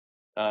larger,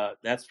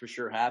 that's for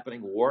sure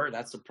happening. War,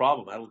 that's a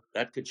problem.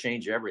 That could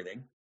change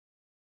everything.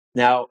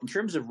 Now, in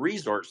terms of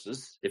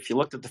resources, if you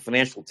looked at the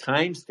Financial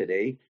Times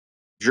today,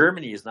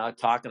 Germany is now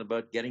talking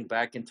about getting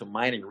back into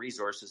mining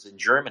resources in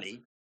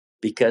Germany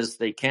because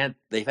they've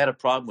had a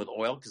problem with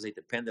oil because they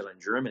depended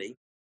on Germany,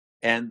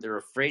 and they're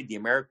afraid the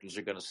Americans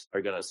are going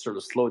to sort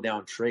of slow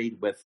down trade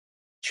with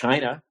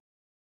China.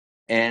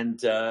 And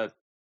the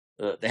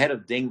head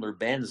of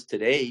Daimler-Benz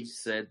today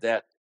said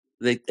that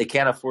they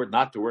can't afford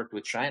not to work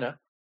with China.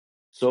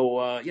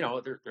 So,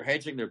 they're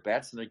hedging their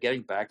bets and they're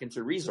getting back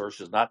into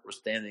resources,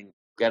 notwithstanding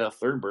Greta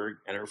Thunberg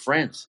and her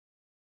friends.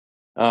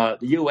 The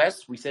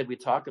U.S., we said we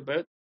talk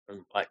about.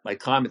 My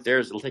comment there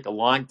is it'll take a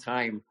long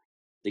time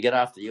to get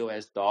off the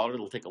U.S. dollar.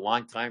 It'll take a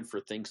long time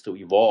for things to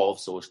evolve.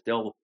 So it's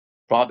still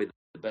probably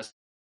the best,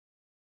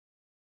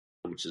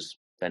 which is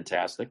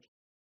fantastic.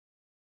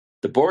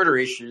 The border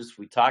issues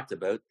we talked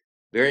about,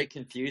 very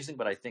confusing,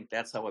 but I think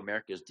that's how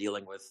America is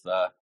dealing with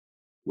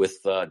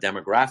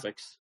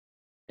demographics.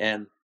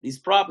 And these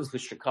problems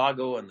with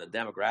Chicago and the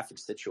demographic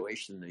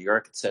situation in New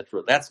York, et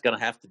cetera, that's going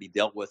to have to be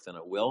dealt with, and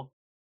it will.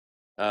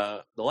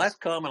 The last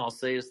comment I'll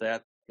say is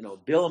that,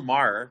 Bill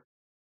Maher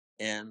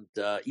and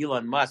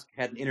Elon Musk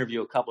had an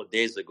interview a couple of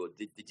days ago.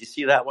 Did you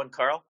see that one,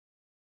 Carl?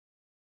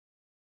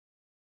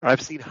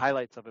 I've seen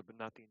highlights of it, but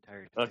not the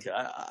entire thing. Okay,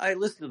 I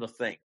listened to the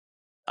thing.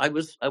 I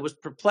was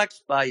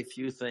perplexed by a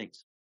few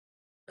things.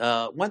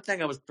 One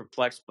thing I was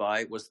perplexed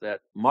by was that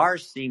Maher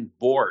seemed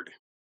bored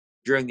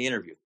during the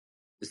interview.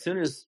 As soon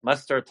as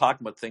Musk started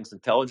talking about things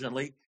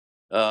intelligently,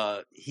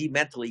 he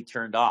mentally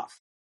turned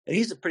off. And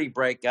he's a pretty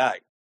bright guy.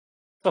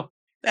 So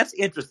that's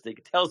interesting.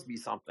 It tells me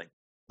something,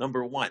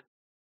 number one.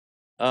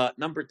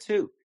 Number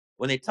two,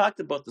 when they talked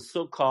about the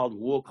so-called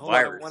woke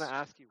virus. I want to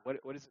ask you,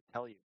 what does it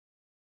tell you?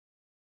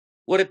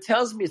 What it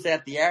tells me is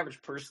that the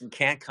average person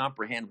can't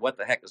comprehend what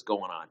the heck is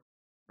going on.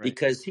 Right.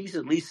 Because he's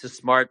at least as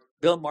smart.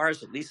 Bill Maher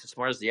is at least as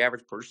smart as the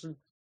average person.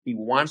 He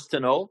wants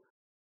to know.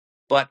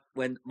 But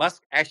when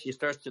Musk actually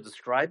starts to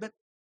describe it,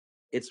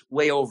 it's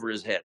way over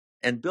his head.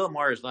 And Bill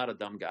Maher is not a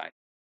dumb guy,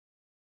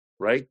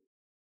 right?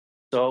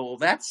 So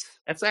that's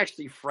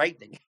actually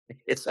frightening.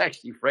 It's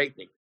actually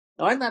frightening.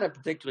 Now, I'm not a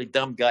particularly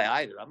dumb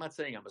guy either. I'm not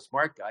saying I'm a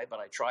smart guy, but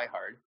I try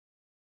hard.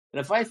 And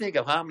if I think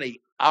of how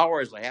many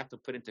hours I have to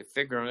put into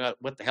figuring out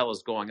what the hell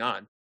is going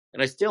on,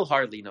 and I still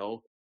hardly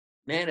know,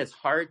 man, it's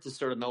hard to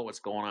sort of know what's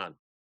going on.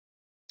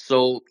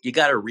 So you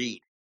got to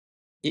read.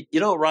 You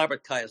know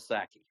Robert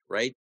Kiyosaki,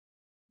 right?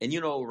 And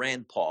you know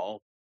Rand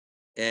Paul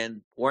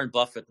and Warren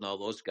Buffett and all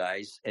those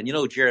guys. And you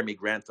know Jeremy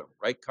Grantham,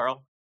 right,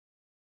 Carl?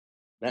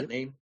 That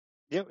name?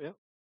 Yep.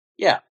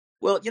 Yeah.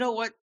 Well, you know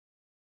what?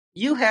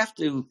 You have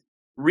to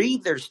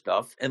read their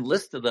stuff and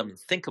listen to them and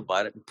think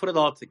about it and put it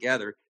all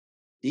together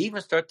to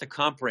even start to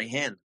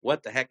comprehend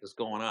what the heck is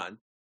going on.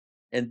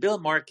 And Bill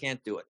Maher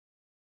can't do it.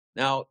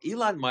 Now,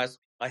 Elon Musk,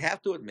 I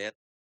have to admit,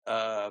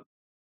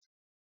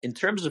 in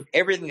terms of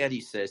everything that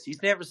he says,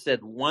 he's never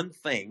said one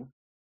thing.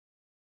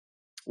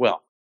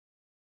 Well,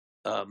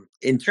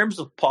 in terms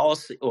of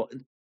policy,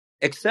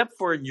 except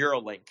for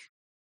Neuralink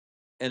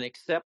and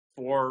except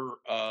for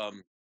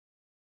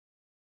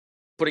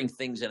putting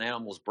things in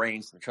animals'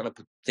 brains and trying to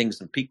put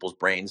things in people's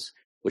brains,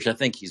 which I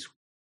think he's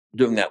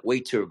doing that way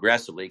too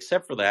aggressively.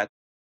 Except for that,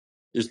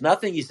 there's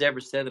nothing he's ever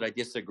said that I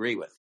disagree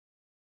with.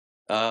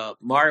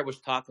 Maher was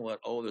talking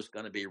about, there's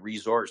going to be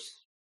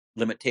resource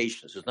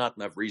limitations. There's not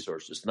enough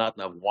resources, not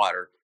enough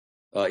water.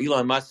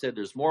 Elon Musk said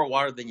there's more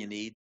water than you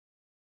need.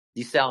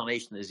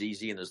 Desalination is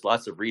easy and there's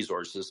lots of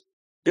resources.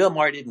 Bill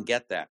Maher didn't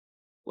get that.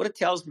 What it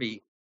tells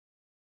me,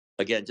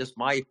 again, just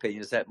my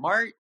opinion, is that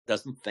Maher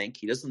doesn't think,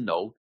 he doesn't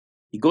know.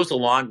 He goes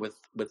along with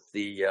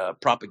the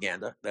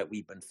propaganda that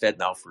we've been fed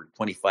now for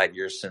 25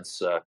 years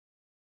since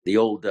the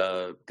old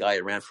guy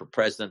who ran for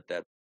president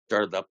that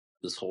started up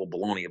this whole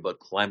baloney about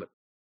climate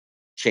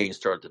change,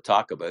 started to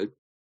talk about.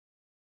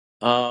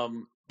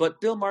 But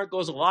Bill Maher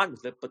goes along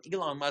with it, but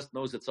Elon Musk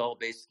knows it's all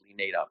basically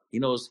made up. He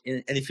knows,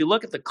 and if you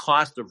look at the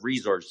cost of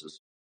resources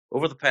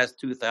over the past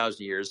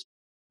 2,000 years,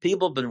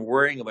 people have been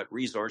worrying about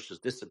resources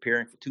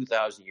disappearing for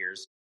 2,000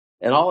 years.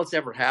 And all that's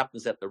ever happened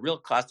is that the real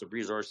cost of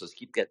resources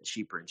keep getting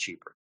cheaper and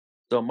cheaper.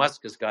 So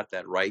Musk has got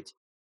that right.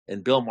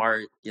 And Bill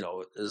Maher,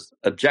 as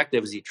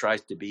objective as he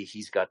tries to be,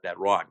 he's got that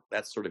wrong.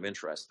 That's sort of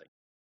interesting.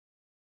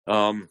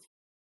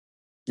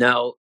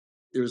 Now,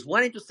 there's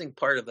one interesting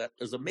part of that.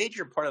 There's a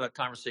major part of that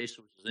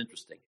conversation which is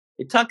interesting.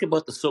 They talk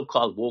about the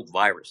so-called woke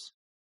virus.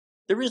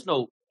 There is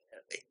no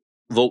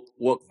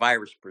woke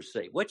virus per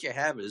se. What you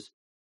have is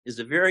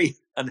a very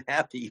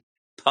unhappy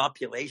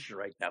population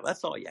right now.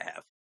 That's all you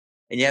have.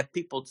 And you have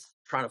people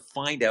trying to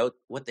find out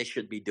what they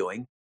should be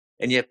doing.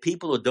 And you have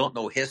people who don't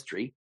know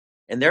history.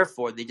 And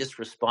therefore, they just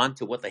respond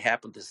to what they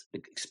happen to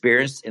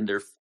experience in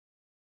their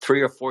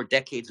 3 or 4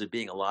 decades of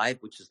being alive,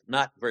 which is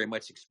not very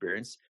much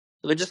experience.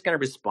 So they're just going to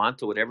respond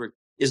to whatever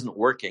isn't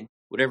working,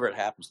 whatever it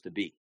happens to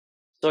be.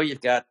 So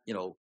you've got,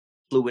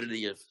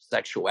 fluidity of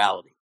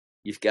sexuality.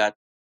 You've got,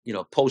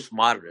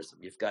 postmodernism.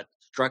 You've got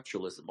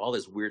structuralism, all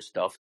this weird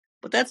stuff.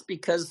 But that's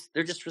because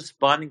they're just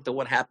responding to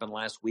what happened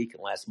last week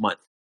and last month.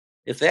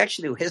 If they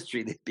actually knew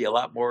history, they'd be a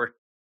lot more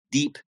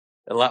deep,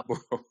 a lot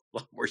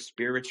more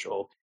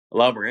spiritual, a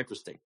lot more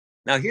interesting.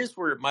 Now, here's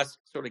where Musk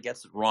sort of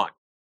gets it wrong.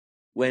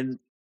 When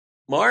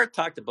Maher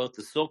talked about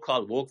the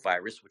so-called woke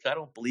virus, which I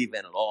don't believe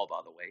in at all,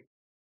 by the way.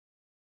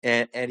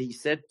 And he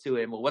said to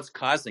him, well, what's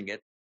causing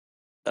it?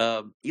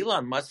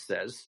 Elon Musk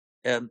says,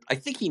 I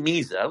think he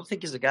means it. I don't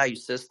think he's a guy who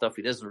says stuff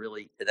that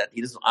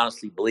he doesn't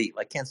honestly believe.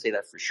 I can't say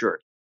that for sure.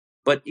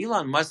 But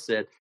Elon Musk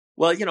said,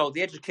 well,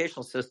 the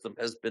educational system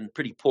has been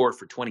pretty poor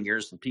for 20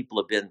 years, and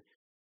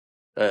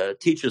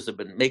teachers have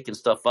been making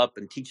stuff up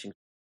and teaching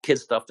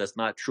kids stuff that's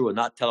not true and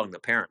not telling the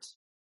parents.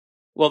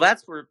 Well,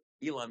 that's where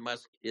Elon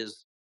Musk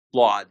is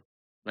flawed.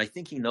 And I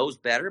think he knows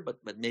better, but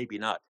maybe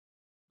not.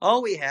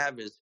 All we have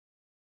is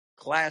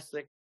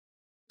classic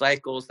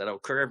cycles that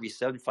occur every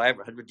 75 or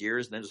 100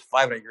 years, and then there's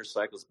 500-year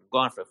cycles been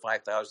gone for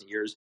 5,000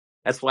 years.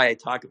 That's why I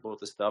talk about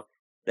this stuff.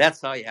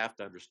 That's how you have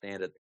to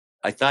understand it.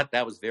 I thought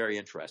that was very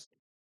interesting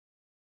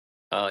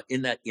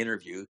in that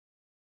interview.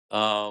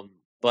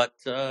 But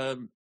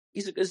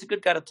he's a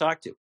good guy to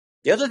talk to.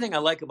 The other thing I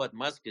like about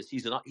Musk is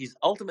he's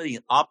ultimately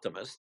an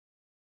optimist.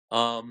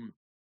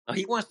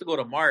 He wants to go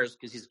to Mars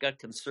because he's got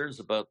concerns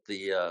about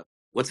the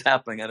what's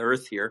happening on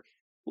Earth here.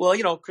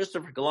 Well,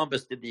 Christopher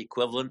Columbus did the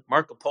equivalent.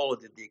 Marco Polo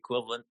did the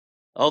equivalent.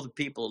 All the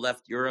people who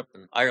left Europe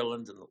and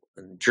Ireland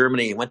and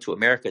Germany and went to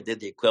America did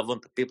the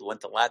equivalent. The people who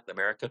went to Latin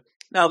America.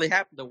 Now, they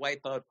happened to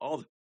wipe out all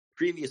the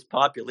previous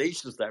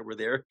populations that were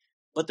there,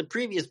 but the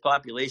previous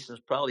populations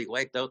probably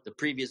wiped out the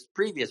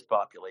previous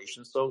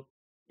population. So,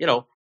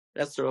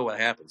 that's sort of what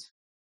happens.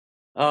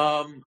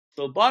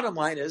 So bottom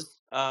line is,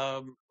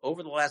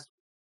 over the last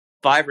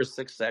 5 or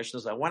 6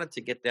 sessions, I wanted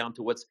to get down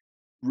to what's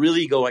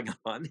really going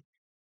on.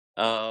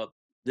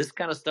 This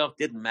kind of stuff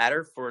didn't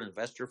matter for an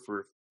investor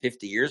for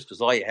 50 years because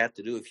all you had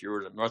to do if you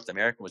were a North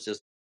American was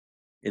just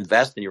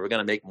invest and you were going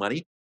to make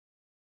money.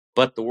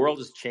 But the world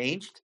has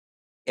changed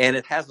and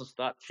it hasn't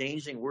stopped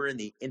changing. We're in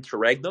the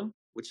interregnum,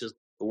 which is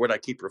the word I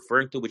keep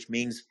referring to, which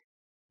means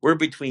we're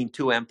between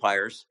two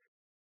empires.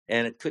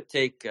 And it could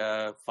take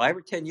 5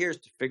 or 10 years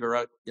to figure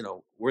out,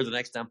 where the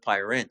next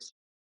empire ends.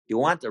 You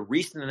want a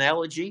recent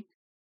analogy?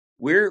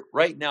 We're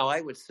right now,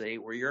 I would say,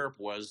 where Europe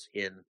was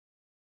in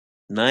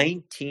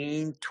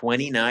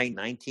 1929,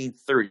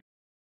 1930.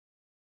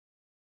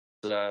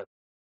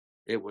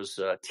 It was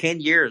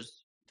 10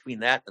 years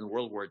between that and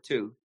World War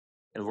II.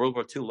 And World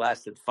War II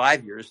lasted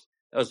 5 years.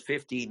 That was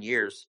 15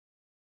 years.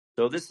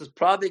 So this is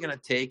probably going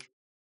to take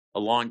a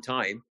long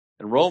time.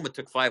 And Rome, it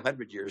took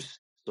 500 years.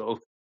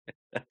 So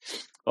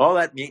all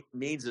that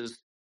means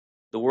is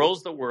the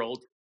world's the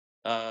world.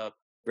 For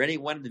any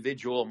one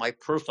individual, my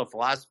personal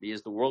philosophy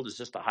is the world is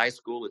just a high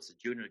school. It's a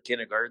junior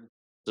kindergarten.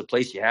 It's a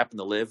place you happen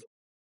to live.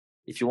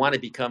 If you want to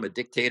become a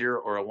dictator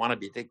or a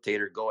wannabe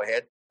dictator, go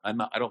ahead. I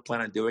don't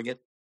plan on doing it.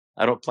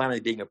 I don't plan on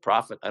being a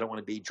prophet. I don't want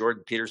to be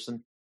Jordan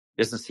Peterson.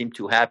 Doesn't seem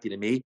too happy to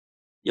me.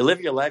 You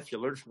live your life. You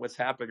learn from what's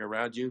happening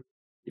around you.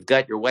 You've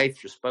got your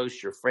wife, your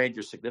spouse, your friend,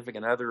 your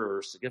significant other,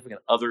 or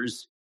significant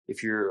others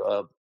if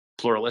you're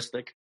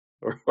pluralistic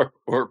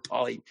or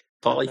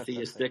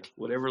polytheistic,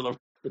 whatever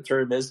the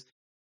term is.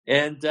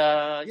 And,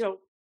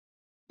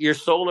 your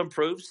soul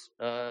improves.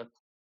 And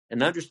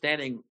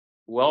understanding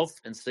wealth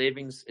and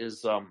savings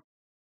is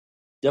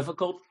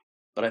difficult,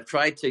 but I've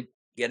tried to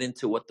get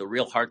into what the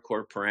real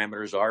hardcore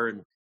parameters are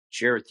and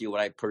share with you what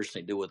I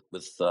personally do with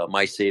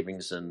my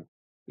savings and,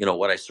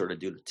 what I sort of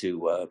do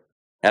to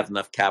have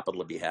enough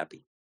capital to be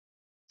happy.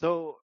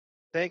 So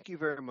thank you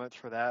very much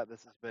for that.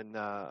 This has been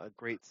a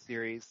great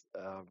series,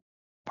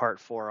 part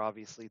 4,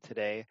 obviously,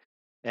 today.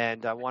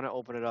 And I want to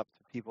open it up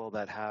to people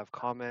that have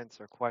comments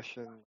or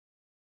questions.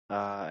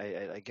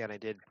 Again, I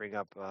did bring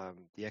up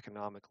the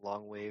economic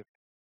long wave,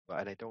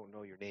 and I don't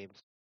know your names.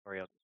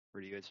 Sorry,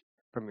 refer to you as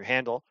from your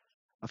handle.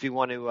 If you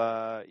want to,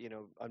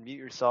 unmute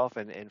yourself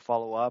and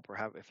follow up, or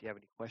if you have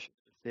any questions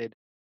for Sid,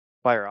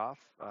 fire off.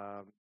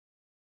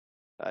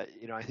 I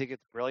think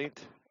it's brilliant,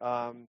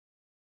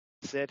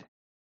 Sid.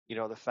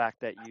 The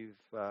fact that you've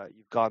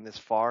gone this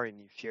far and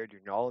you've shared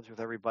your knowledge with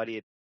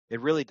everybody. It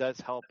really does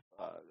help,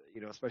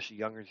 especially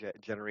younger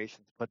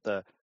generations put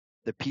the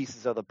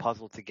pieces of the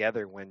puzzle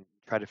together when you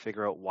try to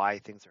figure out why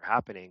things are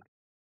happening.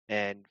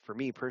 And for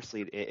me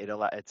personally,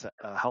 it's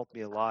helped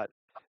me a lot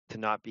to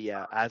not be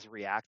as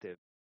reactive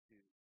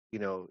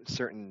to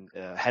certain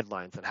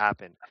headlines that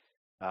happen.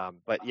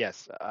 But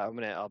yes,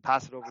 I'll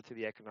pass it over to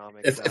the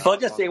economic. If I'll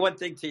just say one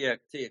thing to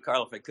you,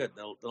 Carl, if I could,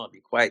 then I'll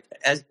be quiet.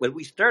 When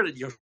we started,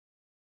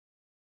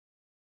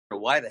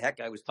 why the heck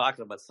I was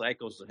talking about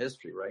cycles in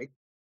history, right?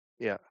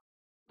 Yeah.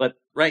 But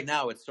right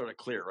now it's sort of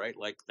clear, right?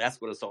 Like that's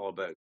what it's all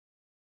about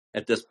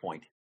at this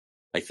point,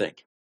 I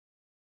think.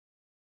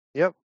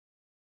 Yep.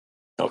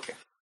 Okay.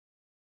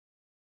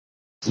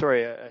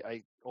 Sorry,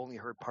 I only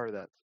heard part of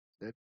that.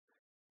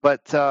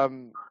 But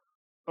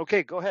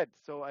okay, go ahead.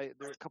 So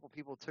there are a couple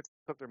people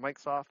took their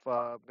mics off.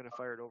 I'm going to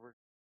fire it over.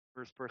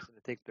 First person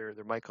to take their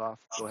mic off.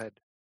 Go ahead.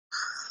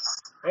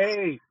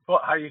 Hey,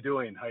 how you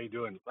doing?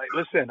 Like,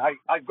 listen,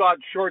 I've got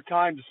short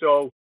time,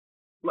 so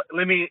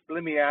let me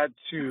add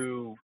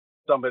to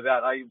some of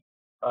that.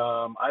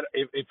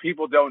 If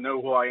people don't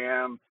know who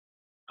I am,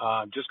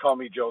 just call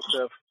me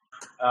Joseph.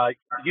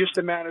 Used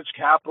to manage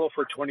capital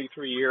for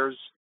 23 years.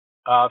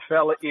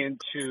 Fell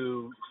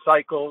into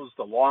cycles,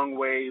 the long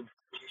wave,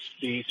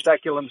 the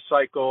speculum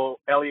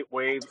cycle, Elliott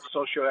wave,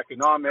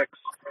 socioeconomics,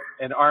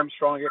 and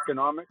Armstrong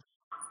economics.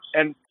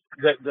 And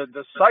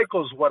the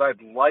cycles, what I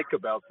like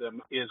about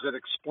them is it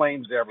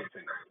explains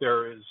everything.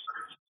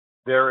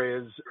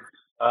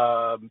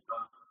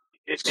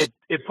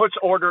 It puts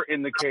order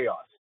in the chaos.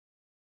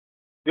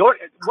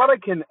 What I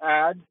can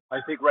add,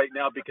 I think right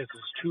now, because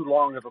it's too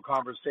long of a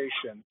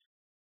conversation,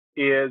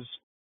 is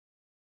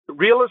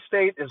real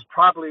estate is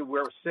probably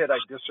where Sid I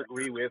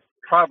disagree with,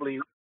 probably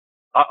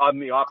on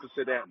the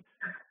opposite end.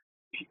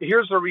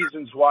 Here's the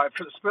reasons why,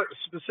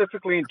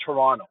 specifically in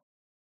Toronto.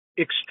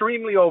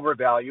 Extremely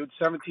overvalued,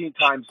 17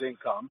 times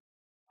income.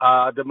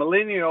 The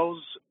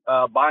millennials'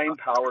 buying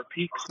power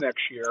peaks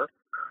next year.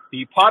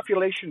 The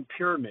population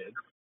pyramid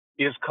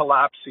is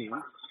collapsing.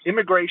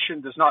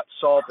 Immigration does not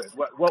solve it.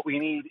 What we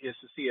need is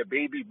to see a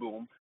baby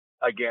boom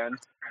again.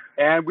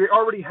 And we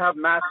already have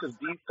massive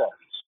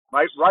defaults,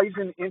 right?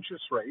 Rising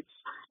interest rates,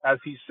 as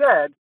he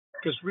said,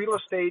 because real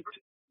estate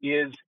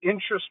is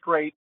interest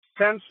rate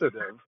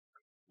sensitive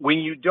when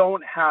you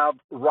don't have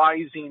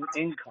rising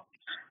incomes.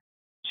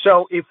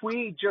 So if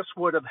we just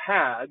would have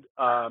had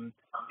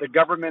the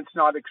government's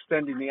not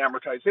extending the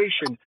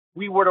amortization,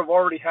 we would have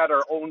already had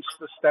our own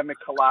systemic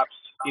collapse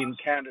in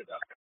Canada.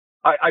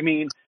 I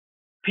mean,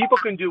 people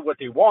can do what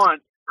they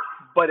want,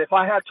 but if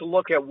I had to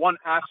look at one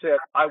asset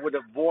I would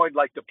avoid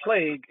like the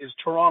plague is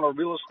Toronto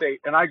real estate,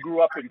 and I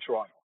grew up in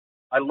Toronto.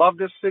 I love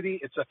this city.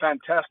 It's a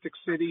fantastic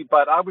city,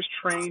 but I was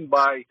trained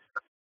by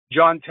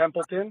John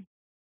Templeton,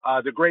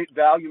 the great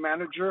value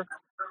manager,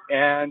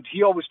 and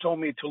he always told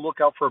me to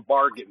look out for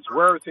bargains.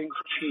 Where are things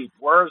cheap?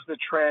 Where is the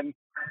trend,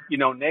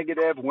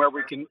 negative, and where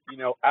we can,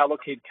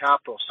 allocate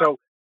capital. So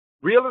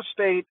real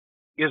estate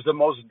is the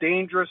most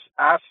dangerous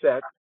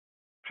asset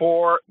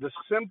for the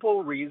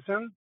simple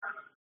reason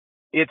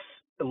it's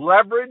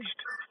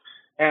leveraged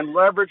and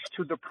leveraged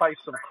to the price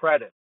of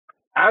credit.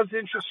 As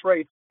interest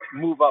rates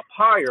move up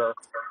higher,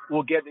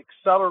 we'll get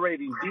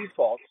accelerating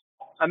defaults,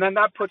 and then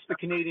that puts the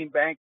Canadian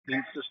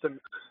banking system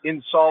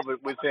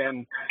insolvent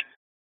within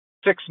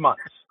 6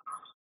 months.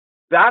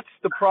 That's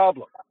the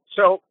problem.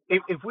 So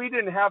if we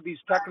didn't have these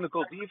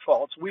technical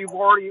defaults, we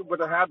already would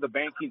have had the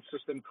banking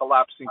system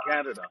collapse in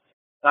Canada.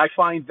 And I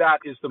find that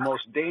is the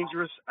most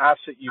dangerous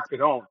asset you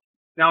could own.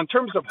 Now, in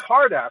terms of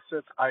hard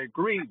assets, I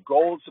agree.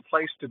 Gold's the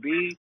place to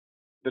be.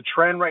 The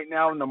trend right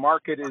now in the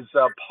market is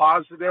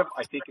positive.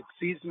 I think it's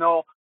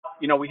seasonal.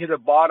 We hit a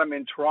bottom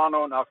in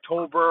Toronto in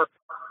October.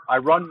 I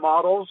run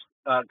models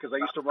because I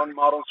used to run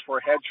models for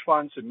hedge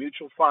funds and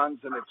mutual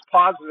funds, and it's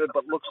positive,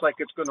 but looks like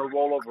it's going to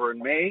roll over in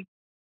May.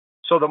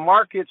 So the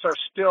markets are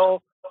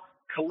still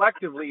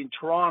collectively in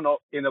Toronto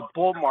in a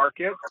bull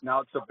market.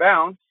 Now it's a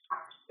bounce,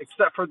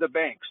 except for the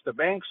banks. The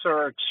banks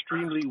are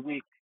extremely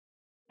weak.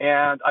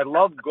 And I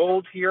love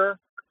gold here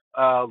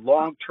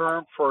long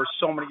term for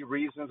so many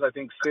reasons. I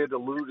think Sid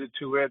alluded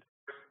to it.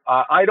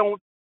 I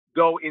don't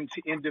go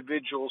into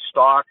individual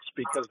stocks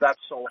because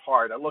that's so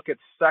hard. I look at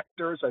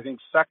sectors. I think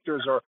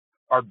sectors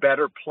are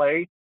better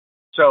play.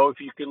 So if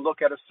you can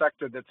look at a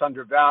sector that's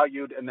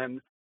undervalued and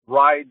then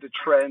ride the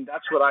trend,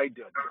 that's what I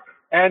did.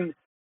 And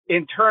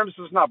in terms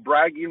of not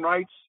bragging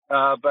rights,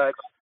 but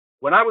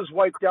when I was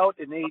wiped out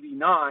in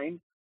 '89,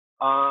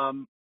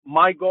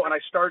 my goal, and I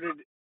started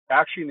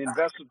actually an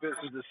investment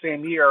business the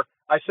same year,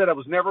 I said I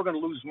was never going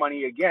to lose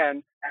money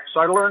again. So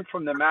I learned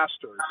from the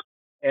masters.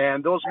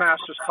 And those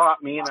masters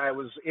taught me, and I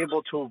was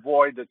able to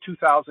avoid the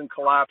 2000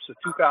 collapse, the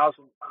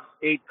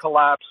 2008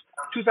 collapse.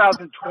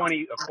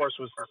 2020, of course,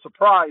 was a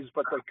surprise,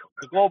 but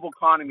the global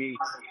economy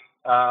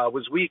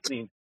was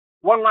weakening.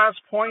 One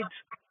last point,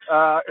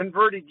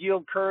 inverted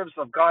yield curves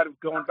have got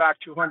going back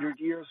 200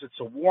 years. It's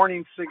a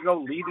warning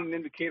signal. Leading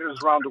indicators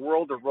around the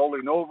world are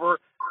rolling over.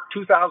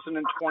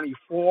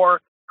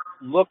 2024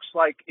 looks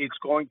like it's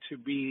going to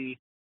be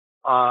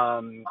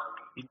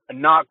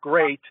not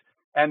great.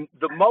 And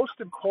the most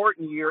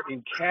important year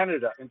in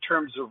Canada in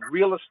terms of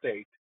real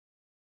estate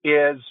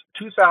is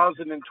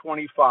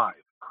 2025.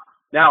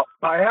 Now,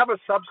 I have a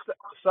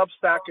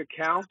Substack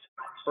account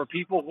for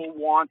people who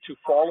want to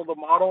follow the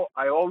model.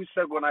 I always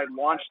said when I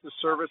launched the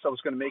service, I was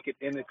going to make it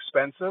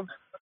inexpensive.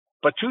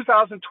 But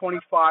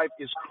 2025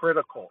 is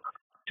critical.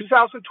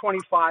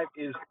 2025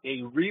 is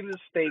a real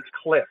estate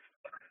cliff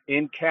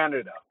in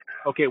Canada.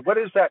 Okay, what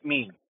does that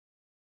mean?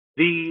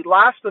 The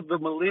last of the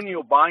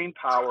millennial buying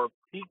power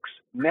peaks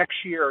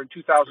next year in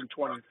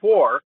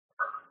 2024,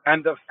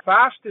 and the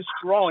fastest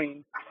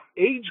growing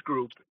age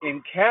group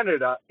in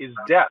Canada is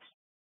death.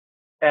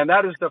 And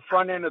that is the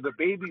front end of the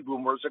baby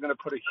boomers are going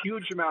to put a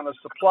huge amount of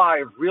supply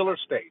of real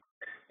estate.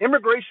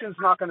 Immigration is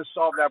not going to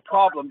solve that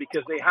problem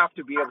because they have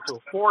to be able to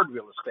afford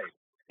real estate.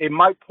 It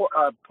might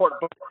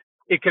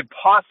it could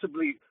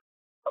possibly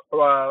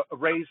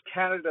raise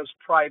Canada's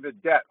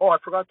private debt. Oh, I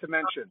forgot to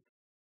mention,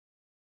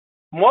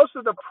 most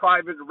of the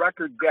private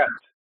record debt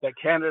that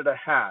Canada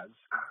has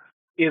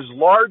is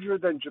larger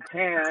than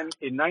Japan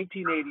in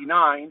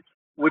 1989,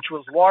 which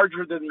was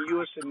larger than the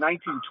U.S. in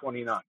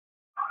 1929.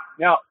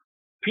 Now,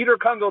 Peter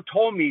Kungo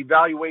told me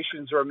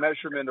valuations are a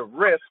measurement of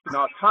risk,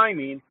 not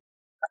timing.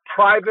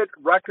 Private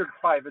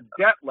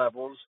debt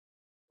levels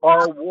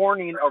are a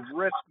warning of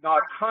risk,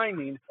 not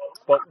timing.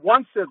 But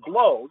once it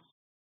blows,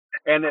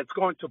 and it's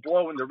going to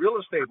blow in the real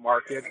estate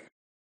market,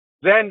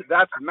 then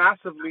that's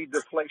massively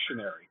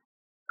deflationary.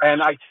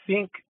 And I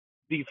think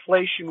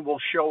deflation will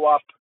show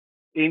up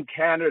in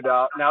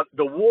Canada. Now,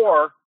 the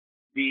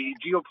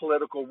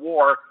geopolitical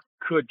war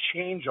could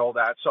change all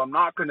that, so I'm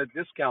not going to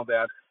discount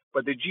that.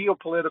 But the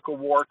geopolitical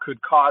war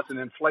could cause an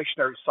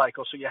inflationary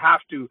cycle, so you have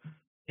to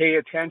pay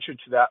attention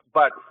to that.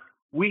 But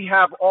we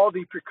have all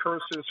the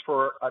precursors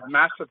for a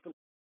massive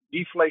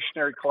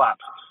deflationary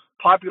collapse.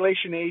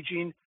 Population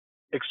aging,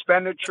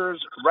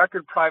 expenditures,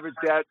 record private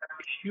debt,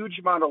 huge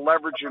amount of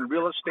leverage in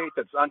real estate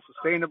that's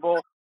unsustainable.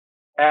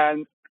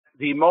 And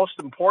the most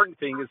important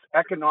thing is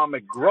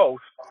economic growth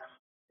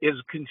is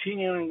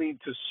continuing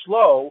to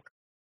slow,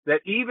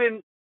 that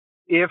even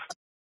if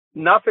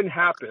nothing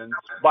happens,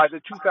 by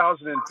the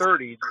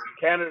 2030s,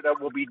 Canada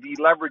will be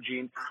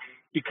deleveraging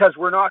because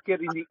we're not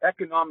getting the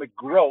economic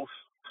growth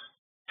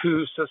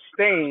to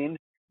sustain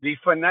the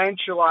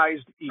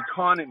financialized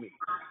economy,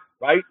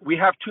 right? We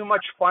have too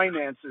much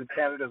finance in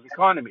Canada's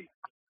economy.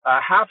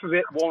 Half of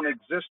it won't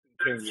exist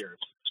in 10 years.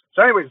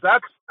 So anyways,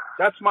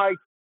 that's my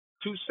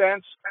 2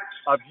 cents,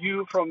 a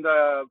view from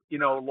the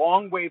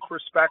long wave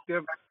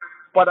perspective.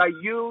 But I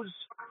use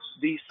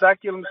the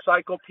secular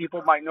cycle,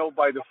 people might know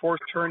by the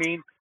fourth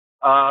turning,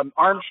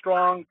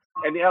 Armstrong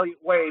and the Elliott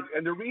wave.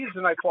 And the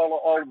reason I follow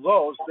all of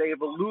those, they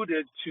have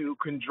alluded to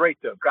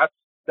Kondratev.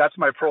 That's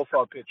my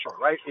profile picture,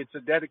 right? It's a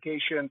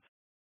dedication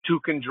to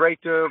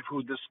Kondratev,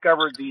 who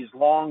discovered these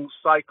long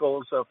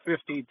cycles of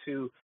 50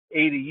 to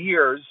 80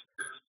 years.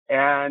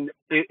 And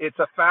it's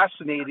a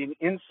fascinating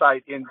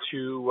insight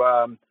into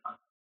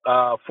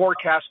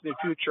forecasting the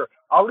future.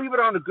 I'll leave it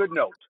on a good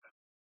note.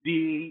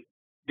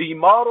 The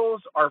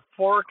models are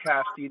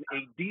forecasting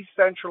a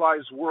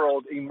decentralized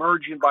world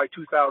emerging by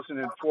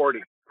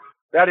 2040.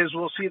 That is,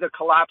 we'll see the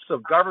collapse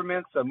of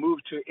governments, a move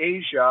to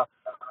Asia,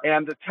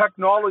 and the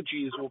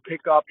technologies will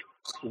pick up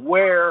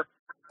where,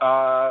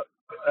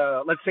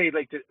 let's say,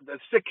 like the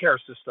sick care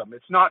system.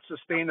 It's not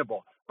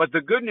sustainable. But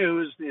the good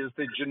news is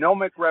the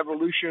genomic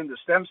revolution, the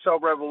stem cell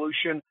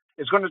revolution,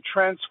 is going to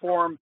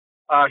transform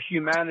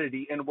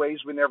humanity in ways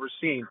we've never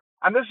seen.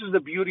 And this is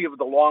the beauty of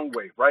the long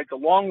wave, right? The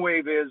long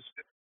wave is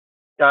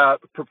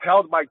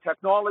propelled by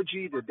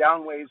technology, the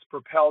down waves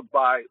propelled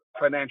by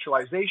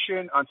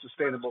financialization,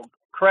 unsustainable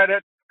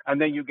credit,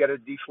 and then you get a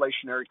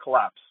deflationary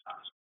collapse.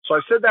 So I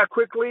said that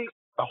quickly.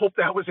 I hope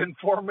that was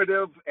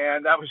informative,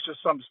 and that was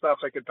just some stuff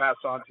I could pass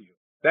on to you.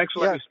 Thanks for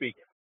letting me speak.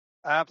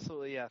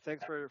 Absolutely, yeah.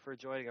 Thanks for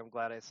joining. I'm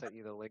glad I sent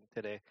you the link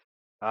today.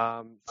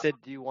 Sid,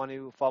 do you want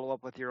to follow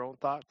up with your own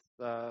thoughts?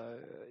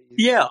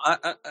 Yeah,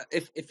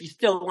 if he's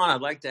still on,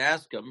 I'd like to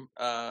ask him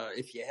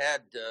if you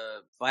had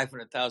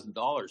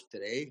 $500,000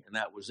 today and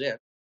that was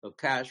it, of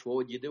cash, what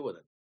would you do with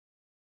it?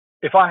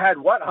 If I had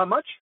what? How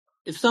much?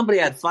 If somebody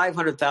had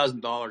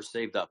 $500,000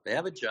 saved up, they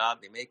have a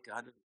job, they make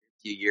 $150,000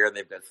 a year, and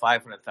they've got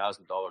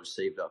 $500,000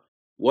 saved up,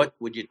 what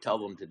would you tell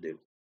them to do?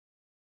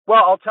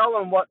 Well, I'll tell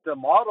them what the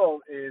model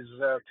is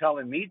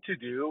telling me to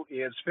do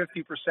is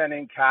 50%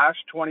 in cash,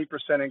 20%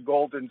 in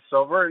gold and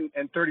silver,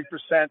 and 30%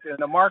 in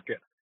the market.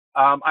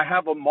 I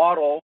have a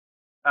model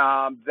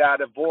that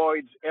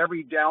avoids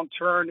every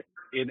downturn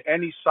in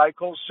any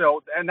cycle.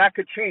 So, and that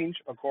could change,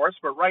 of course,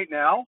 but right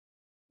now,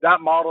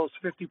 that model is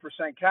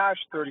 50% cash,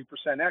 30%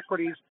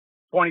 equities,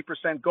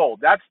 20% gold.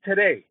 That's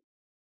today.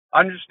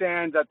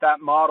 Understand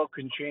that model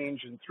can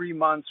change in 3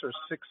 months or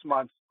 6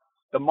 months.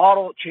 The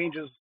model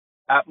changes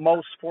at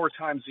most 4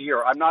 times a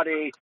year. I'm not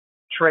a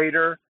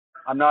trader.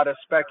 I'm not a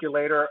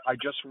speculator. I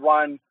just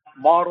run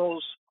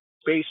models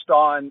based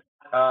on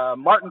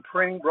Martin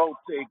Pring wrote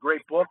a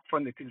great book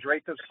from the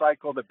Kondratiev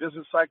cycle, the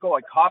business cycle.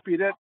 I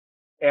copied it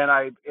and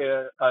I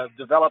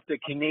developed a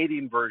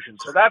Canadian version.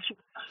 So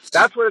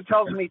that's what it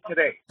tells me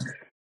today.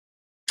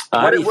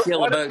 How do you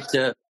feel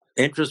about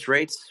interest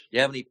rates? Do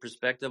you have any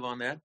perspective on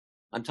that?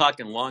 I'm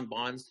talking long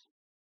bonds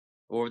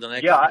over the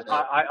next. Yeah,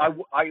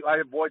 I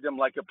avoid them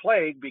like a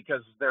plague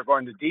because they're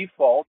going to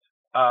default.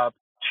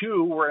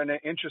 2, we're in an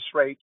interest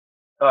rate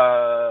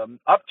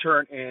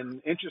upturn in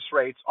interest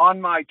rates.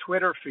 On my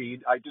Twitter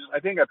feed, I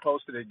think I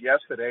posted it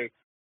yesterday.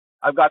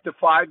 I've got the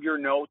 5-year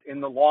note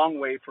in the long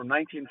way from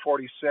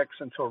 1946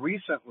 until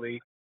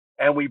recently,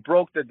 and we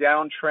broke the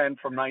downtrend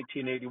from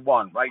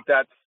 1981. Right,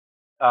 that's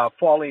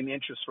falling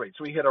interest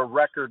rates. We hit a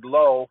record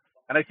low,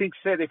 and I think,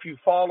 Sid, if you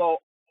follow,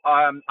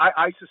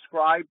 I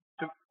subscribe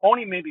to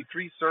only maybe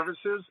 3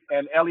 services,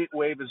 and Elliott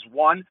Wave is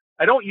one.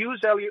 I don't use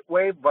Elliott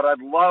Wave, but I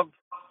love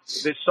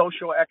the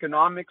social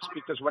economics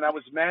because when I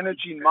was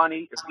managing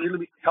money, it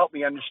really helped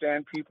me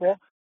understand people.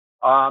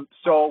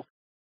 So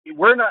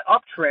we're in an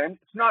uptrend.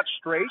 It's not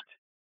straight,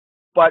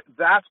 but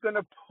that's going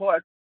to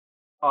put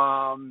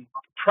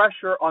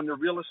pressure on the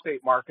real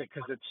estate market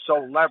because it's so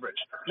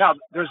leveraged. Now,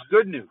 there's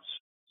good news.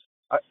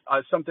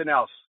 Something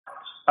else.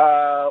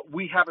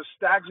 We have a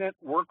stagnant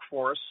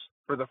workforce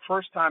for the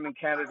first time in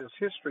Canada's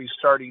history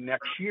starting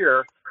next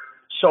year.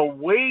 So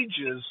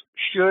wages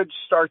should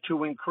start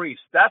to increase.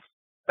 That's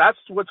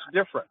what's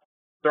different.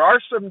 There are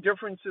some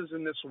differences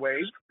in this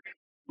wave.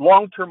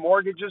 Long-term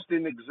mortgages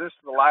didn't exist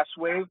in the last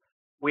wave.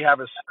 We have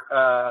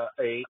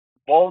a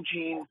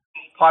bulging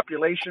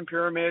population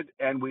pyramid,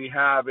 and we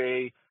have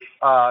a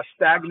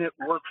stagnant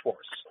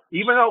workforce.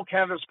 Even though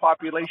Canada's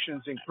population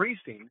is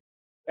increasing,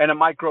 and it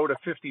might grow to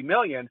 50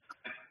 million,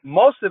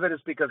 most of it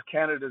is because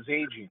Canada's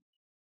aging.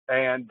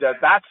 And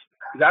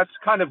that's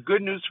kind of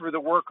good news for the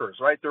workers,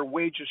 right? Their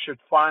wages should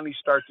finally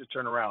start to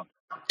turn around.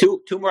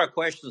 Two more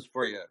questions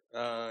for you.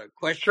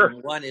 Question Sure.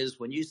 1 is,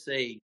 when you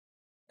say,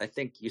 I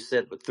think you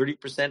said,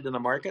 30% in the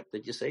market,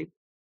 did you say?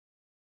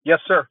 Yes,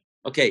 sir.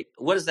 Okay,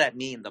 what does that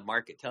mean, the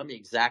market? Tell me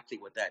exactly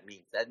what that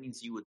means. That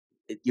means you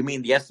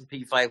mean the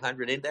S&P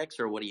 500 index,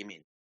 or what do you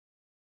mean?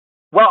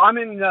 Well, I'm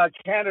in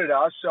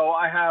Canada, so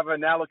I have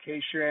an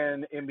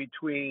allocation in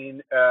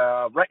between.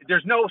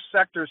 There's no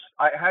sectors.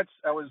 I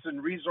was in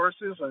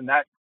resources, and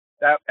that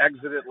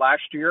exited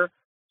last year.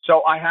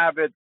 So I have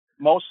it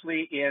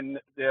mostly in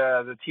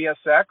the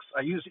TSX.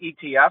 I use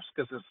ETFs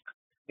because it's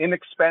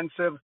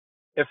inexpensive,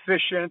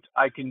 efficient.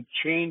 I can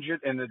change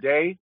it in a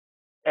day,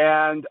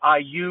 and I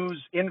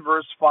use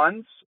inverse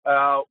funds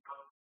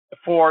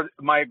for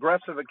my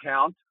aggressive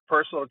account,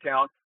 personal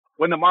account,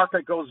 when the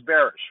market goes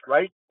bearish,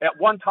 right? At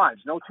 1 time,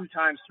 no 2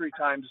 times, 3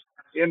 times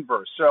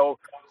inverse. So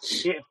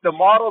if the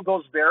model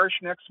goes bearish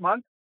next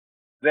month,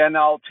 then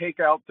I'll take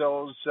out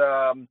those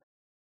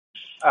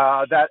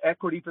that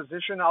equity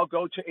position. I'll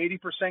go to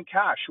 80%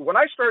 cash. When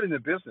I started in the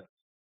business,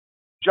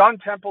 John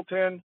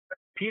Templeton,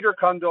 Peter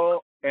Cundall,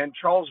 and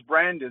Charles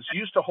Brandes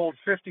used to hold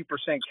 50%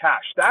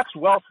 cash. That's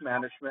wealth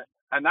management,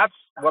 and that's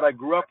what I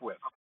grew up with.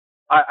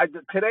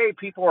 Today,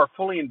 people are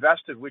fully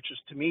invested, which is,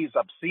 to me, is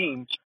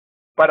obscene.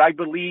 But I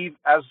believe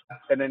as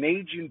in an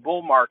aging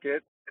bull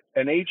market,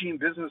 an aging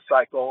business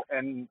cycle,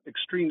 and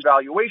extreme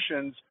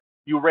valuations,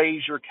 you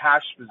raise your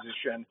cash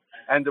position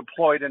and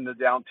deploy it in the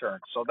downturn.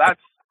 So that's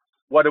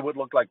what it would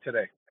look like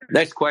today.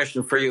 Next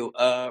question for you.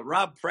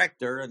 Rob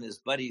Prechter and his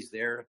buddies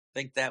there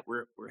think that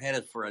we're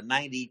headed for a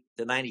 90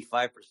 to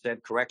 95%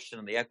 correction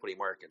in the equity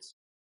markets.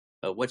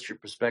 What's your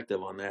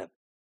perspective on that?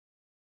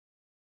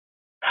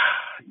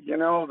 You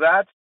know,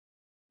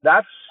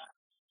 that's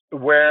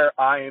where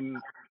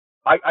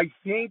I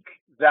think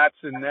that's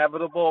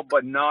inevitable,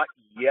 but not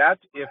yet.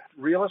 If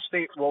real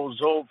estate rolls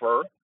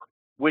over,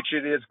 which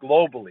it is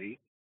globally,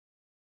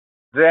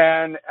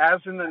 then as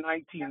in the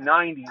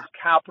 1990s,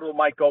 capital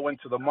might go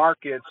into the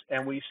markets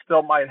and we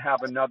still might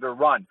have another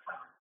run.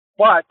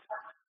 But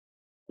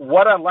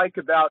what I like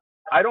about,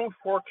 I don't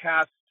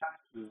forecast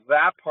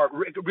that part.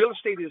 Real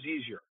estate is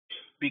easier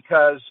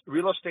because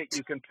real estate,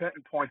 you can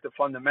pinpoint the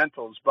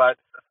fundamentals. But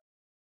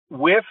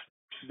with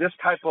this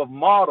type of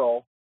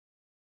model,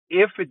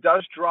 if it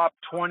does drop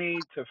 20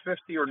 to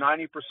 50 or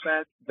 90%,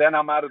 then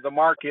I'm out of the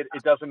market.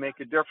 It doesn't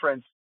make a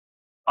difference.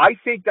 I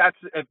think that's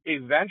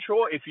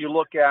eventual. If you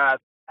look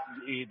at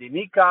the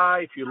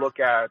Nikkei, if you look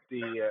at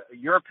the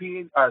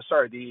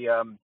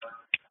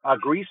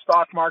Greece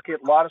stock market,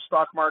 a lot of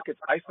stock markets,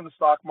 Iceland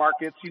stock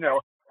markets,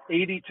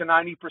 80 to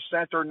 90%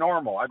 are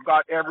normal. I've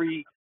got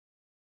every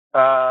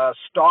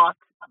stock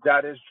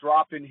that has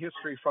dropped in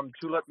history from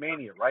Tulip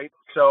Mania, right?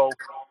 So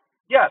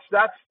yes,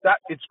 that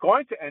it's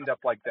going to end up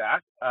like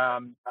that.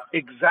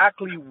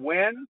 Exactly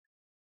when?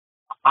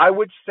 I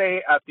would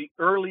say at the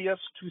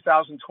earliest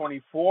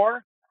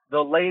 2024,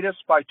 the latest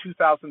by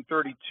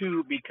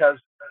 2032, because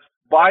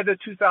by the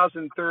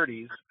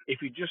 2030s,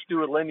 if you just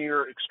do a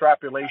linear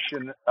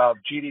extrapolation of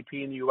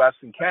GDP in the U.S.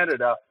 and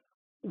Canada,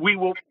 we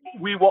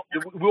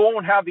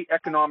won't have the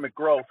economic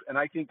growth, and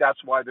I think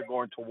that's why they're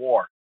going to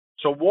war.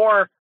 So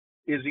war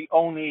is the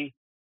only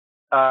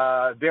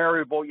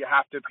variable you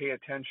have to pay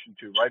attention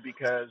to, right?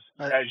 Because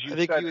as you I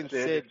think said, you and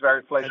Sid, Sid, it's very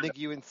I inflationary. think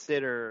you and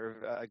Sid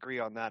agree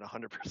on that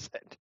 100%.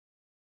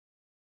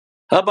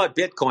 How about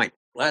Bitcoin?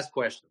 Last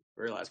question.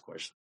 Very last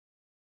question.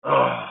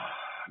 Oh,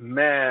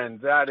 man,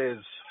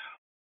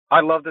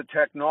 I love the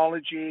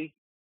technology.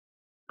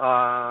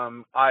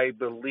 I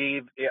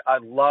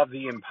love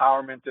the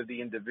empowerment of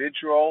the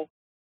individual,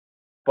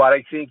 but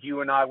I think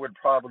you and I would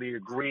probably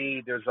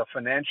agree there's a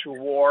financial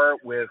war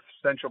with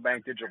central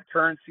bank digital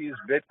currencies,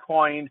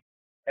 Bitcoin,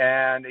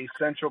 and a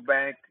central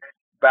bank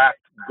backed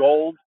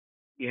gold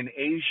in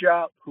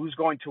Asia. Who's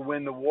going to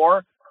win the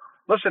war?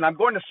 Listen, I'm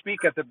going to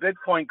speak at the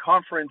Bitcoin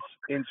conference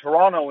in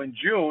Toronto in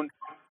June,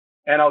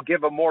 and I'll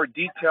give a more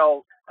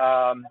detailed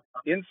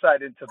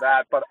insight into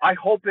that. But I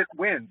hope it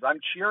wins. I'm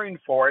cheering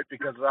for it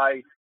because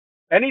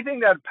anything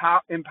that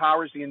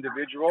empowers the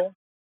individual.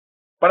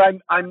 But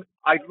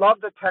I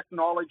love the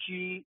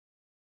technology,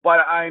 but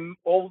I'm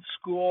old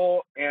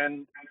school,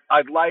 and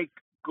I'd like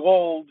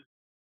gold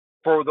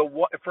for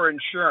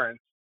insurance.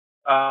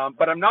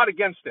 But I'm not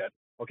against it.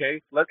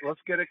 Okay,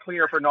 let's get it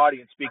clear for an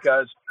audience,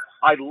 because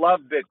I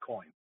love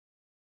Bitcoin.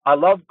 I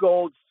love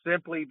gold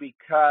simply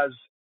because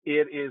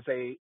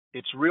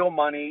it's real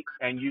money,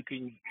 and you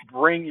can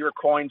bring your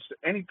coins to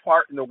any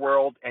part in the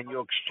world and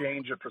you'll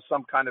exchange it for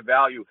some kind of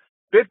value.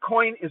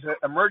 Bitcoin is an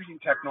emerging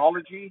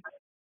technology,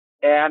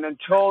 and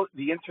until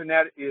the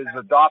internet is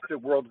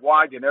adopted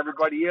worldwide, and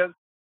everybody is,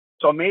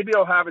 so maybe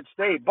I'll have it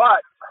stay.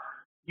 But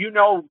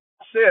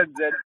Sid,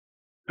 that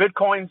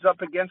Bitcoin's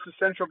up against the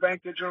central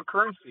bank digital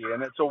currency,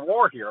 and it's a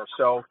war here.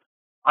 So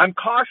I'm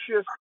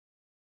cautious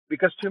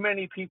because too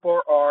many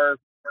people are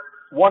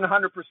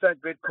 100%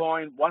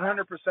 Bitcoin,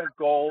 100%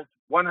 gold,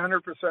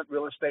 100%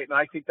 real estate, and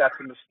I think that's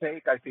a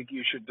mistake. I think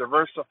you should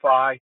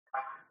diversify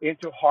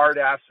into hard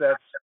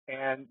assets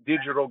and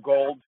digital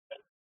gold,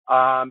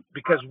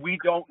 because we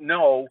don't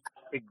know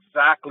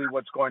exactly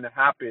what's going to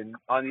happen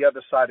on the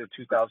other side of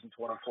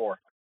 2024.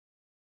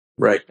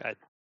 Right.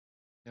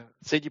 Yeah.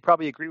 Sid, you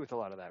probably agree with a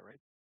lot of that, right?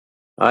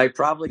 I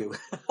probably do.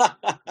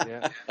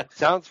 Yeah.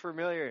 Sounds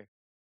familiar.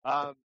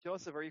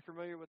 Joseph, are you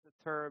familiar with the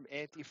term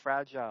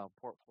anti-fragile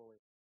portfolio?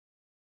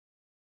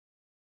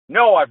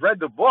 No, I've read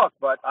the book,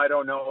 but I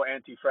don't know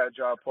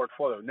anti-fragile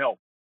portfolio. No.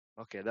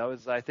 Okay, that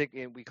was, I think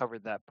we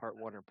covered that part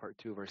 1 or part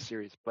 2 of our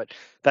series, but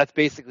that's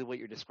basically what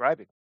you're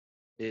describing.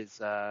 Is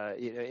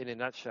in a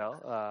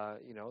nutshell,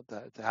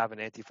 to have an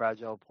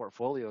anti-fragile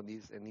portfolio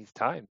in these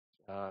times,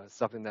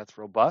 something that's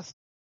robust.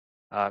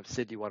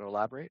 Sid, do you want to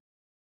elaborate?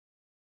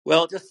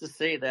 Well, just to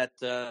say that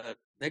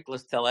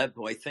Nicholas Taleb,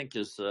 who I think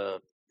is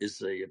a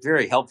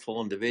very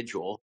helpful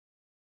individual,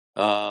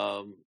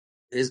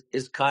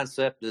 his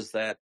concept is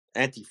that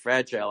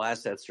anti-fragile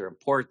assets are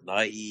important,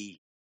 i.e.,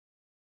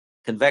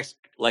 convex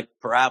like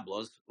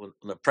parabolas. When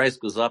the price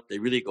goes up, they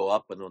really go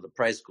up, and when the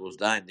price goes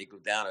down, they go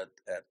down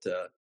at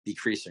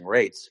decreasing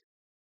rates.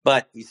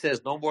 But he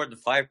says no more than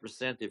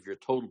 5% of your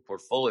total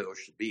portfolio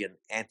should be in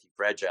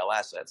anti-fragile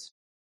assets,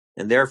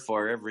 and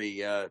therefore every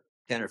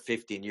 10 or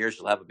 15 years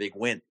you'll have a big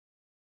win.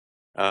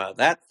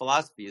 That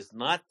philosophy is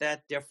not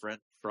that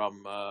different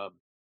from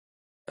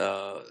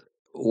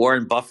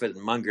Warren Buffett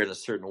and Munger in a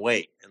certain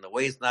way. And the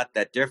way it's not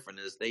that different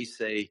is they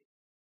say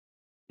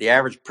the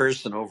average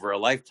person over a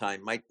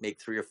lifetime might make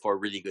 3 or 4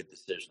 really good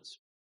decisions.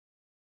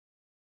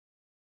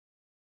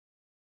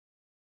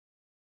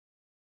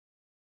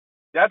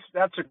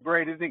 That's a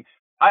great thing.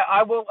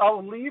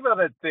 I'll leave it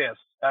at this,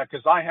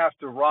 because I have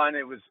to run.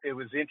 It was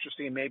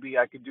interesting. Maybe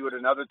I could do it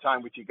another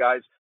time with you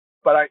guys.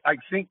 But I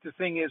think the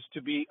thing is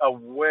to be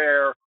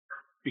aware,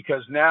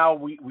 because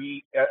now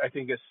I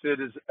think as Sid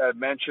has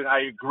mentioned,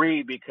 I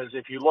agree, because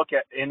if you look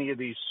at any of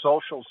these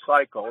social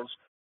cycles,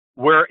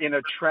 we're in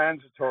a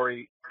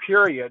transitory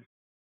period,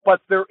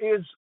 but there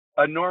is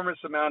enormous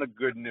amount of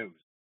good news.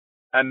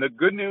 And the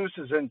good news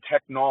is in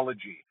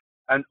technology.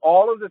 And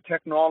all of the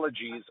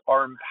technologies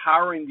are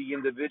empowering the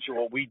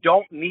individual. We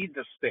don't need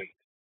the state.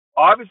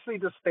 Obviously,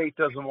 the state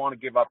doesn't want to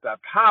give up that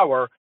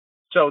power.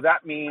 So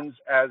that means,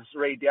 as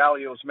Ray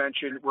Dalio's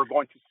mentioned, we're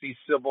going to see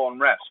civil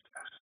unrest.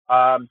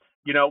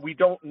 We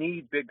don't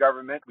need big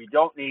government. We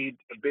don't need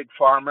big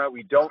pharma.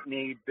 We don't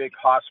need big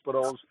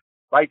hospitals,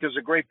 right? There's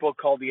a great book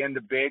called The End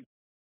of Big.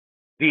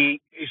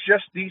 It's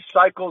just these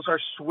cycles are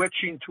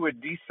switching to a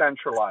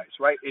decentralized,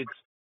 right? It's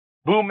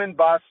boom and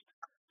bust,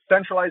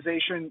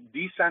 centralization,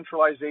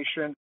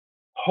 decentralization.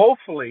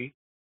 Hopefully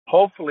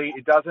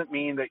it doesn't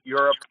mean that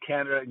Europe,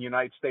 Canada, and the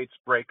United States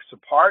breaks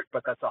apart,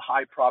 but that's a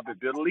high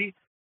probability,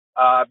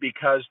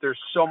 because there's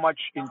so much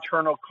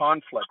internal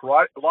conflict.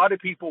 A lot of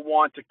people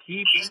want to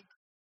keep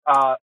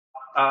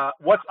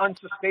what's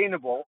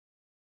unsustainable,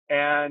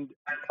 and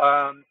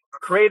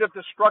creative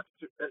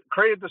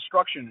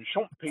destruction,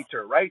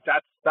 Schumpeter, right?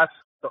 That's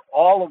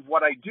all of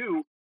what I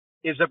do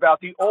is about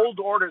the old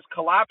orders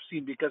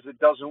collapsing because it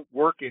doesn't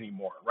work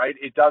anymore, right?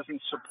 It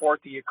doesn't support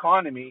the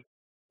economy.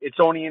 It's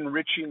only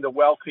enriching the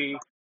wealthy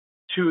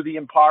to the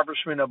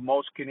impoverishment of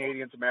most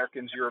Canadians,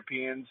 Americans,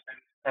 Europeans.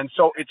 And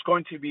so it's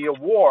going to be a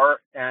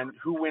war, and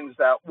who wins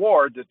that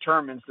war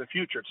determines the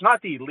future. It's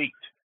not the elite.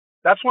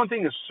 That's one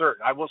thing is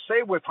certain. I will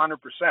say with 100%,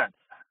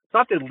 it's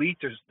not the elite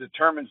that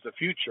determines the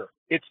future.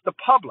 It's the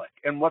public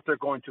and what they're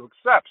going to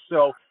accept.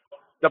 So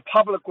the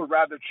public would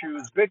rather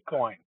choose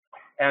Bitcoin,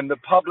 and the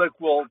public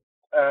will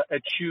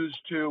choose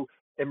to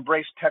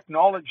embrace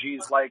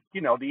technologies like,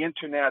 the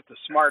internet, the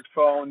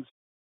smartphones,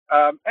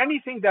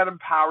 anything that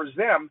empowers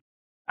them.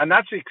 And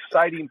that's the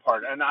exciting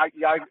part. And I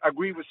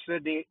agree with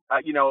Sydney.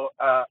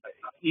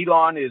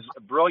 Elon is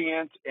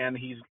brilliant, and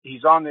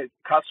he's on the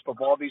cusp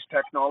of all these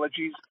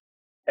technologies.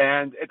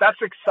 And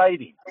that's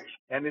exciting.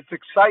 And it's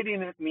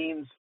exciting. It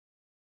means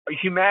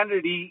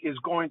humanity is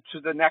going to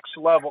the next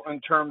level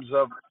in terms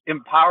of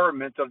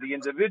empowerment of the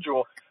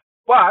individual.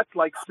 But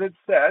like Sid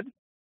said,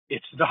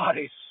 it's not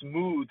a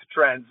smooth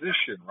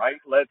transition, right?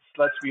 Let's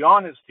be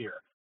honest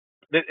here.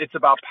 It's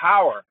about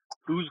power.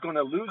 Who's going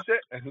to lose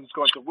it and who's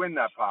going to win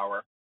that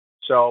power?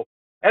 So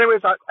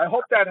anyways, I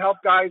hope that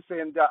helped, guys.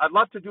 And I'd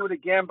love to do it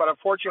again, but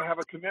unfortunately I have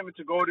a commitment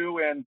to go to,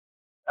 and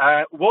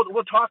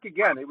we'll talk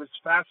again. It was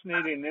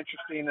fascinating and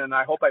interesting, and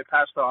I hope I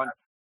passed on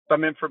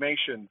some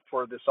information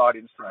for this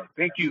audience tonight.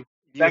 Thank you.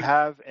 You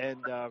have,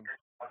 and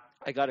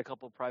I got a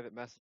couple of private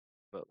messages.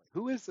 But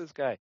who is this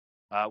guy?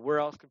 Where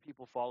else can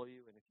people follow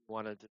you? And if you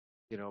want to,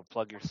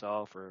 plug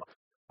yourself or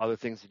other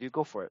things to do,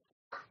 go for it.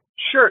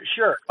 Sure.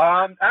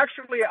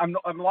 Actually,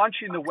 I'm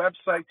launching the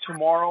website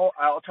tomorrow.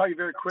 I'll tell you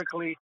very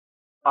quickly.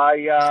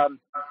 So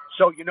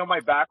my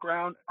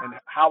background and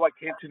how I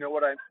came to know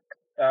what I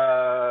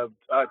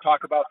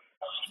talk about.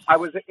 I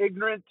was an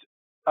ignorant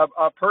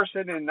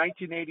person in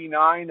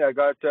 1989. I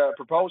got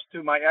proposed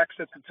to my ex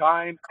at the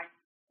time,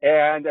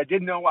 and I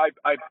didn't know I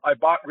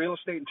bought real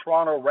estate in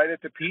Toronto right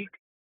at the peak.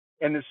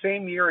 In the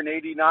same year, in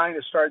 '89, I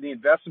started the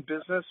investment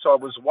business. So I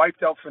was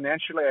wiped out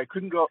financially. I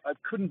couldn't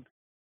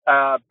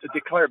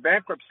declare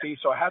bankruptcy,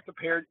 so I had to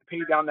pay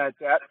down that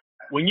debt.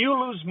 When you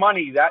lose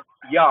money that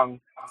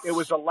young, it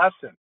was a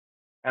lesson.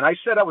 And I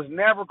said I was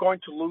never going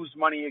to lose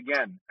money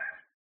again.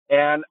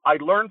 And I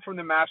learned from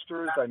the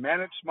masters. I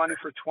managed money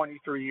for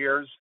 23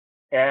 years.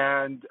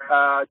 And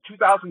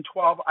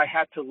 2012, I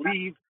had to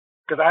leave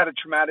because I had a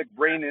traumatic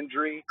brain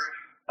injury.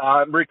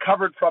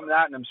 Recovered from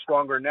that, and I'm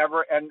stronger than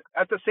ever. And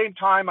at the same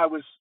time, I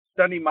was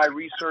studying my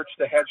research,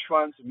 the hedge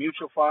funds,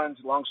 mutual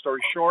funds, long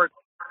story short.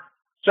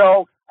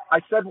 So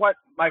I said what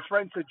my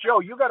friend said,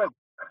 Joe, you gotta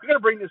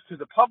bring this to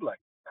the public.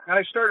 And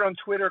I started on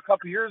Twitter a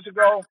couple of years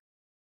ago.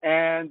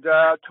 And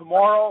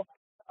tomorrow,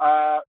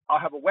 I'll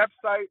have a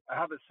website. I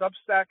have a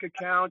Substack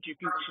account. You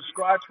can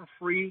subscribe for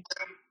free.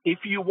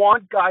 If you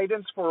want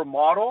guidance for a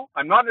model,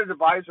 I'm not an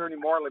advisor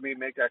anymore. Let me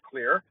make that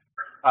clear.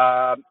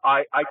 But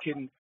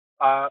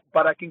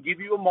I can give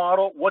you a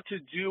model, what to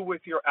do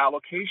with your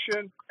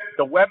allocation.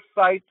 The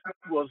website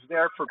was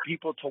there for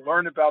people to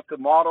learn about the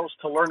models,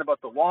 to learn about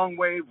the long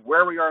wave,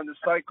 where we are in the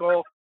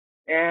cycle,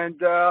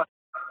 and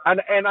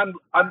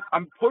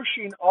I'm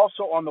pushing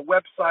also on the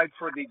website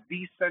for the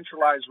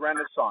decentralized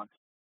renaissance.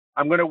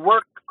 I'm going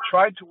to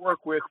try to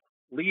work with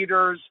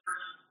leaders,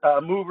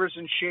 movers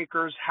and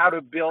shakers, how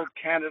to build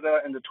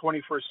Canada in the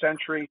 21st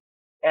century,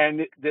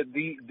 and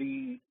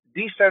the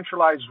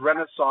decentralized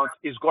renaissance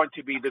is going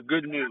to be the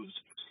good news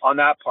on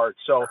that part.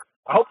 So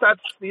I hope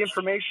that's the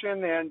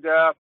information, and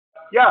have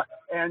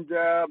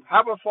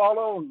a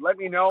follow and let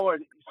me know,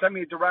 and send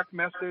me a direct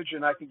message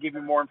and I can give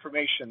you more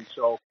information.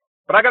 So,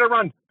 but I got to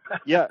run.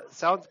 Yeah,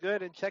 sounds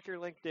good. And check your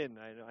LinkedIn.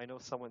 I know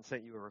someone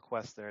sent you a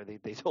request there.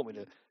 They told me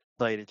to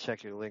tell you to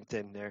check your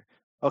LinkedIn there.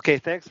 Okay,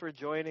 thanks for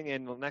joining.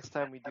 And next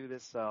time we do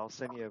this, I'll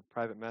send you a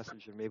private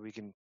message and maybe we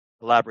can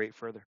elaborate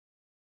further.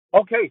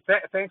 Okay,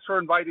 thanks for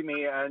inviting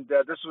me. And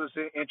this was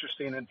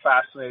interesting and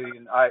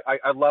fascinating.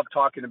 I love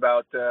talking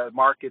about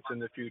markets in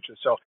the future.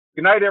 So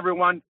good night,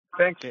 everyone.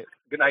 Thanks. Okay.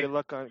 Good night.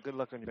 Good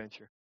luck on your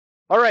venture.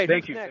 All right.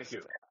 Thank you. Next?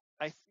 Thank you.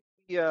 I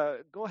see.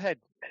 Go ahead.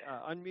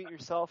 Unmute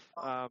yourself.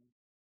 You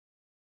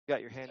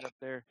got your hand up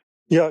there.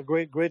 Yeah,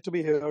 great to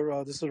be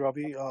here. This is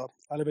Ravi. I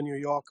live in New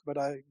York, but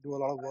I do a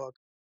lot of work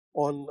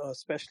on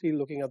especially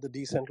looking at the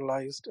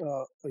decentralized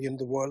in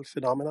the world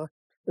phenomena.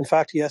 In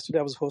fact, yesterday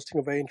I was hosting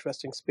a very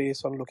interesting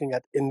space on looking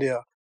at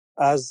India.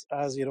 As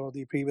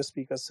the previous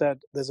speaker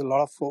said, there's a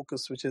lot of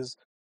focus which is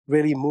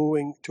really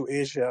moving to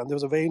Asia. And there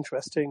was a very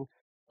interesting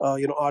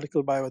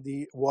article by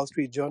the Wall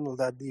Street Journal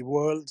that the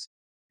world's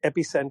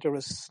epicenter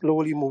is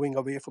slowly moving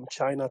away from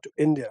China to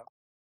India.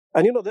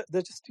 And,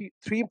 there's just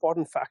three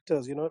important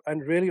factors,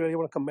 and really, really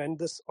want to commend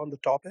this on the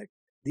topic,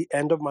 the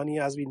end of money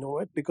as we know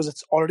it, because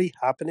it's already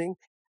happening.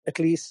 At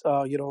least,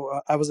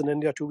 I was in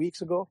India 2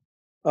 weeks ago.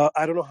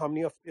 I don't know how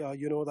many of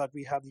you know that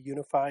we have the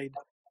unified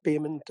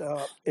payment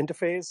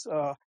interface.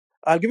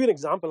 I'll give you an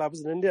example. I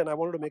was in India and I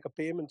wanted to make a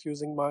payment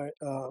using my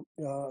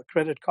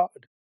credit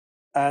card.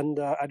 And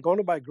I'd gone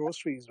to buy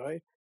groceries,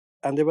 right?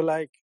 And they were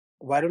like,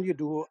 why don't you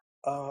do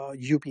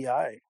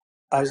UPI?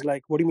 I was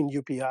like, what do you mean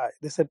UPI?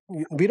 They said,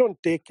 we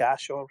don't take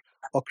cash or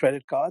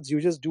credit cards.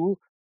 You just do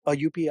a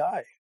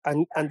UPI.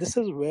 And this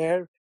is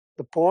where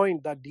the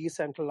point that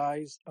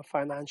decentralized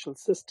financial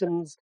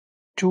systems,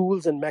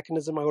 tools, and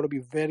mechanism are going to be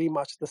very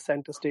much the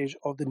center stage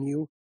of the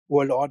new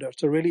world order.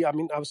 So really, I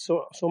mean, I was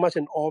so much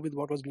in awe with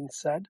what was being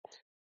said.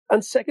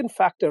 And second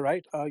factor,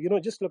 right?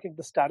 Just looking at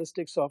the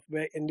statistics of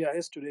where India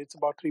is today, it's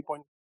about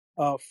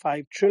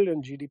 3.5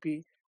 trillion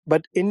GDP.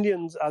 But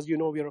Indians, as you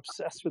know, we are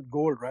obsessed with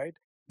gold, right?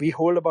 We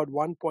hold about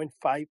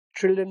 $1.5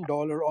 trillion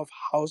of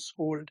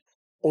household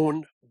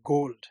owned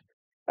gold.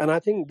 And I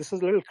think this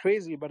is a little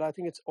crazy, but I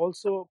think it's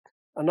also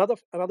another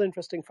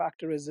interesting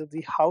factor is that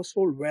the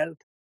household wealth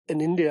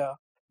in India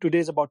today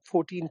is about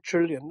 14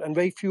 trillion, and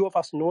very few of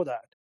us know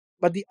that.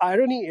 But the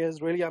irony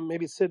is really,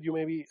 maybe Sid, you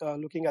may be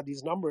looking at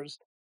these numbers.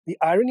 The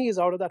irony is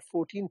out of that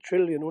 14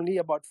 trillion, only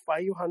about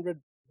 500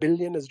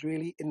 billion is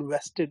really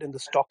invested in the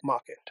stock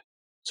market.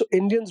 So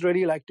Indians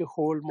really like to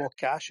hold more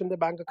cash in their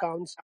bank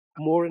accounts,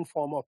 more in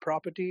form of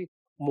property,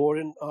 more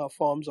in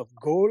forms of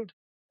gold.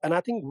 And I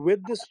think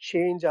with this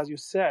change, as you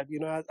said,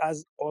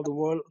 as all the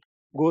world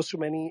goes through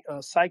many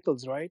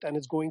cycles, right? And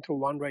it's going through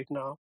one right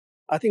now.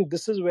 I think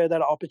this is where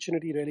that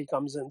opportunity really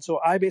comes in. So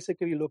I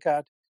basically look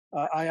at,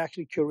 I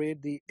actually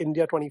curate the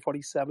India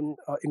 2047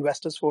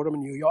 Investors Forum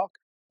in New York.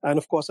 And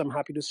of course, I'm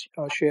happy to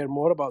share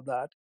more about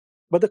that.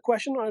 But the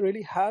question I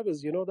really have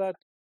is, that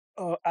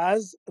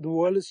as the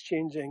world is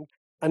changing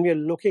and we are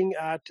looking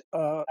at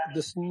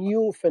this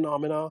new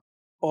phenomena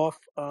of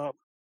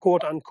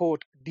quote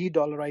unquote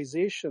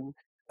de-dollarization,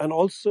 and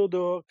also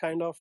the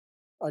kind of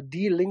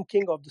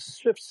delinking of the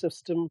SWIFT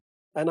system,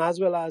 and as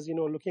well as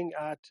looking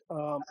at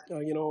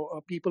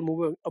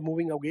people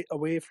moving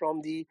away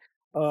from the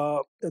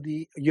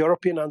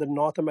European and the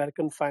North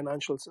American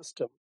financial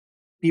system.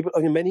 People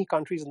in many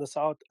countries in the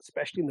South,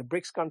 especially in the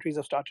BRICS countries,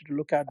 have started to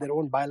look at their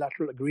own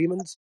bilateral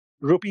agreements.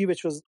 Rupee,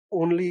 which was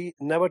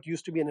never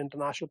used to be an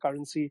international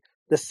currency,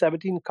 the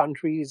 17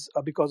 countries,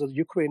 because of the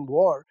Ukraine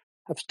war,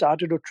 have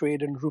started to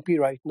trade in rupee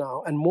right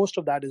now, and most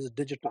of that is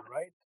digital,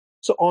 right?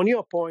 So, on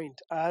your point,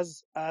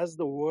 as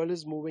the world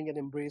is moving and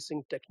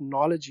embracing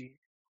technology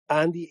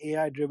and the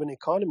AI-driven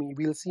economy,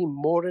 we'll see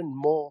more and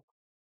more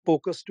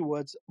focus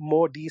towards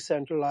more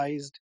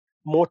decentralized,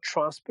 more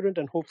transparent,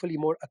 and hopefully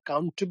more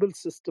accountable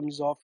systems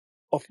of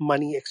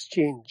money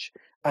exchange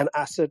and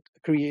asset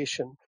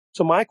creation.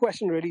 So my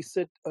question really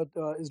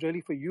is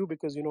really for you,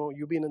 because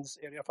you've been in this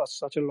area for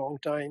such a long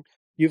time.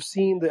 You've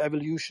seen the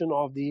evolution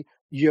of the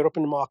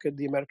European market,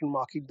 the American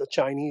market, the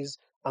Chinese,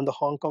 and the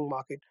Hong Kong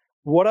market.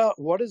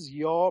 What is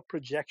your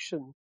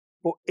projection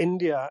for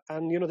India?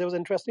 And there was an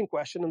interesting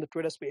question in the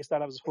Twitter space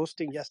that I was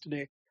hosting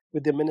yesterday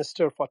with the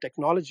Minister for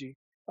Technology.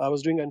 I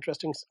was doing an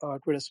interesting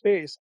Twitter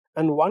space,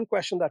 and one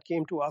question that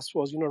came to us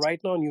was, right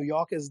now New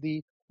York is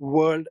the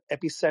world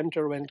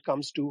epicenter when it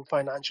comes to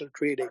financial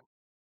trading.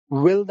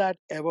 Will that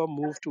ever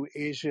move to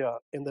Asia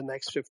in the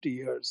next 50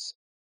 years?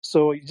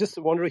 So just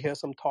wanted to hear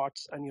some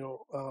thoughts, and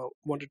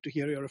wanted to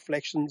hear your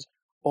reflections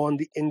on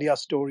the India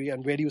story,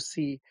 and where do you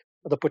see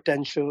the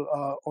potential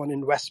on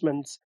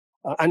investments.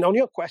 And on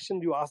your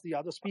question you asked the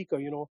other speaker,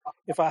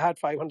 if I had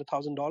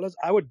 $500,000,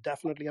 I would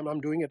definitely, and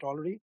I'm doing it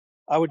already,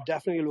 I would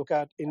definitely look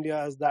at India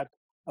as that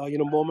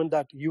moment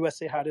that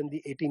USA had in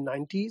the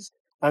 1890s,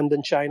 and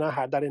then China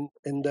had that in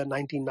the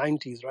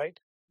 1990s, right?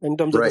 In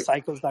terms of the Right.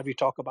 cycles that we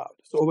talk about.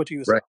 So over to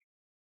you, Right. sir.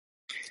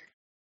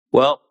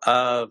 Well,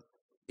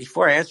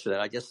 before I answer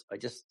that, I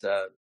just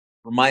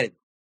reminded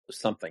of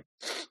something.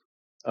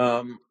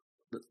 The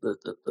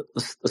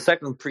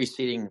second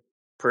preceding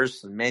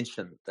person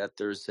mentioned that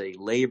there's a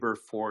labor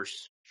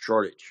force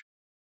shortage.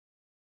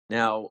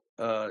 Now,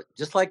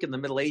 just like in the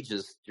Middle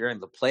Ages during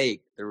the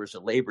plague, there was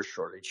a labor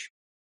shortage,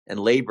 and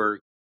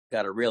labor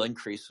got a real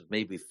increase of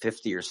maybe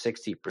 50 or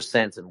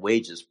 60% in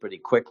wages pretty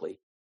quickly.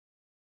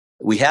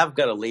 We have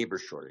got a labor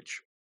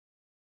shortage.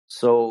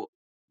 So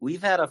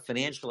we've had a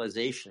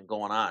financialization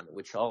going on,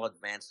 which all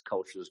advanced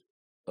cultures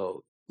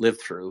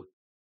lived through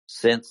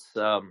since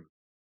the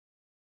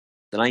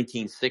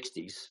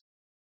 1960s.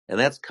 And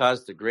that's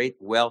caused a great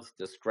wealth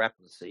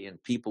discrepancy,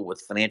 and people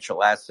with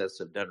financial assets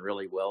have done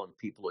really well, and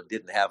people who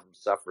didn't have them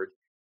suffered.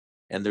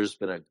 And there's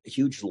been a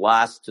huge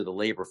loss to the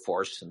labor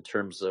force in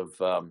terms of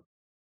the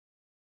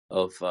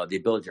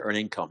ability to earn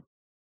income.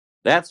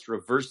 That's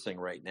reversing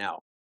right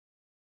now.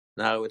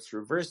 Now it's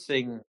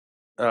reversing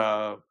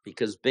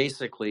because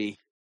basically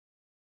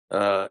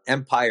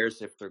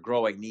empires, if they're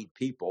growing, need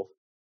people.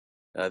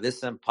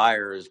 This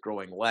empire is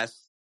growing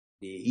less.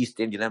 The East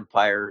Indian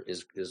Empire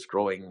is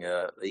growing.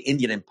 The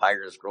Indian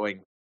Empire is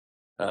growing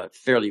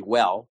fairly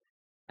well.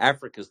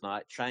 Africa's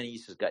not.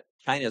 China's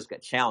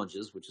got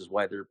challenges, which is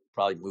why they're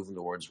probably moving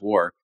towards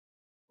war.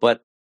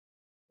 But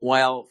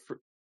while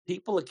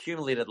people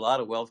accumulated a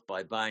lot of wealth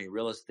by buying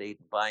real estate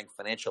and buying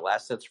financial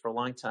assets for a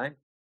long time,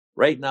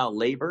 right now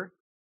labor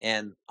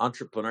and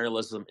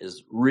entrepreneurialism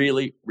is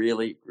really,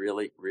 really,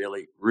 really,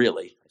 really,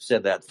 really, I've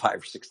said that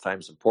 5 or 6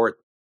 times important.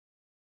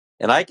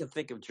 And I can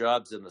think of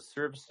jobs in the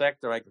service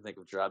sector. I can think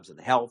of jobs in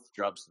health,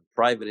 jobs in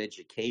private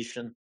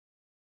education,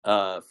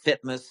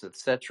 fitness,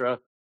 etc.,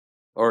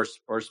 or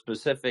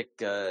specific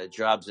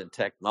jobs in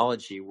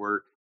technology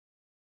where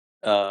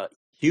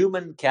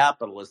human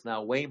capital is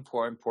now way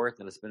more important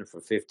than it's been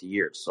for 50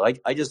 years. So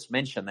I just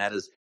mentioned that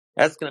as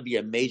that's going to be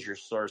a major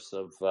source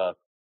of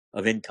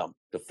income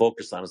to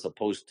focus on, as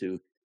opposed to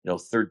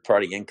third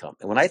party income.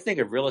 And when I think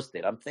of real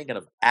estate, I'm thinking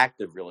of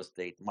active real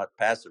estate, not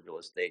passive real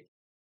estate.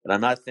 And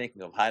I'm not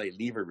thinking of highly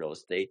levered real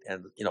estate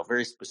and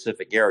very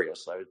specific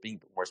areas. So I was being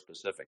more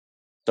specific.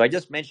 So I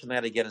just mentioned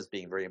that again as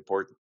being very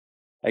important.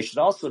 I should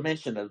also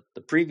mention that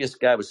the previous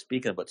guy was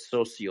speaking about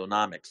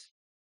socioeconomics.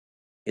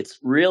 It's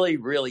really,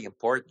 really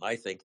important, I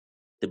think,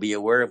 to be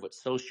aware of what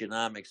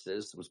socioeconomics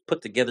is. It was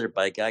put together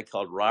by a guy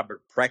called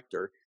Robert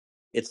Prechter.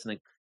 It's an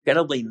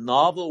incredibly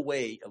novel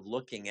way of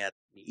looking at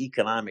the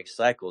economic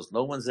cycles.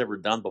 No one's ever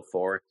done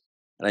before.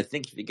 And I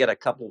think if you get a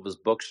couple of his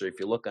books, or if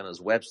you look on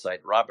his website,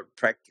 Robert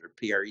Prechter,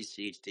 Prechter,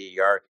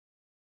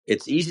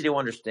 it's easy to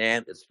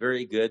understand. It's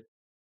very good.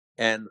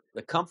 And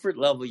the comfort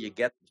level you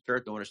get to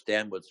start to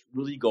understand what's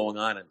really going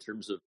on in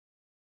terms of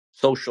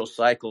social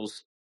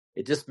cycles,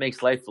 it just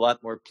makes life a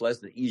lot more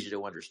pleasant and easier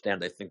to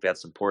understand. I think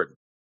that's important.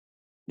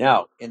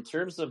 Now, in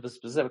terms of the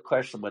specific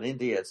question about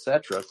India,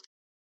 etc.,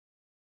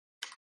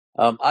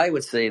 I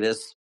would say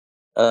this.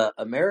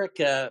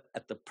 America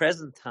at the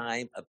present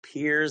time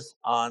appears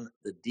on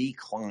the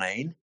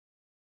decline,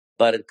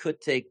 but it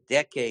could take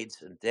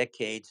decades and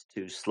decades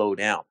to slow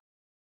down.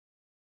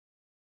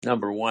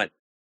 Number one.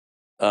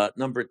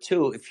 Number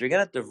two, if you're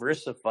going to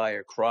diversify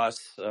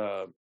across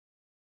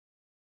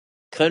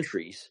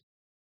countries,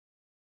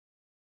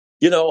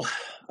 I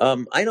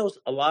know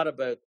a lot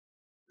about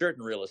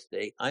certain real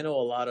estate. I know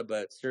a lot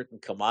about certain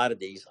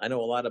commodities. I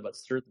know a lot about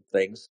certain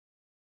things.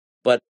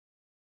 But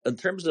in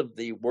terms of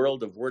the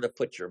world of where to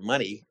put your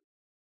money,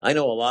 I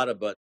know a lot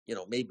about,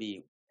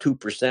 maybe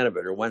 2% of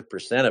it or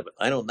 1% of it.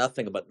 I know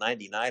nothing about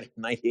 99,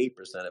 98%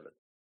 of it.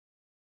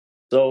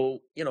 So,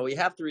 you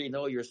have to really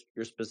know your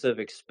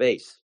specific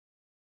space.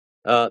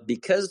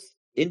 Because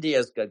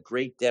India's got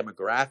great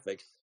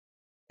demographics,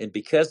 and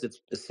because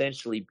it's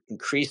essentially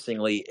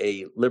increasingly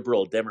a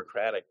liberal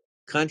democratic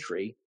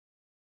country,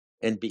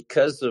 and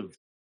because of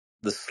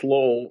the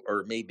slow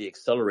or maybe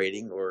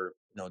accelerating or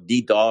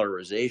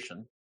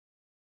de-dollarization,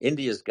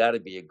 India's got to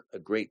be a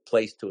great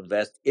place to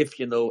invest if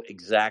you know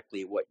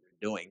exactly what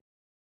you're doing.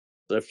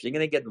 So if you're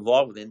going to get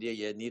involved with India,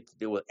 you need to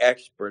deal with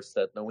experts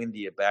that know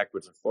India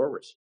backwards and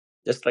forwards.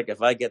 Just like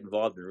if I get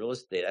involved in real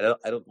estate, I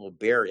don't know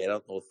Barrie, I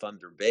don't know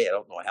Thunder Bay, I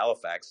don't know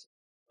Halifax,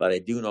 but I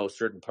do know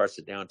certain parts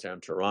of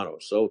downtown Toronto.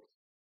 So,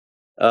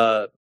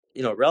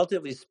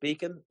 relatively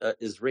speaking,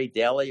 is Ray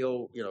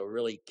Dalio,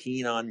 really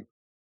keen on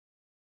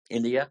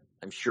India?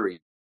 I'm sure he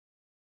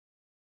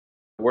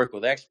work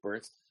with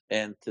experts,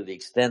 and to the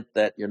extent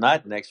that you're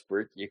not an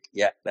expert,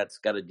 that's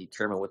got to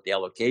determine what the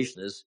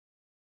allocation is.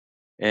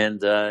 And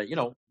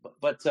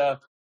but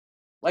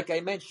like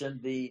I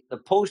mentioned, the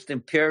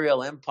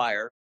post-imperial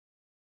empire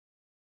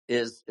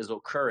is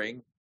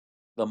occurring.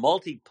 The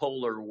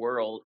multipolar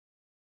world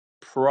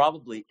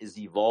probably is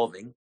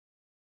evolving.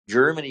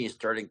 Germany is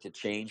starting to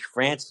change.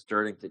 France is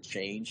starting to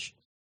change.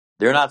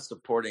 They're not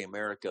supporting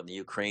America and the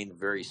Ukraine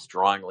very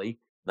strongly.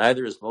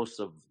 Neither is most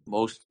of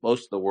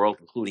the world,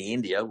 including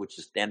India, which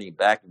is standing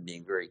back and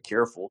being very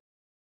careful.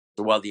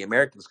 So while the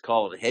Americans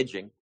call it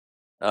hedging,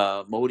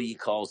 Modi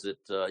calls it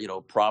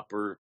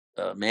proper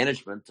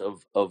management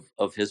of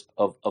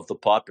the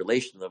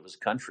population of his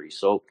country.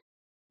 So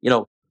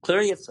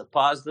clearly it's a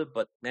positive,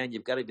 but man,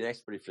 you've got to be an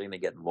expert if you're going to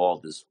get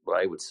involved. Is what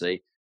I would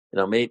say.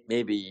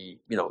 Maybe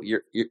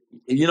you're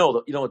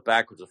it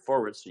backwards and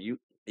forwards. So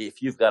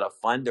if you've got a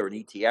fund or an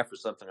ETF or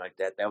something like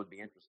that, that would be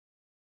interesting.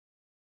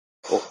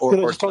 Or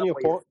just on your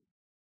point.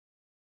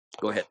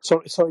 Go ahead.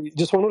 Sorry,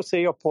 just wanted to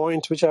say your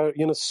point, which are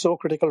so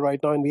critical right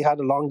now, and we had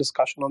a long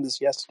discussion on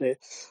this yesterday,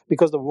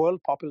 because the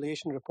World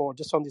Population Report,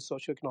 just on the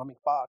socioeconomic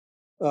part,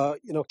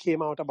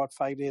 came out about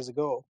 5 days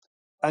ago,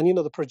 and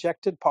the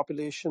projected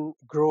population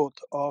growth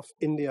of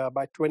India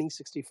by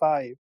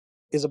 2065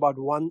 is about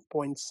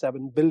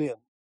 1.7 billion.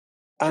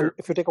 And Sure.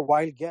 if you take a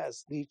wild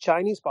guess, the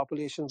Chinese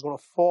population is going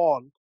to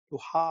fall to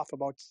half,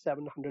 about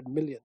 700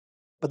 million.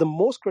 But the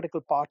most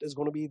critical part is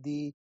going to be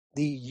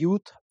the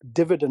youth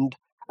dividend.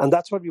 And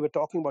that's what we were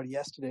talking about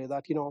yesterday,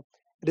 that,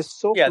 it is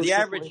so crucial. The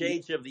average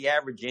age of the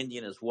average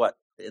Indian is what?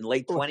 In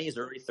late 20s,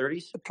 early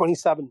 30s?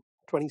 27.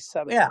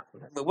 Yeah.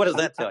 But what does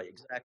that tell you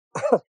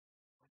exactly?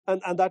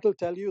 And that will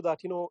tell you that,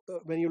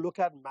 when you look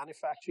at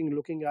manufacturing,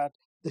 looking at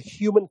the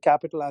human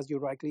capital, as you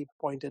rightly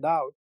pointed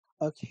out,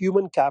 a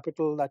human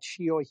capital that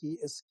she or he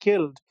is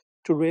skilled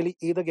to really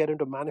either get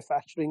into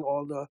manufacturing,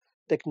 all the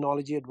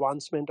technology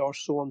advancement, or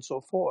so on and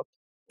so forth.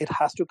 It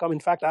has to come. In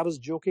fact, I was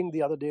joking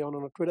the other day on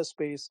a Twitter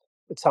space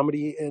with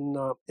somebody in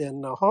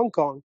Hong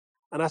Kong,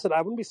 and I said,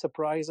 I wouldn't be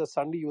surprised that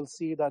suddenly you'll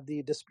see that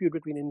the dispute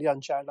between India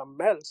and China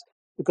melts,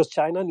 because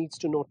China needs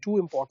to know two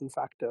important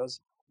factors.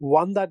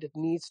 One, that it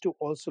needs to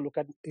also look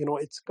at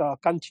its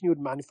continued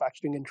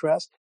manufacturing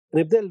interest,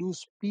 and if they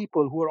lose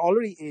people who are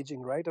already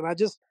aging, right? And I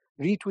just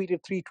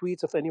retweeted 3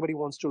 tweets. If anybody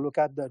wants to look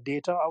at the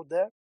data out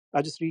there,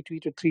 I just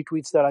retweeted 3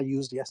 tweets that I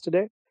used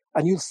yesterday,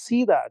 and you'll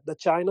see that the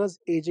China's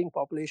aging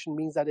population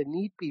means that they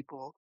need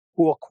people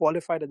who are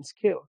qualified and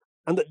skilled.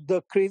 And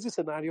the crazy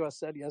scenario I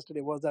said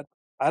yesterday was that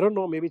I don't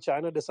know, maybe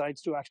China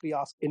decides to actually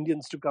ask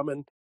Indians to come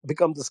and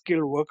become the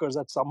skilled workers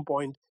at some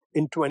point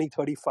in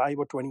 2035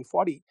 or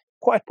 2040.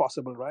 Quite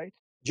possible, right?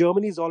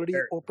 Germany's already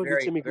Very, opened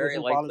its very, very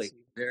immigration likely. policy.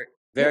 Very,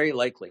 Yeah, very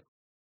likely.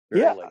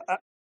 Very yeah, likely.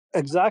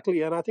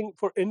 exactly. And I think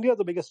for India,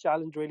 the biggest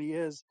challenge really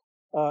is,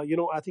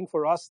 I think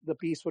for us, the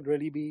piece would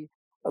really be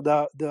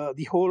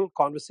the whole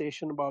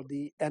conversation about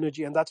the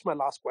energy. And that's my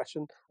last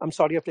question. I'm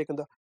sorry, I've taken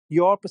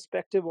your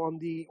perspective on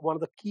the one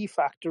of the key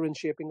factor in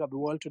shaping up the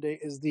world today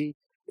is the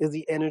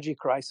energy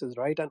crisis,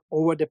 right? And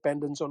over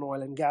dependence on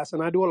oil and gas.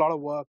 And I do a lot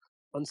of work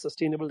on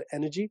sustainable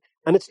energy,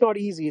 and it's not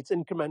easy. It's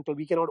incremental.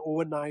 We cannot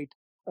overnight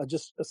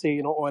just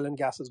say oil and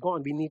gas is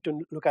gone. We need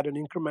to look at an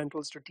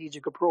incremental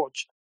strategic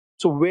approach.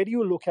 So where do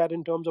you look at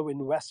in terms of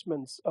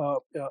investments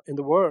in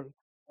the world,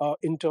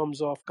 in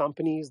terms of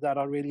companies that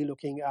are really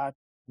looking at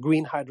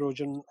green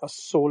hydrogen,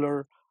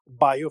 solar,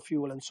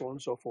 biofuel, and so on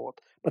and so forth?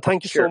 But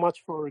thank you so Sure,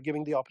 much for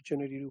giving the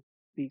opportunity to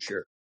speak.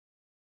 sure.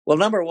 Well,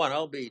 number one,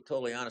 I'll be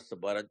totally honest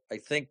about it. I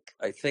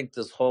think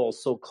this whole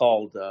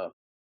so-called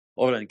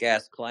oil and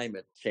gas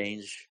climate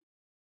change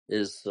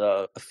is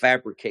a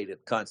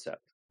fabricated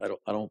concept. I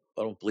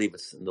don't believe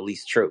it's in the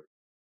least true.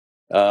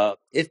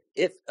 If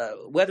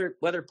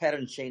weather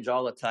patterns change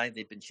all the time,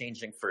 they've been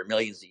changing for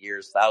millions of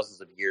years,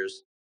 thousands of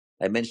years.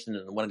 I mentioned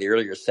in one of the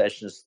earlier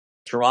sessions,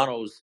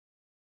 Toronto's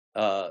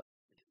uh,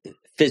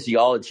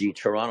 physiology,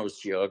 Toronto's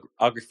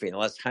geography in the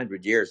last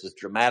 100 years has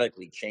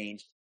dramatically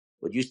changed.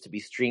 What used to be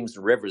streams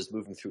and rivers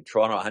moving through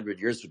Toronto 100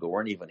 years ago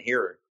weren't even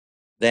here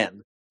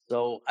then.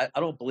 So I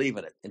don't believe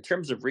in it. In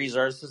terms of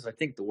resources, I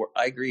think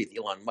I agree with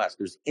Elon Musk.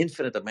 There's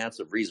infinite amounts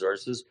of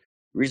resources.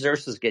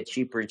 Resources get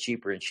cheaper and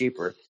cheaper and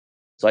cheaper.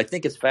 So I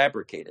think it's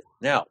fabricated.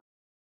 Now,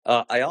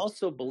 I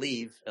also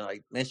believe, and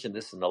I mentioned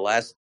this in the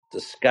last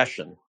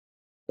discussion,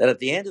 that at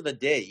the end of the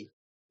day,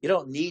 you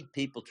don't need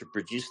people to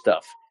produce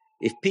stuff.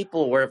 If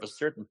people were of a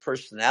certain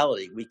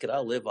personality, we could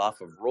all live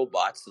off of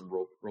robots and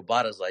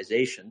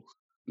roboticization.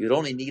 You'd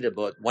only need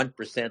about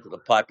 1% of the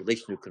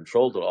population who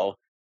controlled it all.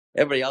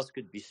 Everybody else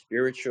could be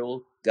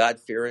spiritual,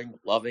 God-fearing,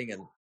 loving,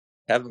 and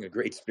having a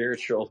great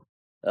spiritual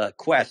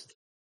quest.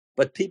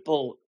 But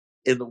people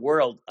in the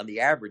world, on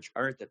the average,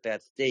 aren't at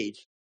that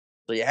stage.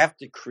 So you have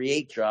to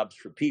create jobs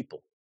for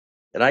people.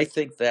 And I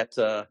think that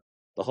the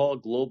whole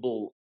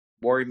global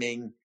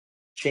warming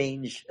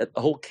change,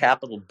 the whole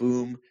capital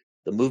boom,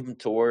 the movement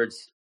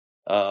towards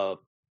uh,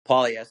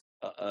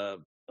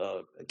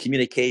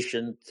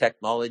 communication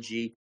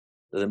technology,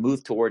 the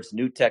move towards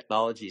new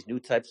technologies, new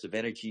types of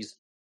energies,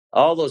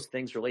 all those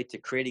things relate to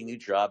creating new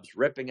jobs,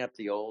 ripping up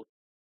the old,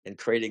 and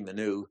creating the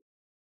new.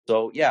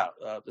 So yeah,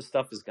 this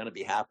stuff is going to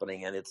be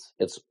happening, and it's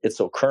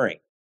occurring.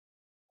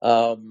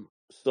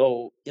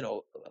 So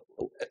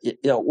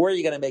where are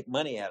you going to make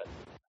money at it?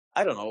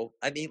 I don't know.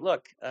 I mean,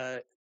 look,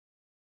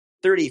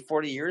 30,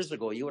 40 years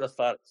ago, you would have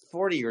thought,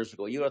 40 years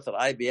ago, you would have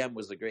thought IBM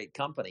was a great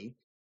company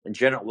and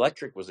General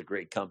Electric was a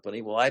great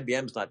company. Well,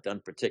 IBM's not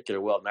done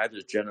particularly well. Neither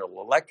is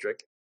General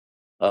Electric.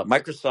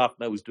 Microsoft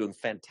now is doing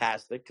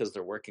fantastic because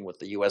they're working with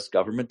the U.S.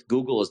 government.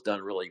 Google has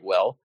done really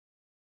well.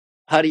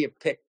 How do you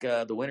pick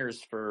the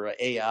winners for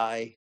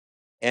AI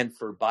and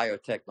for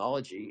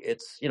biotechnology?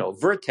 It's,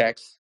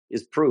 Vertex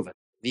is proven,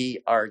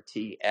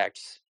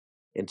 VRTX,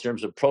 in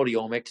terms of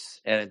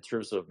proteomics and in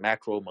terms of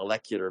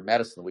macromolecular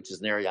medicine, which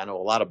is an area I know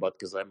a lot about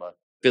because I'm a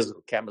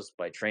physical chemist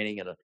by training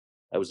and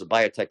I was a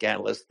biotech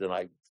analyst and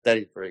I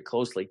studied very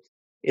closely.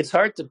 It's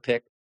hard to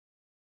pick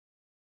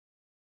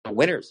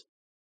winners.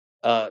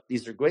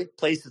 These are great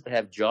places to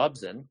have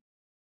jobs in.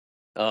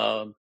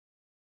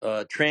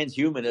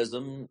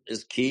 Transhumanism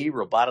is key.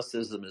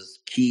 Roboticism is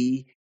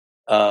key.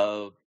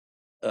 Uh,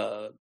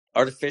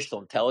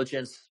 Artificial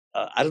intelligence.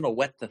 I don't know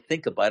what to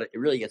think about it. It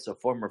really gets a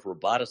form of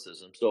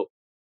roboticism. So,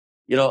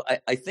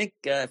 I think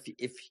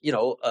if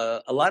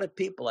a lot of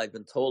people I've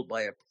been told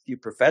by a few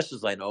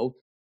professors I know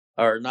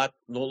are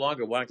no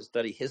longer wanting to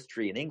study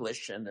history and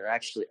English, and they're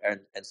actually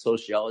and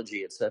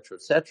sociology, et cetera,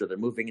 et cetera. They're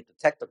moving into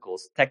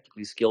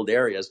technically skilled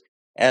areas,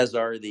 as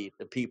are the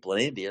people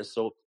in India.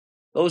 So,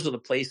 those are the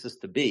places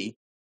to be.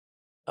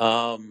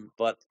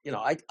 But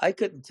I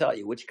couldn't tell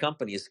you which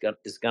company is going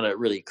to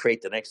really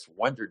create the next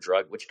wonder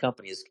drug. Which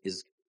company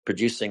is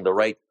producing the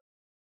right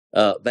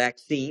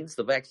vaccines?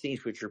 The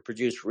vaccines which were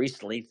produced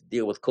recently to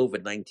deal with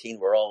COVID-19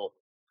 were all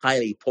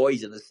highly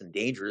poisonous and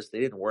dangerous. They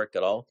didn't work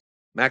at all.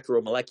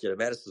 Macromolecular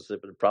medicines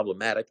have been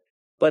problematic,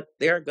 but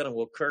they aren't going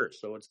to occur.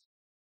 So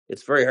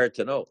it's very hard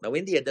to know. Now,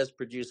 India does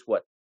produce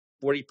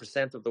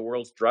 40% of the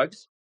world's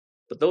drugs,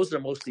 but those are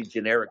mostly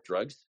generic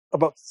drugs.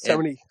 About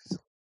And 70.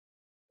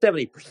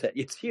 70%.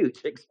 It's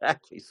huge,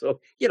 exactly.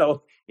 So,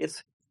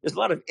 there's a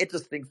lot of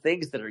interesting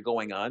things that are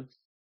going on.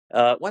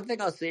 One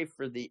thing I'll say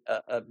for the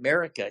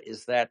America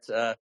is that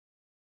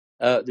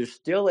there's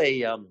still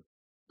a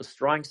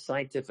strong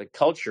scientific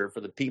culture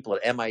for the people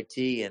at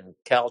MIT and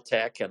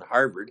Caltech and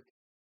Harvard.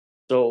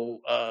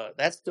 So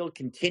that's still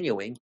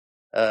continuing.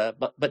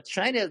 But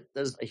China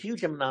does a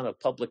huge amount of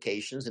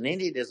publications, and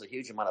India does a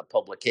huge amount of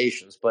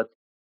publications. But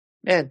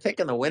Man,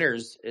 picking the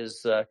winners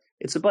is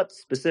it's about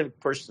specific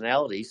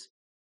personalities,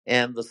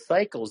 and the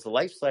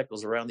life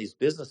cycles around these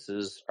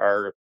businesses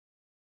are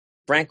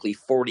frankly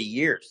 40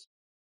 years.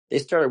 They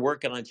started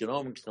working on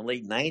genomics in the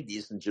late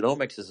 90s, and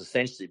genomics has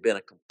essentially been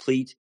a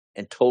complete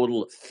and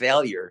total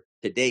failure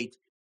to date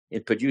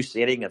in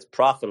producing anything that's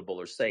profitable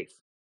or safe.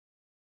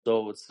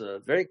 So it's a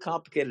very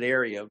complicated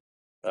area.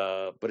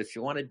 But if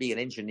you want to be an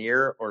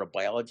engineer or a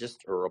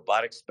biologist or a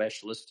robotics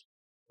specialist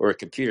or a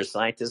computer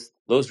scientist,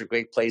 those are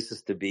great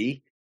places to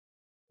be.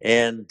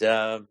 And,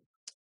 those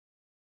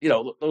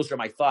are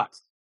my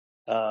thoughts.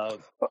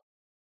 I've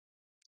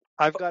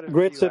got a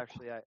Great, few Sid.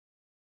 actually.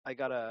 I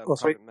got a Oh,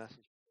 sorry. private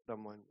message from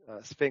someone.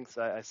 Sphinx,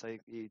 I saw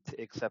you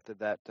accepted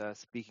that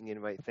speaking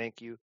invite.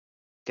 Thank you.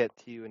 Get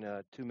to you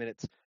in 2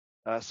 minutes.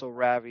 So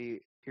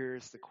Ravi,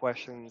 here's the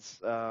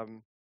questions.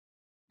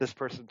 This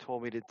person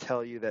told me to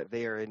tell you that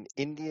they are an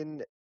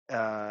Indian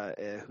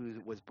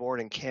who was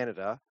born in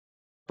Canada.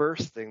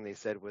 First thing they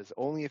said was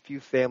only a few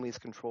families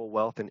control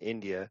wealth in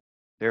India.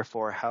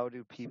 Therefore, how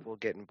do people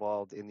get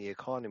involved in the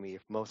economy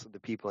if most of the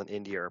people in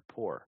India are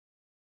poor?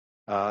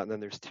 And then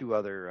there's two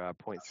other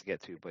points to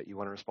get to, but you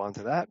want to respond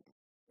to that?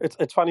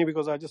 It's funny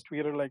because I just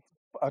tweeted like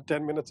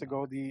 10 minutes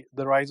ago the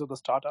rise of the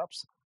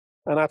startups,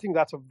 and I think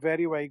that's a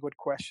very, very good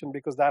question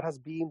because that has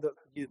been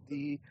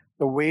the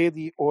way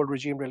the old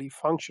regime really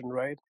functioned,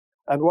 right?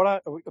 And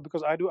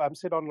because I'm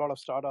sit on a lot of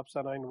startups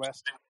and I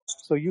invest,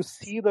 so you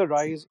see the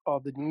rise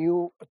of the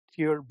new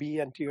tier B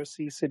and tier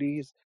C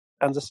cities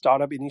and the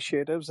startup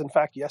initiatives. In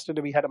fact,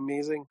 yesterday we had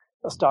amazing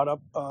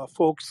startup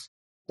folks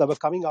that were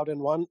coming out,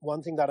 and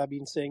one thing that I've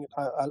been saying,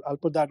 I'll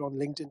put that on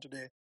LinkedIn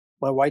today,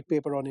 my white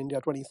paper on India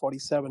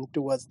 2047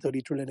 towards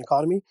 30 trillion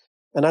economy.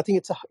 And I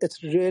think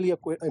it's really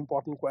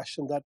important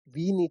question that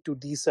we need to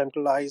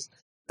decentralize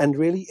and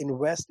really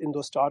invest in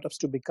those startups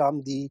to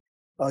become the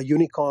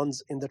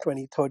unicorns in the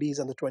 2030s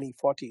and the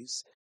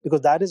 2040s,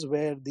 because that is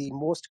where the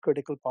most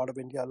critical part of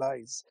India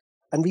lies.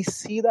 And we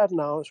see that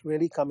now it's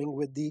really coming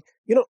with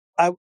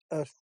I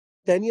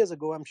 10 years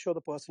ago, I'm sure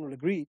the person will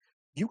agree,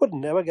 you could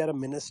never get a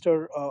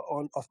minister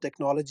of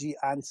technology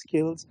and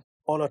skills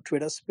on a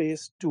Twitter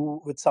space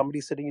with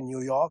somebody sitting in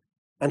New York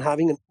and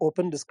having an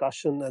open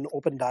discussion and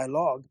open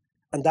dialogue.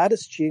 And that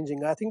is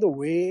changing. I think the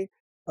way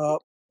uh,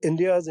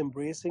 India is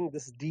embracing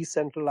this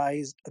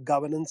decentralized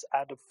governance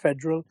at a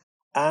federal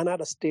and at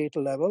a state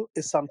level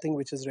is something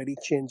which is really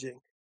changing.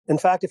 In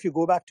fact, if you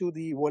go back to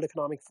the World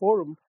Economic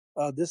Forum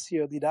this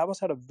year, the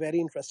Davos had a very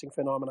interesting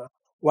phenomena.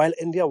 While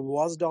India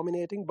was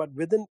dominating, but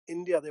within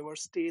India, there were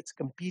states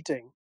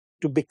competing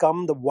to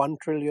become the 1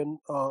 trillion,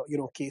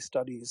 case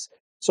studies.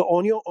 So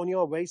on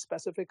your very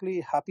specifically,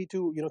 happy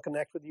to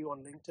connect with you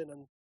on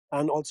LinkedIn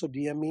and also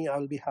DM me.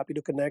 I'll be happy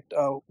to connect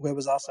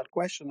whoever's asked that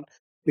question,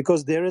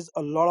 because there is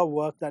a lot of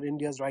work that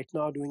India is right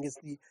now doing. It's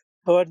the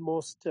third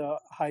most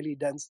highly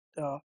dense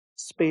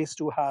space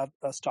to have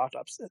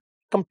startups. It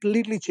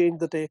completely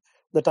changed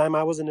the time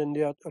I was in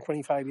India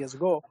 25 years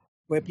ago,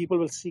 where people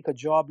will seek a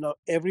job. Now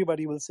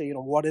everybody will say,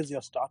 what is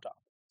your startup?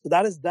 So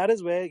that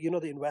is where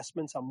the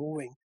investments are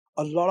moving.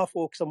 A lot of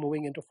folks are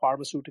moving into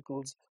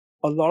pharmaceuticals.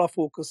 A lot of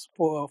folks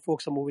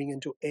are moving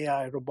into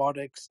AI,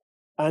 robotics.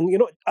 And,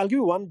 I'll give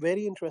you one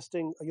very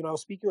interesting, I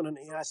was speaking on an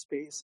AI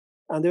space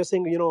and they were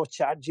saying,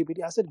 chat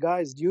GPT. I said,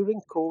 guys,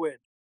 during COVID,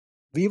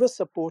 we were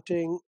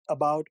supporting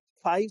about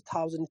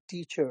 5,000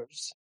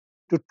 teachers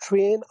to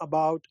train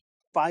about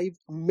 5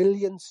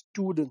 million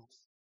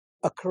students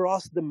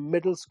across the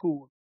middle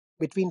school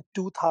between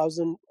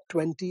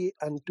 2020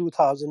 and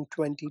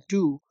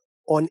 2022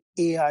 on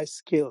AI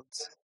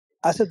skills.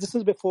 I said, this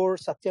is before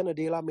Satya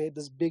Nadella made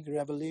this big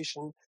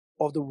revelation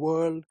of the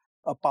world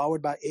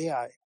powered by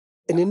AI.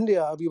 In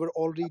India, we were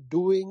already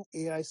doing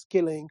AI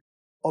skilling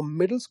on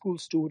middle school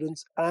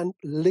students and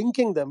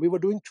linking them. We were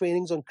doing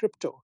trainings on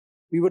crypto.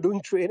 We were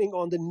doing training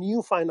on the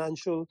new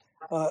financial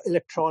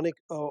electronic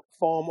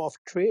form of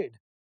trade.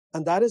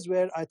 And that is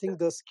where I think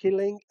the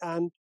skilling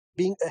and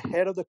being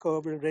ahead of the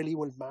curve really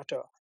will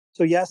matter.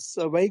 So yes,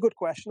 a very good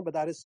question, but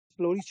that is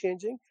slowly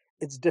changing.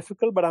 It's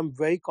difficult, but I'm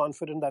very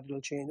confident that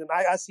it'll change. And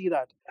I see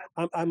that.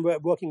 I'm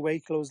working very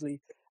closely.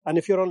 And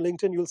if you're on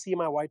LinkedIn, you'll see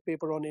my white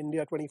paper on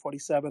India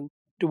 2047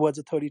 towards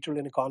a 30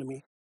 trillion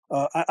economy.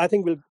 I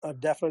think we'll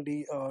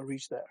definitely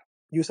reach there.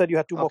 You said you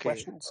had two more Okay.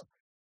 questions.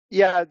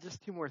 Yeah,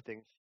 just two more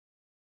things.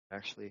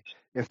 Actually,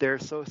 if they're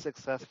so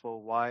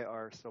successful, why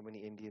are so many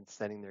Indians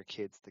sending their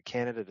kids to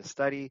Canada to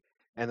study?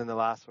 And then the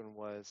last one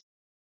was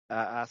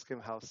ask him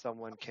how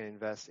someone can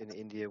invest in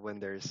India when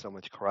there's so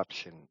much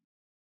corruption.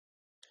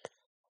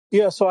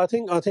 Yeah, so I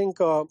think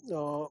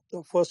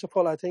first of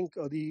all, I think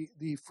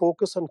the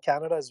focus on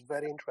Canada is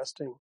very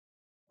interesting.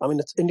 I mean,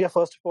 it's India.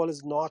 First of all,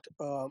 is not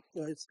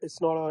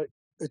it's not a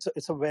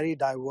it's a very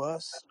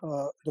diverse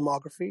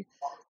demography.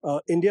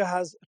 India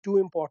has two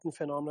important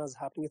phenomena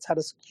happening. It's had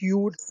a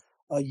skewed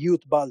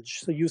youth bulge.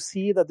 So you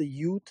see that the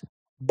youth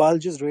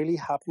bulge is really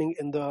happening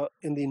in the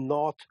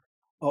north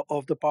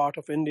of the part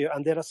of India,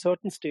 and there are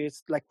certain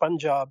states like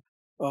Punjab,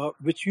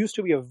 which used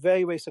to be a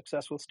very, very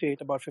successful state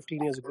about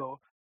 15 years ago,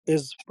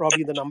 is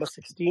probably the number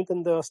 16th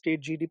in the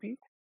state GDP.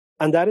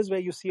 And that is where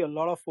you see a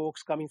lot of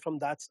folks coming from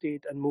that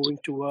state and moving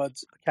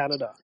towards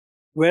Canada.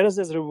 Whereas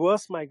there's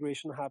reverse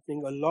migration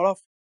happening, a lot of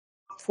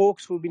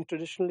folks who've been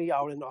traditionally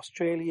out in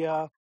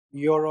Australia,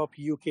 Europe,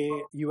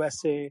 UK,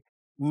 USA,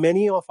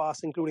 many of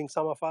us, including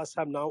some of us,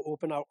 have now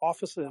opened our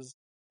offices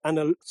and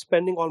are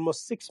spending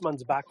almost 6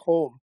 months back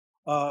home,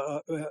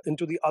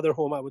 into the other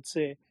home, I would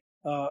say.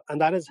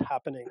 And that is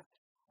happening.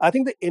 I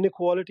think the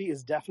inequality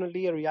is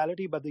definitely a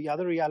reality, but the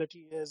other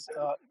reality is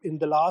in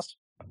the last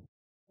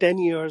 10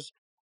 years,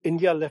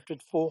 India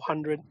lifted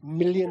 400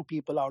 million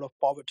people out of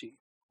poverty.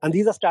 And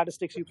these are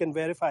statistics, you can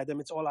verify them.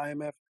 It's all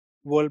IMF,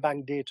 World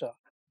Bank data.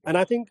 And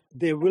I think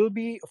there will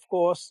be, of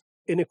course,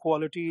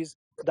 inequalities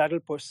that will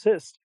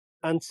persist.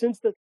 And since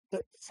the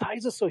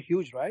size is so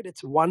huge, right?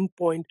 It's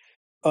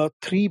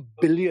 1.3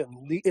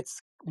 billion.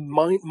 It's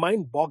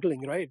mind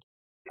boggling, right?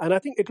 And I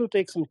think it will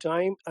take some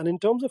time. And in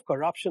terms of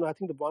corruption, I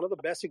think one of the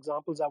best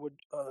examples I would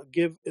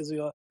give is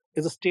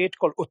a state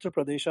called Uttar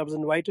Pradesh. I was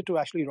invited to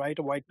actually write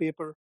a white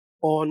paper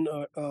on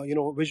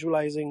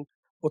visualizing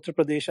Uttar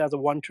Pradesh as a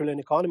 1 trillion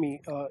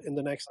economy in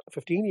the next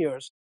 15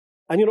 years.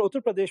 And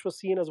Uttar Pradesh was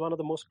seen as one of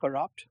the most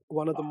corrupt,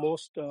 one of the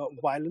most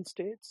violent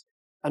states.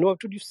 And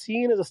what you've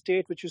seen is a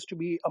state which used to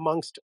be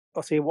amongst,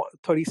 say,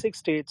 36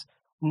 states,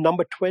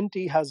 number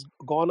 20 has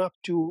gone up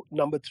to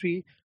number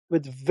 3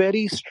 with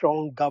very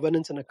strong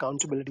governance and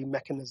accountability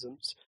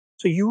mechanisms.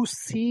 So you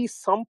see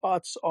some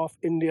parts of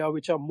India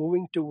which are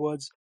moving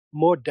towards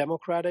more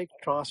democratic,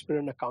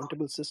 transparent,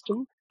 accountable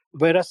system,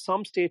 whereas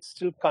some states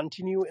still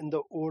continue in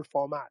the old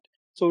format.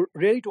 So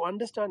really to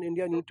understand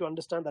India, you need to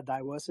understand the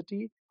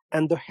diversity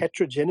and the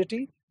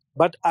heterogeneity.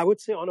 But I would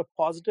say on a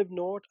positive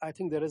note, I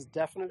think there is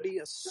definitely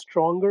a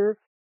stronger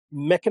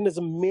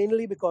mechanism,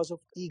 mainly because of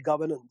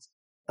e-governance.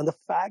 And the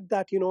fact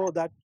that,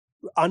 that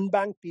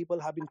unbanked people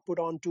have been put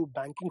onto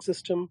banking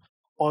system,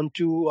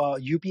 onto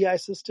UPI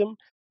system,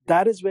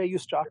 that is where you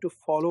start to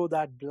follow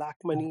that black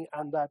money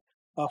and that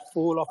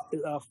flow of,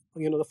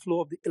 the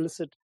flow of the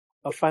illicit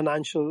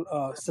financial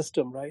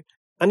system, right?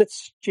 And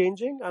it's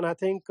changing. And I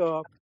think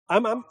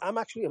I'm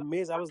actually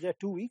amazed. I was there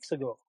 2 weeks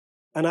ago,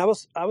 and I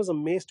was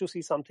amazed to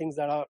see some things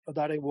that are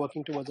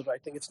working towards the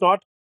right thing. It's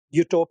not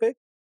utopic,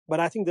 but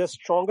I think there's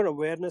stronger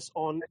awareness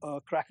on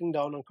cracking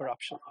down on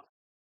corruption.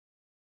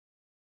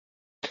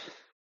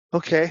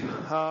 Okay.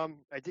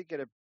 I did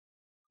get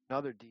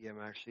another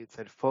DM actually. It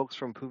said folks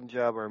from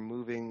Punjab are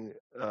moving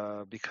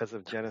because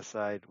of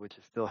genocide, which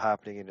is still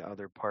happening in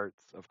other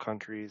parts of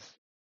countries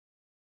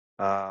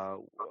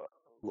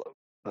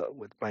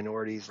with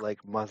minorities like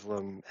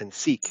Muslim and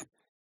Sikh.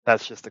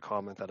 That's just a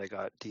comment that I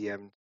got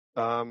DM'd.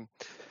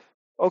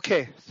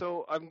 Okay,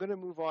 so I'm going to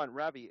move on.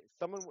 Ravi,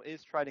 someone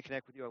is trying to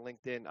connect with you on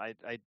LinkedIn.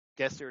 I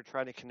guess they were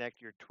trying to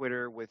connect your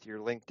Twitter with your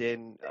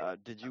LinkedIn.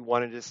 Did you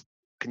want to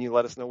can you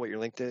let us know what your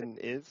LinkedIn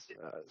is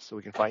so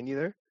we can find you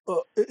there?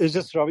 It's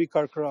just Ravi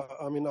Karkara.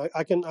 I mean,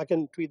 I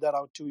can tweet that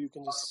out too. You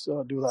can just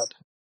do that.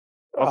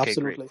 Okay,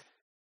 Absolutely. great.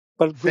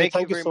 But great.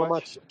 Thank you very so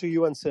much to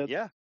you and Sid.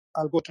 Yeah,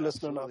 I'll go to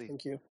listener absolutely. now.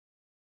 Thank you.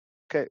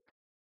 Okay.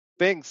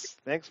 Bings,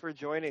 thanks for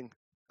joining.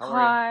 How are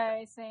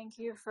Hi, thank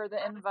you for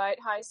the invite.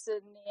 Hi,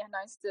 Sydney.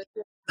 Nice to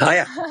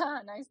Hiya.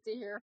 nice to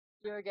hear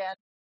you again.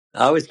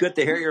 Always good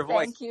to hear your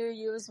voice. Thank you.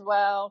 You as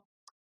well.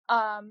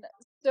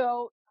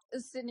 So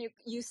Sydney,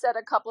 you said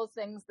a couple of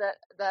things that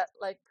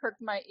like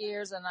perked my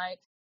ears, and I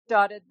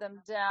jotted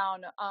them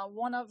down.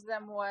 One of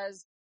them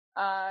was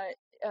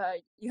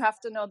you have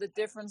to know the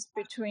difference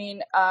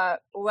between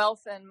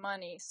wealth and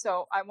money.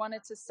 So I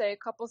wanted to say a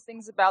couple of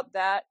things about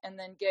that, and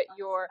then get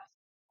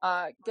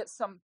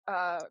some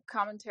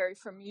commentary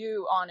from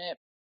you on it,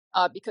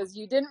 because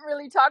you didn't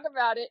really talk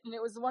about it, and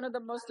it was one of the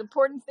most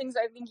important things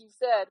I think you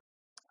said.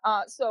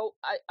 So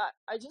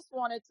I just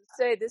wanted to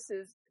say this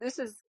is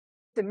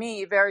to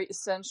me very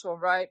essential,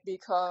 right?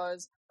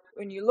 Because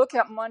when you look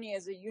at money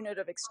as a unit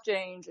of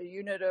exchange, a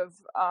unit of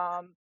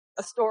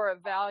a store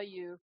of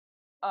value,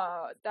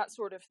 that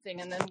sort of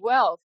thing, and then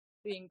wealth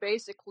being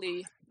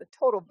basically the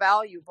total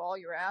value of all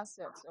your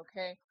assets,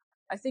 okay?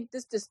 I think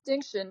this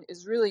distinction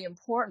is really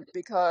important,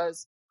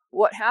 because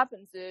what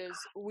happens is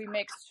we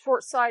make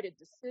short-sighted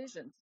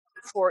decisions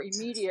for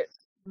immediate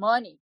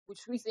money,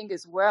 which we think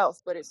is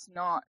wealth, but it's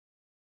not.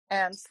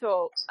 And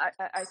so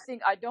I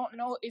think, I don't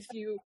know if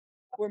you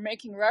were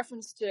making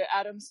reference to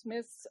Adam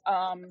Smith's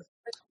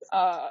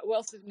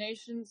Wealth of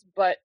Nations,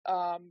 but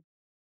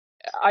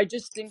I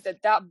just think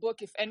that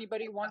book, if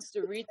anybody wants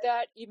to read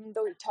that, even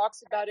though he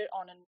talks about it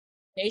on a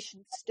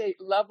nation state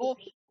level,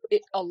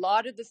 a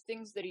lot of the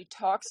things that he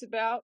talks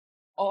about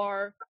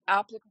are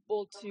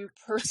applicable to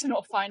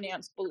personal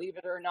finance, believe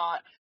it or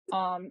not.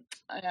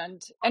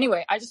 And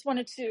anyway, I just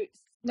wanted to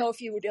know if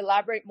you would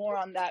elaborate more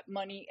on that,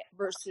 money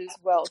versus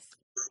wealth.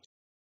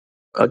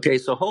 Okay,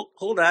 so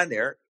hold on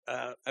there.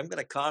 I'm going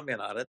to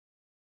comment on it.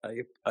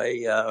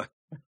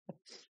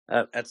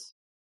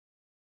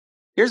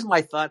 Here's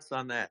my thoughts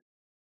on that.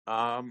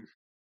 I'm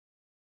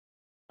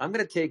going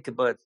to take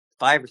about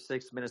 5 or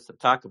 6 minutes to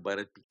talk about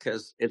it,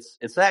 because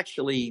it's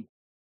actually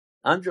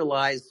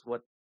underlies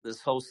what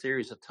this whole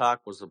series of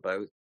talk was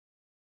about,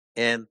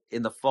 and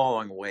in the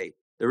following way.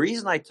 The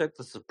reason I took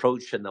this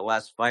approach in the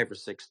last 5 or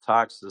 6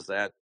 talks is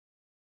that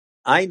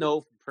I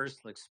know from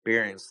personal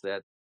experience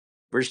that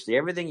virtually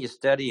everything you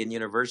study in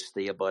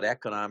university about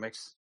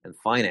economics and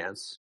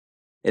finance,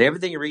 and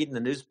everything you read in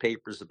the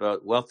newspapers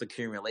about wealth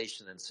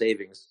accumulation and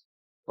savings,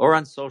 or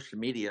on social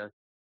media,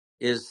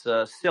 is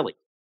silly.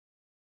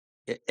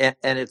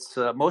 And it's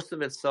most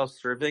of it's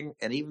self-serving,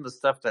 and even the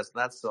stuff that's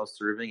not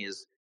self-serving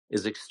is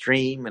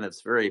extreme, and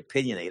it's very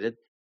opinionated,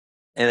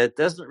 and it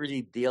doesn't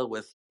really deal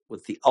with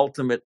the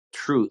ultimate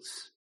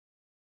truths.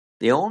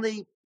 There's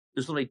only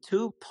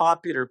 2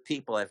 popular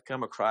people I've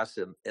come across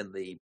in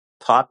the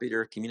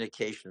popular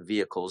communication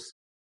vehicles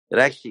that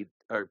actually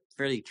are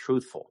fairly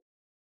truthful.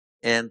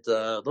 And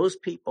those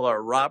people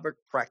are Robert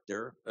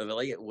Prechter of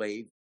Elliott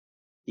Wave.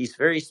 He's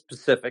very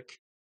specific,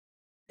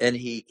 and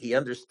he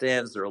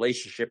understands the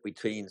relationship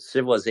between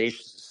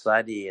civilization,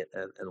 society,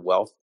 and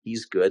wealth.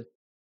 He's good.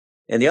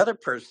 And the other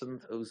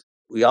person who's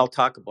we all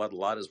talk about a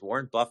lot is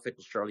Warren Buffett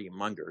and Charlie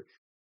Munger.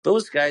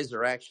 Those guys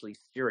are actually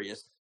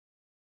serious,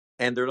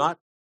 and they're not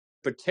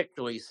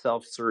particularly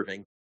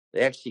self-serving.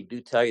 They actually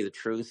do tell you the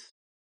truth,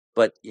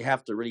 but you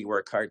have to really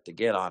work hard to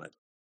get on it.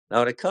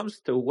 Now, when it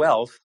comes to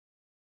wealth,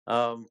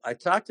 I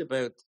talked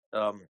about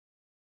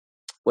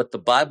what the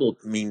Bible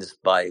means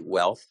by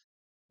wealth,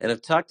 and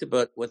I've talked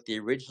about what the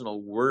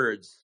original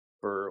words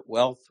for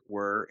wealth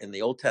were in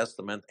the Old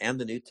Testament and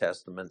the New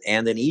Testament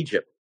and in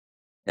Egypt.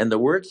 And the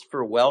words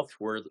for wealth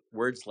were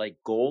words like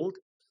gold,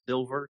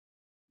 silver,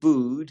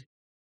 food,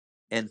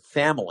 and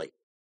family.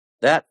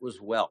 That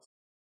was wealth.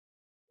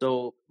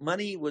 So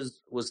money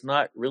was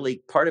not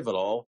really part of it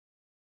all.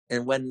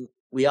 And when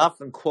we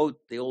often quote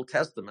the Old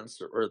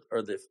Testaments or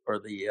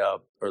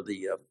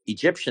the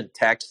Egyptian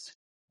texts,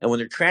 and when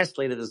they're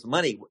translated as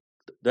money,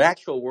 the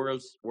actual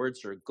words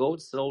are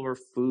gold, silver,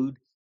 food,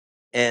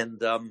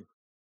 and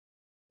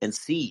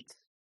seeds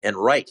and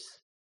rice.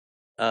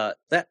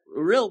 That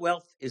real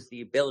wealth is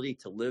the ability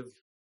to live,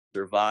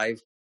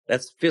 survive.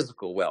 That's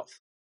physical wealth.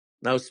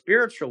 Now,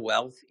 spiritual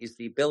wealth is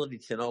the ability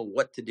to know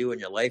what to do in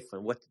your life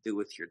and what to do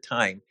with your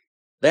time.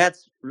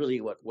 That's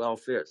really what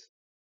wealth is.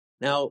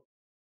 Now,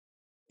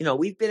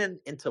 we've been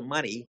into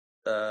money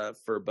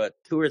for about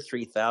 2,000 or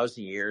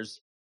 3,000 years,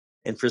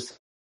 and for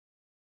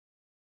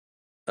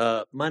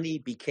money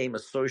became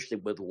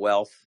associated with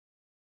wealth,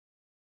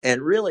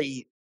 and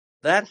really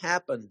that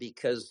happened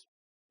because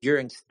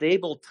during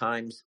stable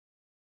times,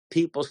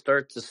 people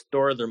start to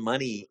store their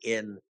money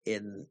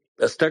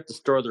start to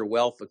store their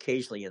wealth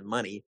occasionally in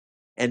money,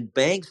 and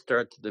banks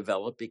start to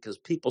develop because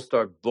people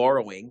start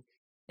borrowing,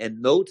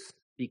 and notes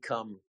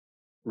become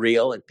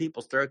real, and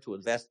people start to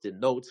invest in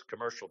notes,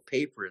 commercial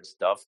paper, and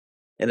stuff,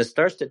 and it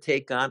starts to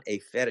take on a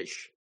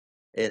fetish,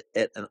 an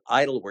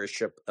idol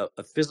worship,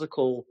 a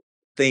physical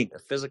thing, a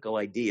physical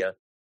idea,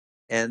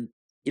 and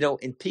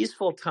in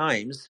peaceful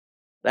times,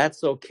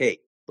 that's okay.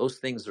 Those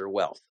things are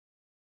wealth.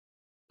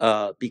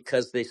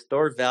 Because they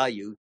store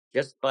value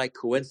just by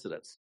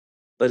coincidence.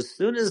 But as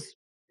soon as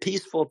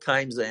peaceful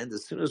times end,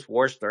 as soon as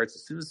war starts,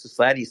 as soon as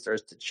society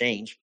starts to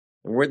change,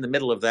 and we're in the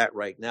middle of that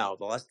right now.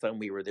 The last time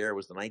we were there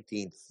was the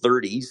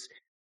 1930s,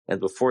 and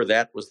before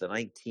that was the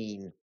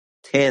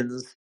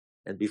 1910s,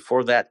 and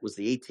before that was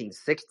the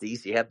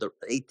 1860s. You had the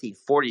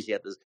 1840s, you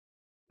had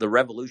the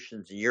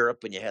revolutions in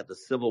Europe, and you had the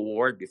Civil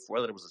War. And before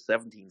that, it was the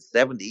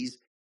 1770s,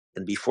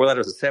 and before that,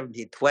 it was the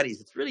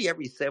 1720s. It's really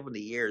every 70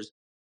 years.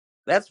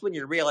 That's when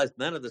you realize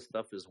none of this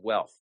stuff is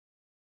wealth.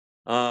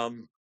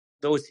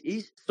 So it's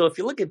easy. So if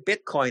you look at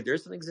Bitcoin,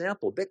 there's an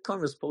example.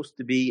 Bitcoin was supposed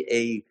to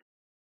be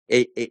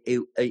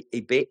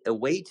a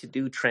way to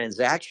do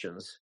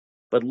transactions,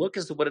 but look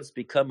as to what it's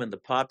become in the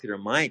popular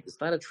mind. It's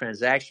not a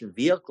transaction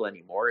vehicle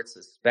anymore. It's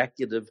a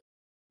speculative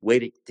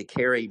way to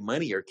carry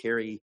money or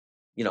carry,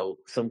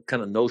 some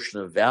kind of notion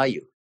of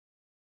value.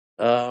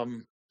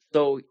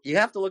 So you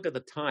have to look at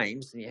the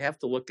times, and you have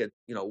to look at,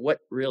 what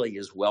really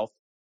is wealth.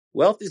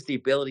 Wealth is the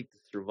ability to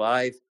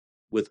survive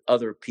with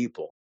other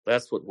people.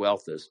 That's what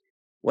wealth is.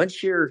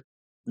 Once you're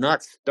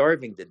not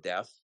starving to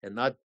death and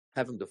not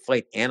having to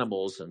fight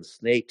animals and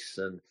snakes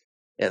and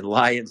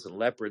lions and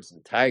leopards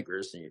and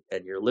tigers,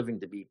 and you're living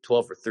to be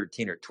 12 or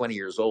 13 or 20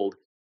 years old,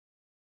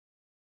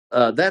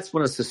 that's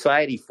when a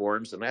society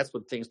forms, and that's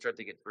when things start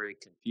to get very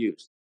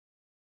confused.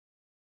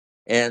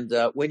 And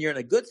when you're in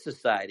a good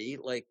society,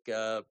 like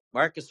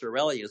Marcus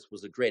Aurelius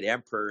was a great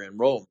emperor in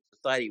Rome,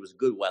 society was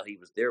good while he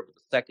was there, but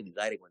the second he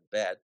died, it went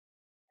bad.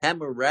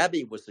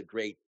 Hammurabi was a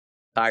great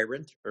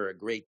tyrant or a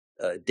great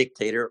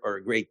dictator or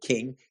a great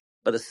king,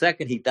 but the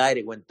second he died,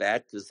 it went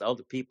bad because all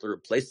the people who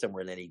replaced him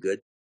weren't any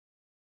good.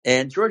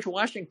 And George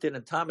Washington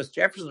and Thomas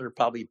Jefferson are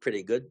probably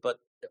pretty good, but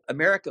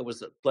America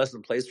was a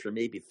pleasant place for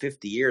maybe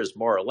 50 years,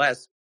 more or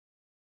less.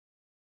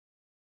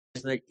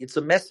 It's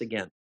a mess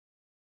again.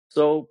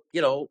 So,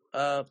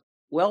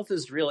 wealth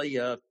is really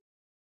the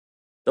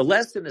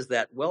lesson is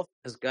that wealth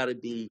has got to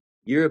be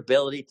your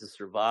ability to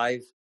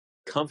survive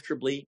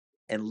comfortably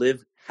and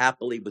live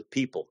happily with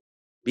people,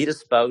 be it a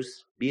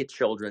spouse, be it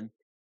children,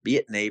 be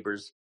it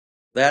neighbors.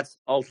 That's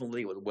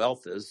ultimately what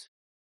wealth is.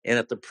 And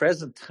at the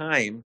present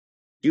time,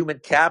 human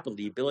capital,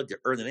 the ability to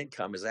earn an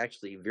income, is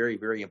actually very,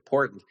 very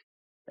important.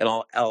 And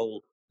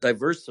I'll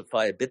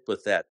diversify a bit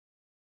with that.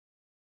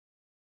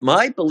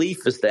 My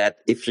belief is that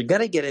if you're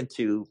going to get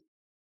into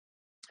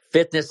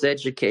fitness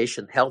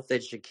education, health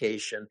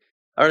education,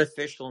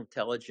 artificial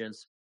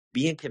intelligence,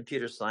 being a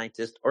computer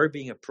scientist, or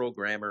being a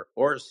programmer,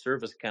 or a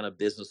service kind of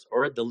business,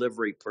 or a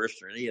delivery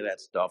person, or any of that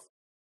stuff,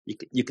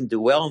 you can do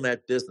well in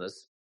that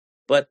business.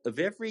 But of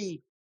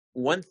every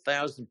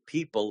 1,000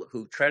 people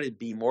who try to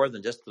be more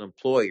than just an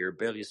employee or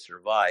barely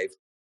survive,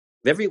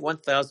 of every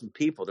 1,000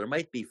 people, there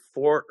might be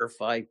 4 or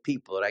 5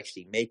 people that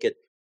actually make it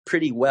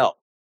pretty well.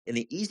 In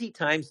the easy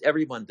times,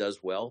 everyone does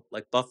well.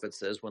 Like Buffett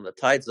says, when the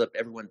tide's up,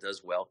 everyone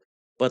does well.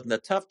 But in the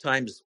tough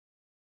times,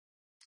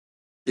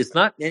 there's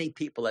not many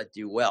people that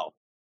do well.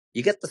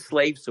 You get the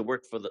slaves who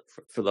work for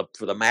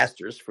the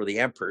masters, for the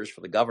emperors,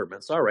 for the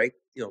governments. All right,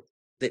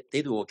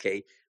 they do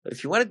okay. But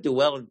if you want to do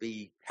well and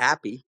be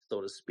happy,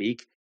 so to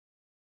speak,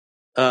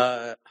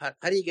 how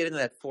do you get into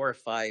that 4 or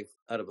 5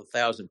 out of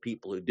 1,000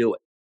 people who do it?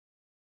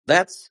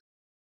 That's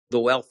the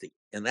wealthy,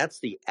 and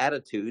that's the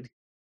attitude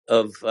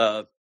of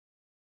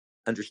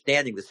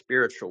understanding the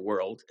spiritual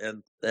world.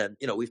 And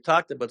we've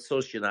talked about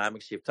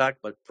socioeconomics, you've talked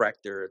about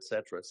Prechter, et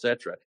cetera, et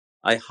cetera.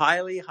 I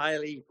highly,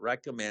 highly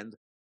recommend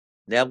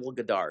Neville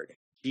Goddard,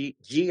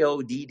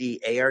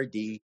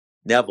 Goddard,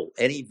 Neville,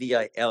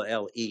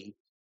 Neville.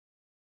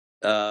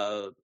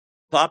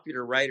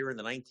 Popular writer in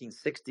the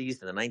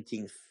 1960s and the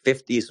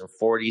 1950s and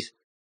 40s.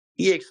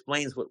 He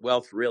explains what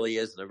wealth really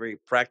is in a very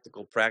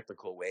practical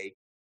way.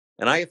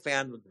 And I have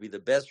found him to be the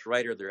best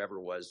writer there ever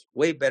was.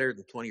 Way better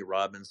than Tony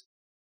Robbins,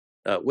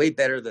 way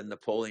better than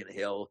Napoleon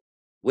Hill,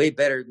 way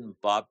better than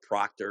Bob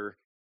Proctor.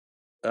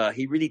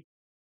 He really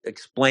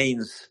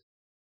explains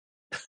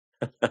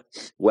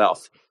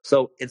wealth.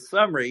 So in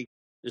summary,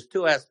 there's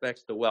 2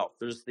 aspects to wealth.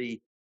 There's the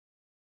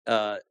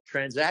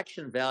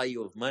transaction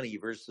value of money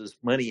versus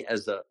money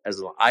as an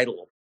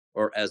idol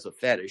or as a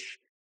fetish.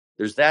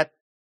 There's that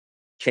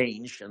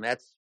change, and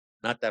that's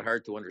not that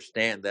hard to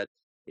understand, that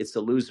it's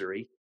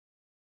illusory.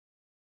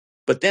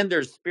 But then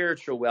there's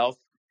spiritual wealth,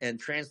 and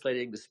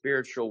translating the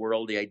spiritual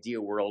world, the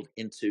idea world,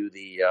 into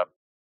the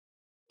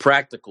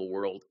practical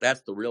world.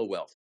 That's the real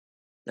wealth.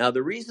 Now,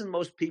 the reason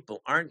most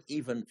people aren't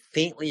even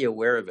faintly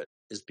aware of it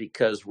is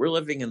because we're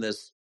living in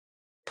this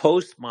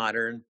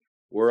postmodern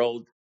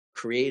world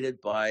created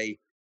by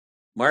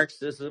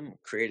Marxism,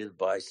 created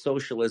by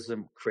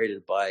socialism,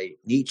 created by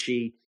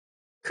Nietzsche,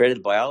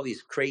 created by all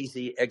these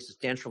crazy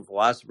existential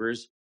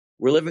philosophers.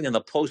 We're living in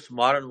the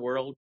postmodern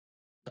world,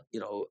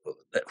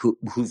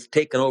 who've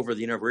taken over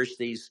the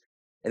universities,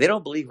 and they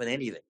don't believe in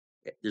anything.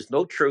 There's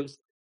no truth.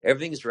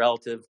 Everything's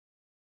relative.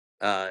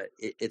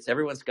 It's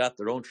everyone's got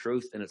their own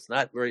truth, and it's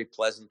not very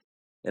pleasant,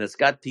 and it's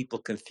got people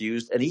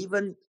confused. And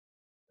even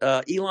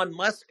Elon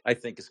Musk, I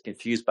think, is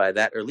confused by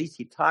that, or at least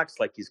he talks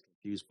like he's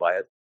confused by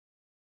it.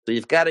 So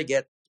you've got to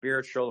get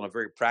spiritual in a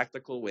very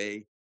practical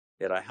way.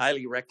 And I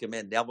highly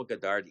recommend Neville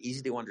Goddard.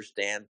 Easy to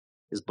understand.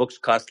 His books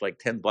cost like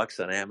 $10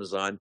 on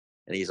Amazon,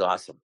 and he's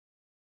awesome.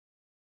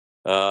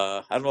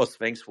 I don't know,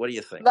 Sphinx. What do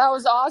you think? That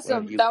was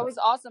awesome. Was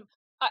awesome.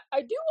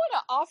 I do want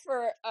to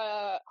offer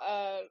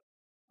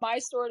my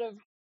sort of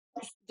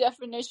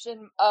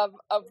definition of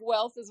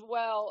wealth as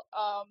well.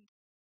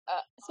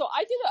 So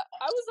I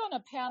was on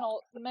a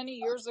panel many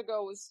years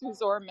ago with Sue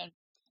Zorman,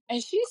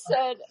 and she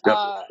said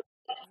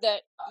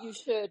that you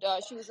should.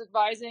 She was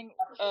advising.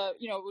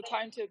 We're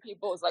talking to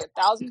people. It was like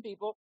 1,000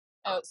 people,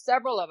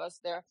 several of us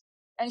there.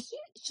 And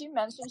she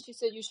mentioned, she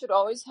said you should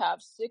always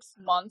have 6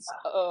 months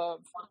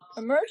of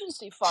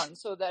emergency fund,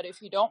 so that if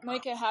you don't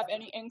have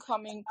any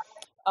incoming,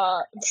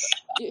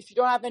 if you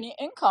don't have any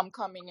income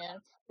coming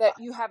in, that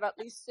you have at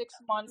least 6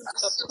 months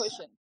of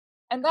cushion.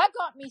 And that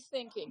got me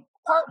thinking,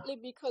 partly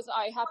because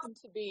I happen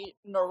to be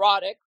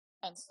neurotic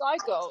and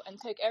psycho and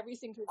take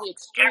everything to the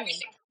extreme.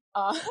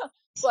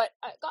 But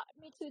it got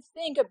me to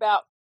think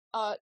about,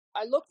 I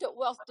looked at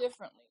wealth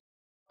differently.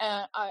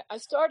 And I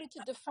started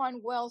to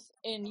define wealth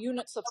in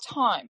units of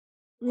time,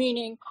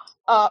 meaning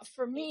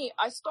for me,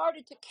 I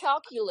started to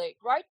calculate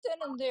right then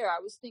and there. I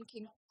was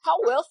thinking,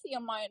 how wealthy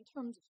am I in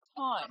terms of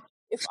time?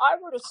 If I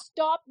were to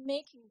stop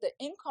making the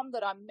income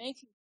that I'm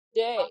making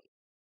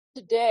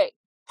today,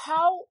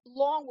 how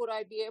long would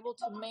I be able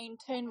to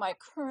maintain my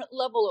current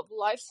level of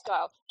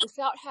lifestyle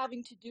without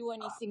having to do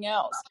anything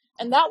else?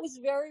 And that was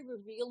very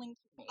revealing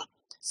to me.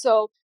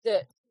 So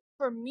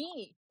for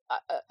me,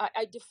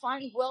 I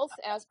define wealth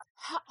as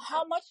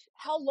how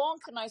long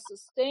can I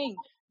sustain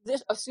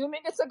this,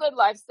 assuming it's a good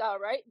lifestyle,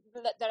 right?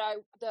 That I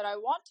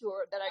want to,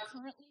 or that I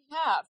currently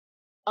have.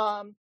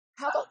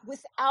 How about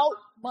without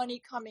money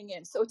coming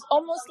in? So it's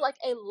almost like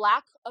a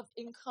lack of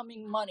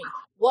incoming money.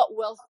 What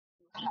wealth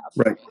do you have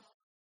for me?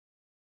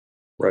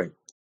 Right.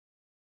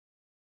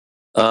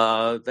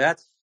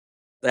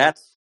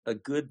 That's a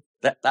good.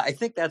 I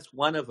think that's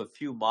one of a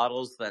few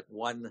models that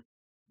one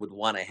would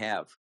want to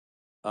have.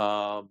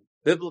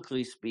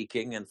 Biblically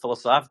speaking and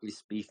philosophically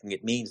speaking,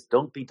 it means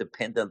don't be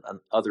dependent on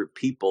other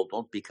people.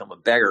 Don't become a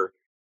beggar.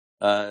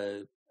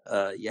 You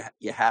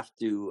have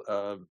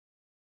to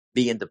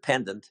be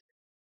independent.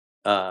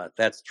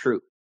 That's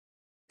true.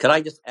 Could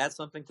I just add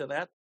something to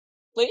that?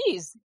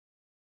 Please.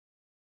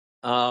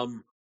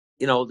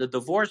 The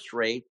divorce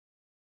rate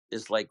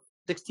is like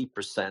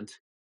 60%,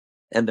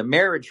 and the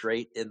marriage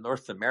rate in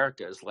North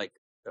America is like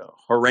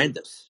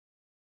horrendous.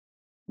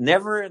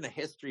 Never in the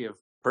history of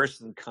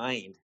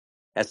personkind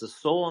has a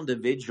sole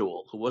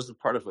individual who wasn't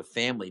part of a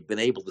family been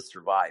able to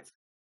survive.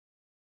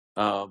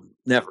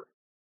 Never.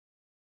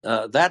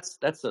 That's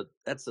a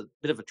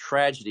bit of a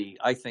tragedy,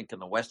 I think, in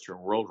the Western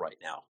world right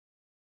now.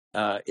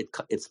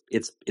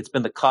 It's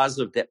been the cause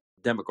of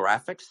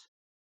demographics.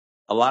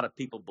 A lot of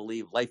people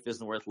believe life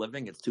isn't worth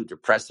living. It's too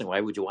depressing. Why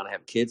would you want to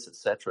have kids, et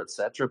cetera, et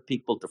cetera?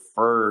 People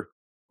defer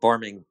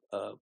forming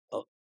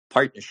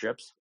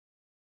partnerships.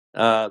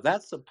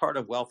 That's a part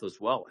of wealth as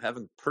well,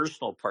 having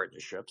personal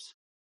partnerships.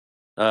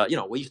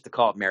 We used to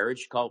call it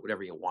marriage, call it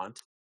whatever you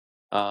want.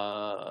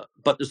 But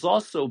there's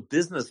also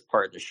business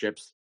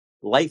partnerships,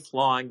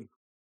 lifelong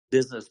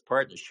business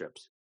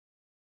partnerships.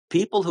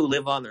 People who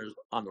live on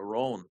their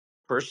own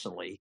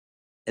personally,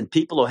 and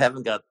people who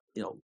haven't got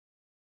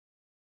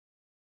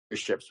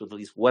partnerships with at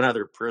least one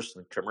other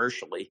person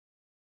commercially.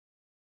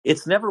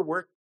 It's never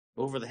worked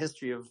over the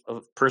history of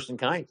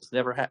personkind. It's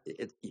never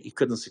you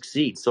couldn't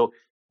succeed. So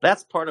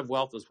that's part of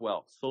wealth as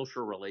well: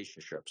 social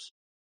relationships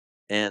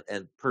and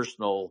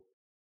personal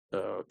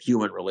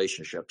human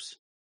relationships.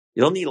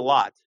 You don't need a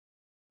lot,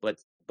 but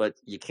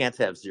you can't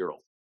have zero.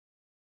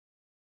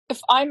 If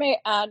I may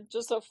add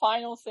just a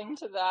final thing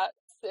to that,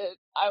 Sid,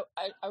 I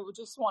would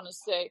just want to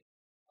say,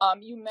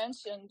 you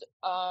mentioned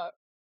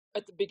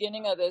at the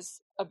beginning of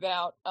this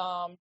about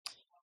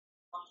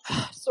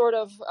sort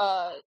of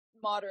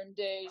modern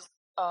days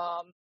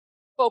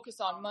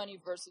focus on money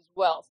versus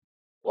wealth.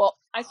 Well,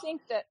 I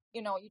think that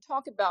you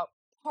talk about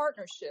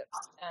partnerships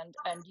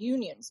and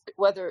unions,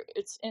 whether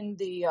it's in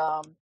the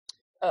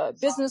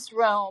business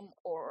realm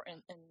or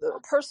in the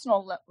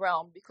personal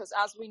realm, because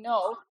as we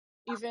know,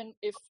 even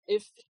if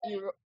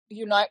you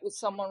unite with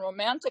someone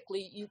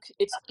romantically,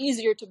 it's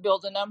easier to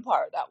build an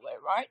empire that way,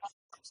 right?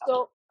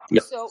 So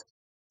Yep.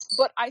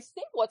 But I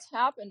think what's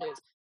happened is,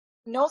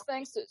 no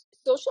thanks to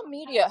social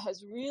media,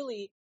 has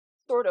really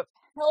sort of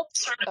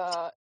helped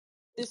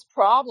this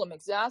problem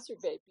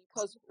exacerbate.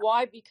 Because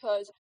why?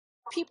 Because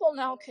people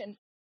now can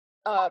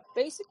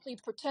basically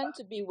pretend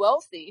to be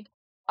wealthy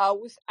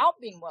without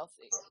being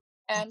wealthy.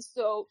 And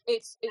so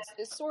it's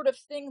this sort of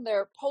thing.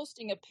 They're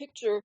posting a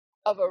picture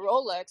of a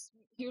Rolex.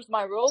 Here's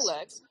my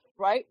Rolex,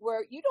 right?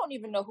 Where you don't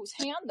even know whose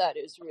hand that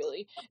is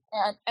really.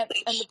 And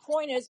the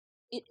point is,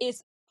 it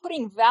is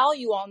putting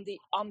value on the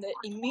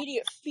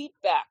immediate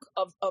feedback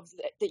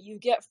that you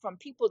get from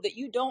people that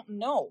you don't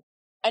know.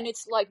 And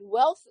it's like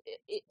wealth.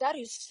 That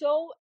is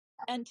so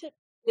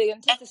the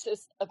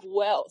antithesis of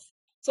wealth.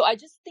 So I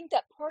just think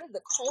that part of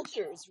the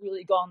culture has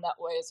really gone that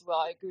way as well.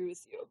 I agree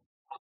with you.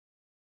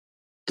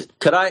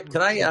 Could I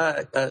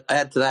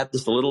add to that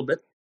just a little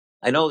bit?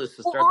 I know this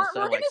is starting to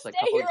sound like psychology. We're going to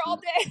stay here all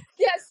day.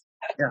 Yes.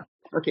 Yeah.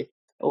 Okay.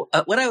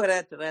 What I would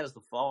add to that is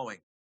the following.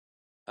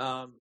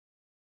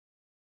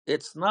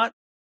 It's not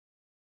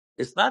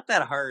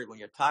that hard when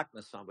you're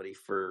talking to somebody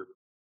for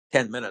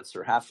 10 minutes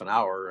or half an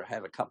hour or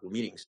have a couple of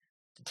meetings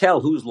to tell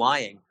who's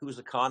lying, who's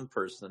a con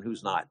person, and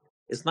who's not.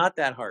 It's not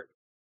that hard.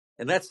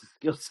 And that's the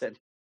skill set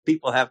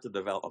people have to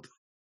develop.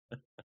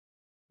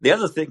 The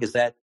other thing is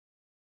that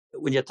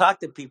when you talk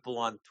to people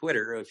on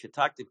Twitter, or if you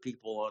talk to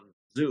people on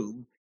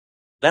Zoom,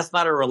 that's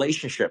not a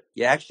relationship.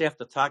 You actually have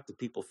to talk to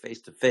people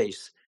face to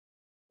face.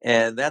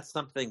 And that's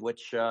something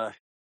which a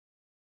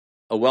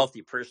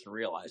wealthy person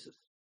realizes.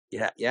 You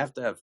have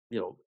to have,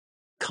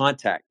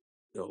 contact,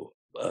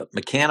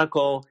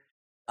 mechanical,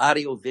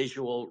 audio,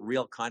 visual,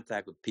 real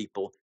contact with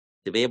people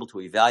to be able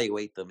to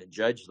evaluate them and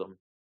judge them.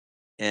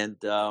 And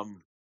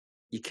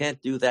you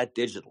can't do that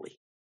digitally.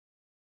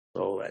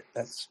 So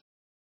that's.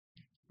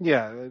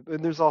 Yeah,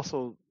 and there's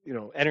also,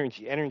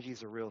 energy. Energy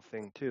is a real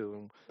thing too.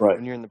 And Right.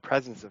 when you're in the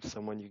presence of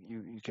someone,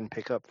 you can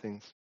pick up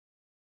things.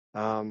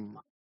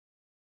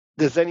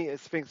 Does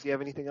Sphinx, do you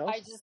have anything else?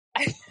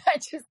 I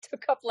just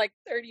took up like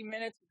 30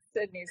 minutes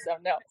with Sydney, so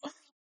no.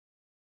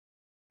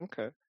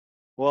 Okay.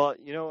 Well,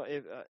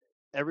 if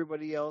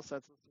everybody else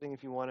that's listening,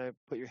 if you want to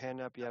put your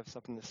hand up, you have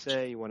something to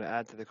say, you want to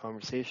add to the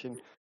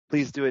conversation,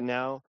 please do it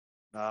now.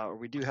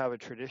 We do have a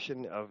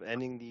tradition of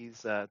ending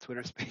these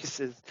Twitter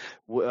Spaces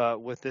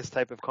with this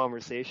type of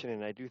conversation,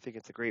 and I do think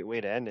it's a great way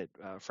to end it,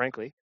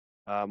 frankly,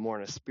 more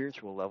on a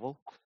spiritual level.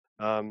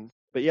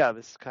 But yeah,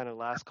 this is kind of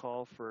last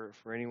call for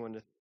anyone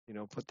to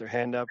put their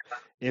hand up.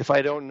 If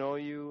I don't know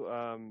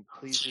you,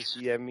 please just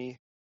DM me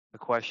a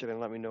question and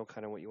let me know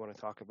kind of what you want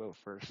to talk about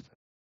first.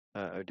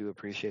 I do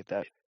appreciate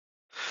that.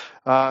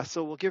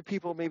 So we'll give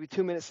people maybe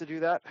 2 minutes to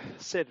do that.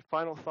 Sid,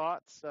 final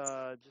thoughts,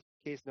 just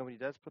in case nobody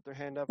does put their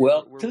hand up.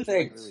 Well, where two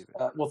things.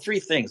 Three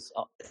things.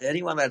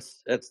 Anyone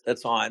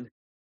that's on,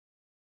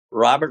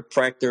 Robert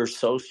Prechter,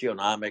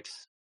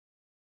 Socionomics,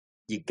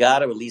 you got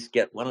to at least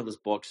get one of his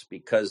books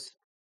because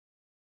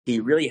he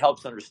really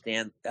helps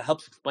explain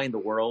the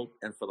world.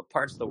 And for the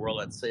parts of the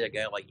world that say a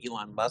guy like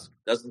Elon Musk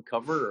doesn't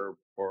cover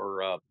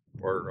or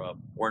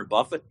Warren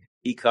Buffett,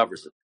 he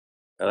covers it.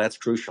 That's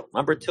crucial.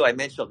 Number two, I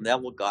mentioned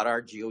Neville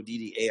Goddard,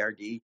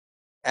 Goddard,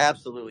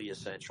 absolutely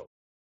essential.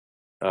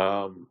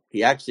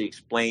 He actually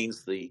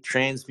explains the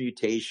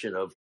transmutation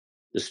of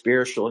the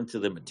spiritual into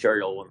the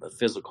material and the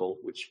physical,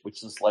 which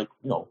is like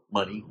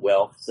money,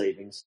 wealth,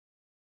 savings.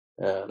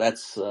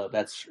 That's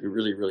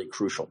really really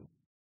crucial.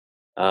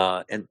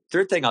 And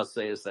third thing I'll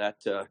say is that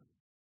the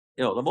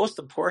most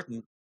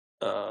important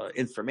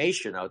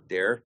information out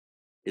there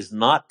is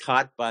not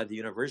taught by the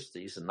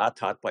universities and not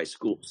taught by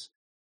schools.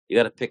 You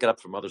got to pick it up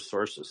from other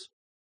sources.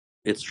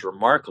 It's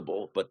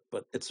remarkable, but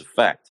it's a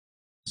fact.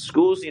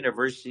 Schools and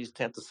universities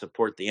tend to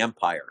support the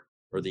empire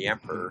or the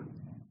emperor,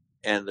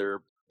 and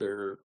they're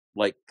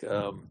like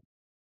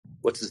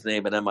what's his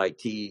name at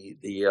MIT,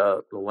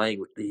 the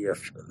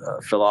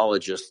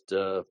philologist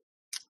Noam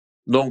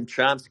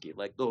Chomsky.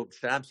 Like Noam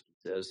Chomsky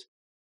says,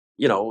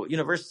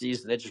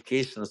 universities and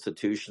education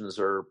institutions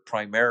are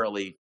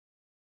primarily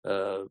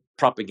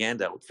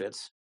propaganda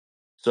outfits.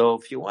 So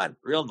if you want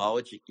real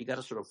knowledge, you got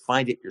to sort of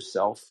find it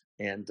yourself,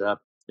 and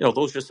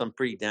those are some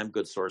pretty damn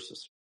good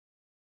sources.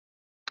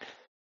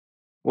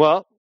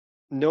 Well,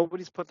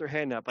 nobody's put their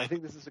hand up. I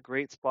think this is a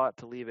great spot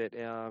to leave it.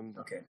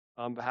 Okay.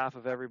 On behalf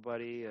of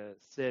everybody,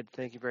 Sid,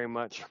 thank you very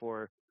much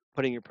for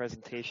putting your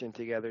presentation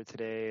together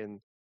today,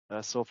 and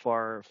so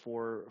far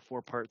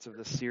four parts of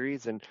the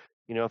series. And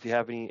if you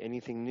have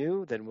anything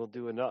new, then we'll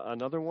do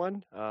another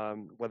one,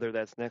 whether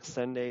that's next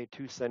Sunday,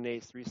 2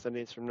 Sundays, 3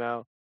 Sundays from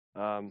now.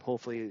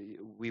 Hopefully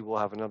we will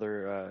have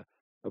another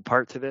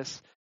part to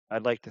this.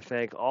 I'd like to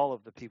thank all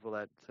of the people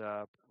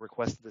that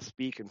requested to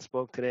speak and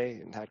spoke today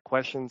and had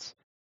questions.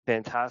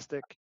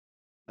 Fantastic.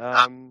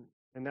 And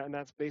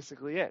that's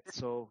basically it.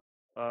 So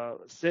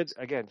Sid,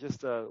 again,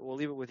 just we'll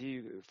leave it with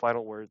you.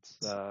 Final words,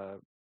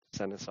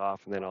 send us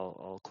off, and then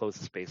I'll close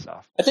the space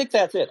off. I think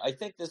that's it. I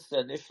think this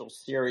initial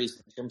series,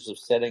 in terms of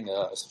setting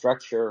a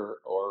structure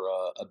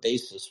or a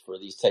basis for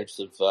these types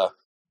of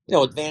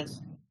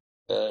advanced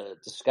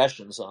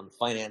discussions on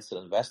finance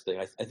and investing,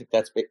 I think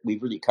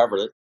we've really covered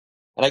it.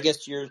 And I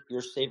guess you're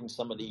saving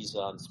some of these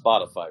on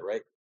Spotify,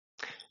 right?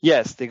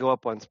 Yes, they go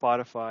up on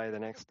Spotify the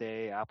next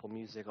day, Apple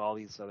Music, all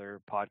these other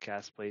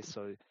podcast places.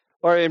 So,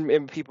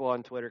 and people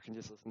on Twitter can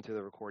just listen to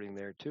the recording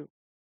there too.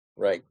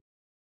 Right.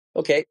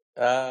 Okay.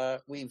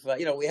 We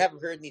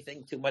haven't heard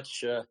anything too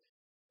much the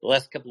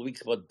last couple of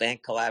weeks about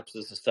bank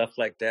collapses and stuff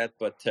like that,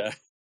 but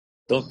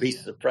don't be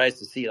surprised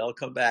to see it all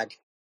come back.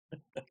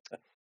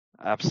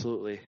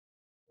 Absolutely.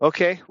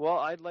 Okay, well,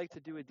 I'd like to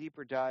do a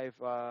deeper dive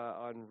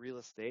on real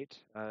estate,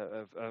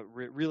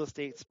 real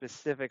estate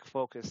specific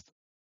focused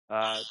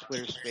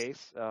Twitter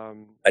space.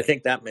 I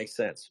think that makes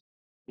sense.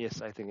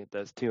 Yes, I think it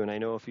does too. And I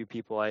know a few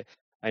people.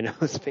 I know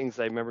things.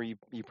 I remember you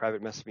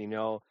private messaged me.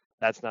 No,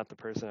 that's not the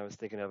person I was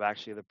thinking of.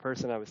 Actually, the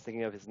person I was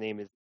thinking of, his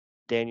name is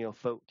Daniel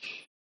Foch.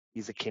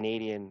 He's a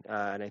Canadian,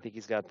 and I think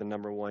he's got the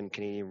 #1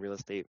 Canadian real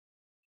estate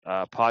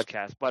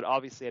podcast. But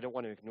obviously, I don't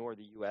want to ignore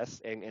the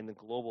U.S. and the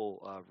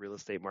global real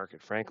estate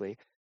market, frankly,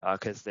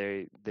 because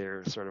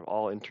they're sort of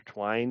all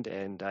intertwined.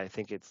 And I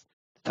think to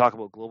talk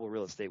about global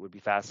real estate would be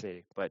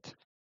fascinating. But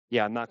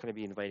yeah, I'm not going to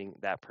be inviting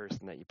that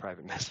person that you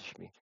private messaged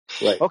me.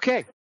 Right.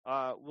 Okay.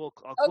 I'll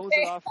close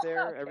it off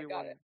there. Okay,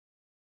 Everyone,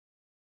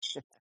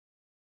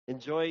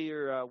 enjoy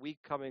your week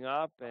coming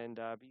up, and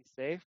be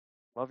safe.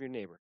 Love your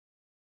neighbor.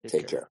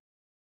 Take care.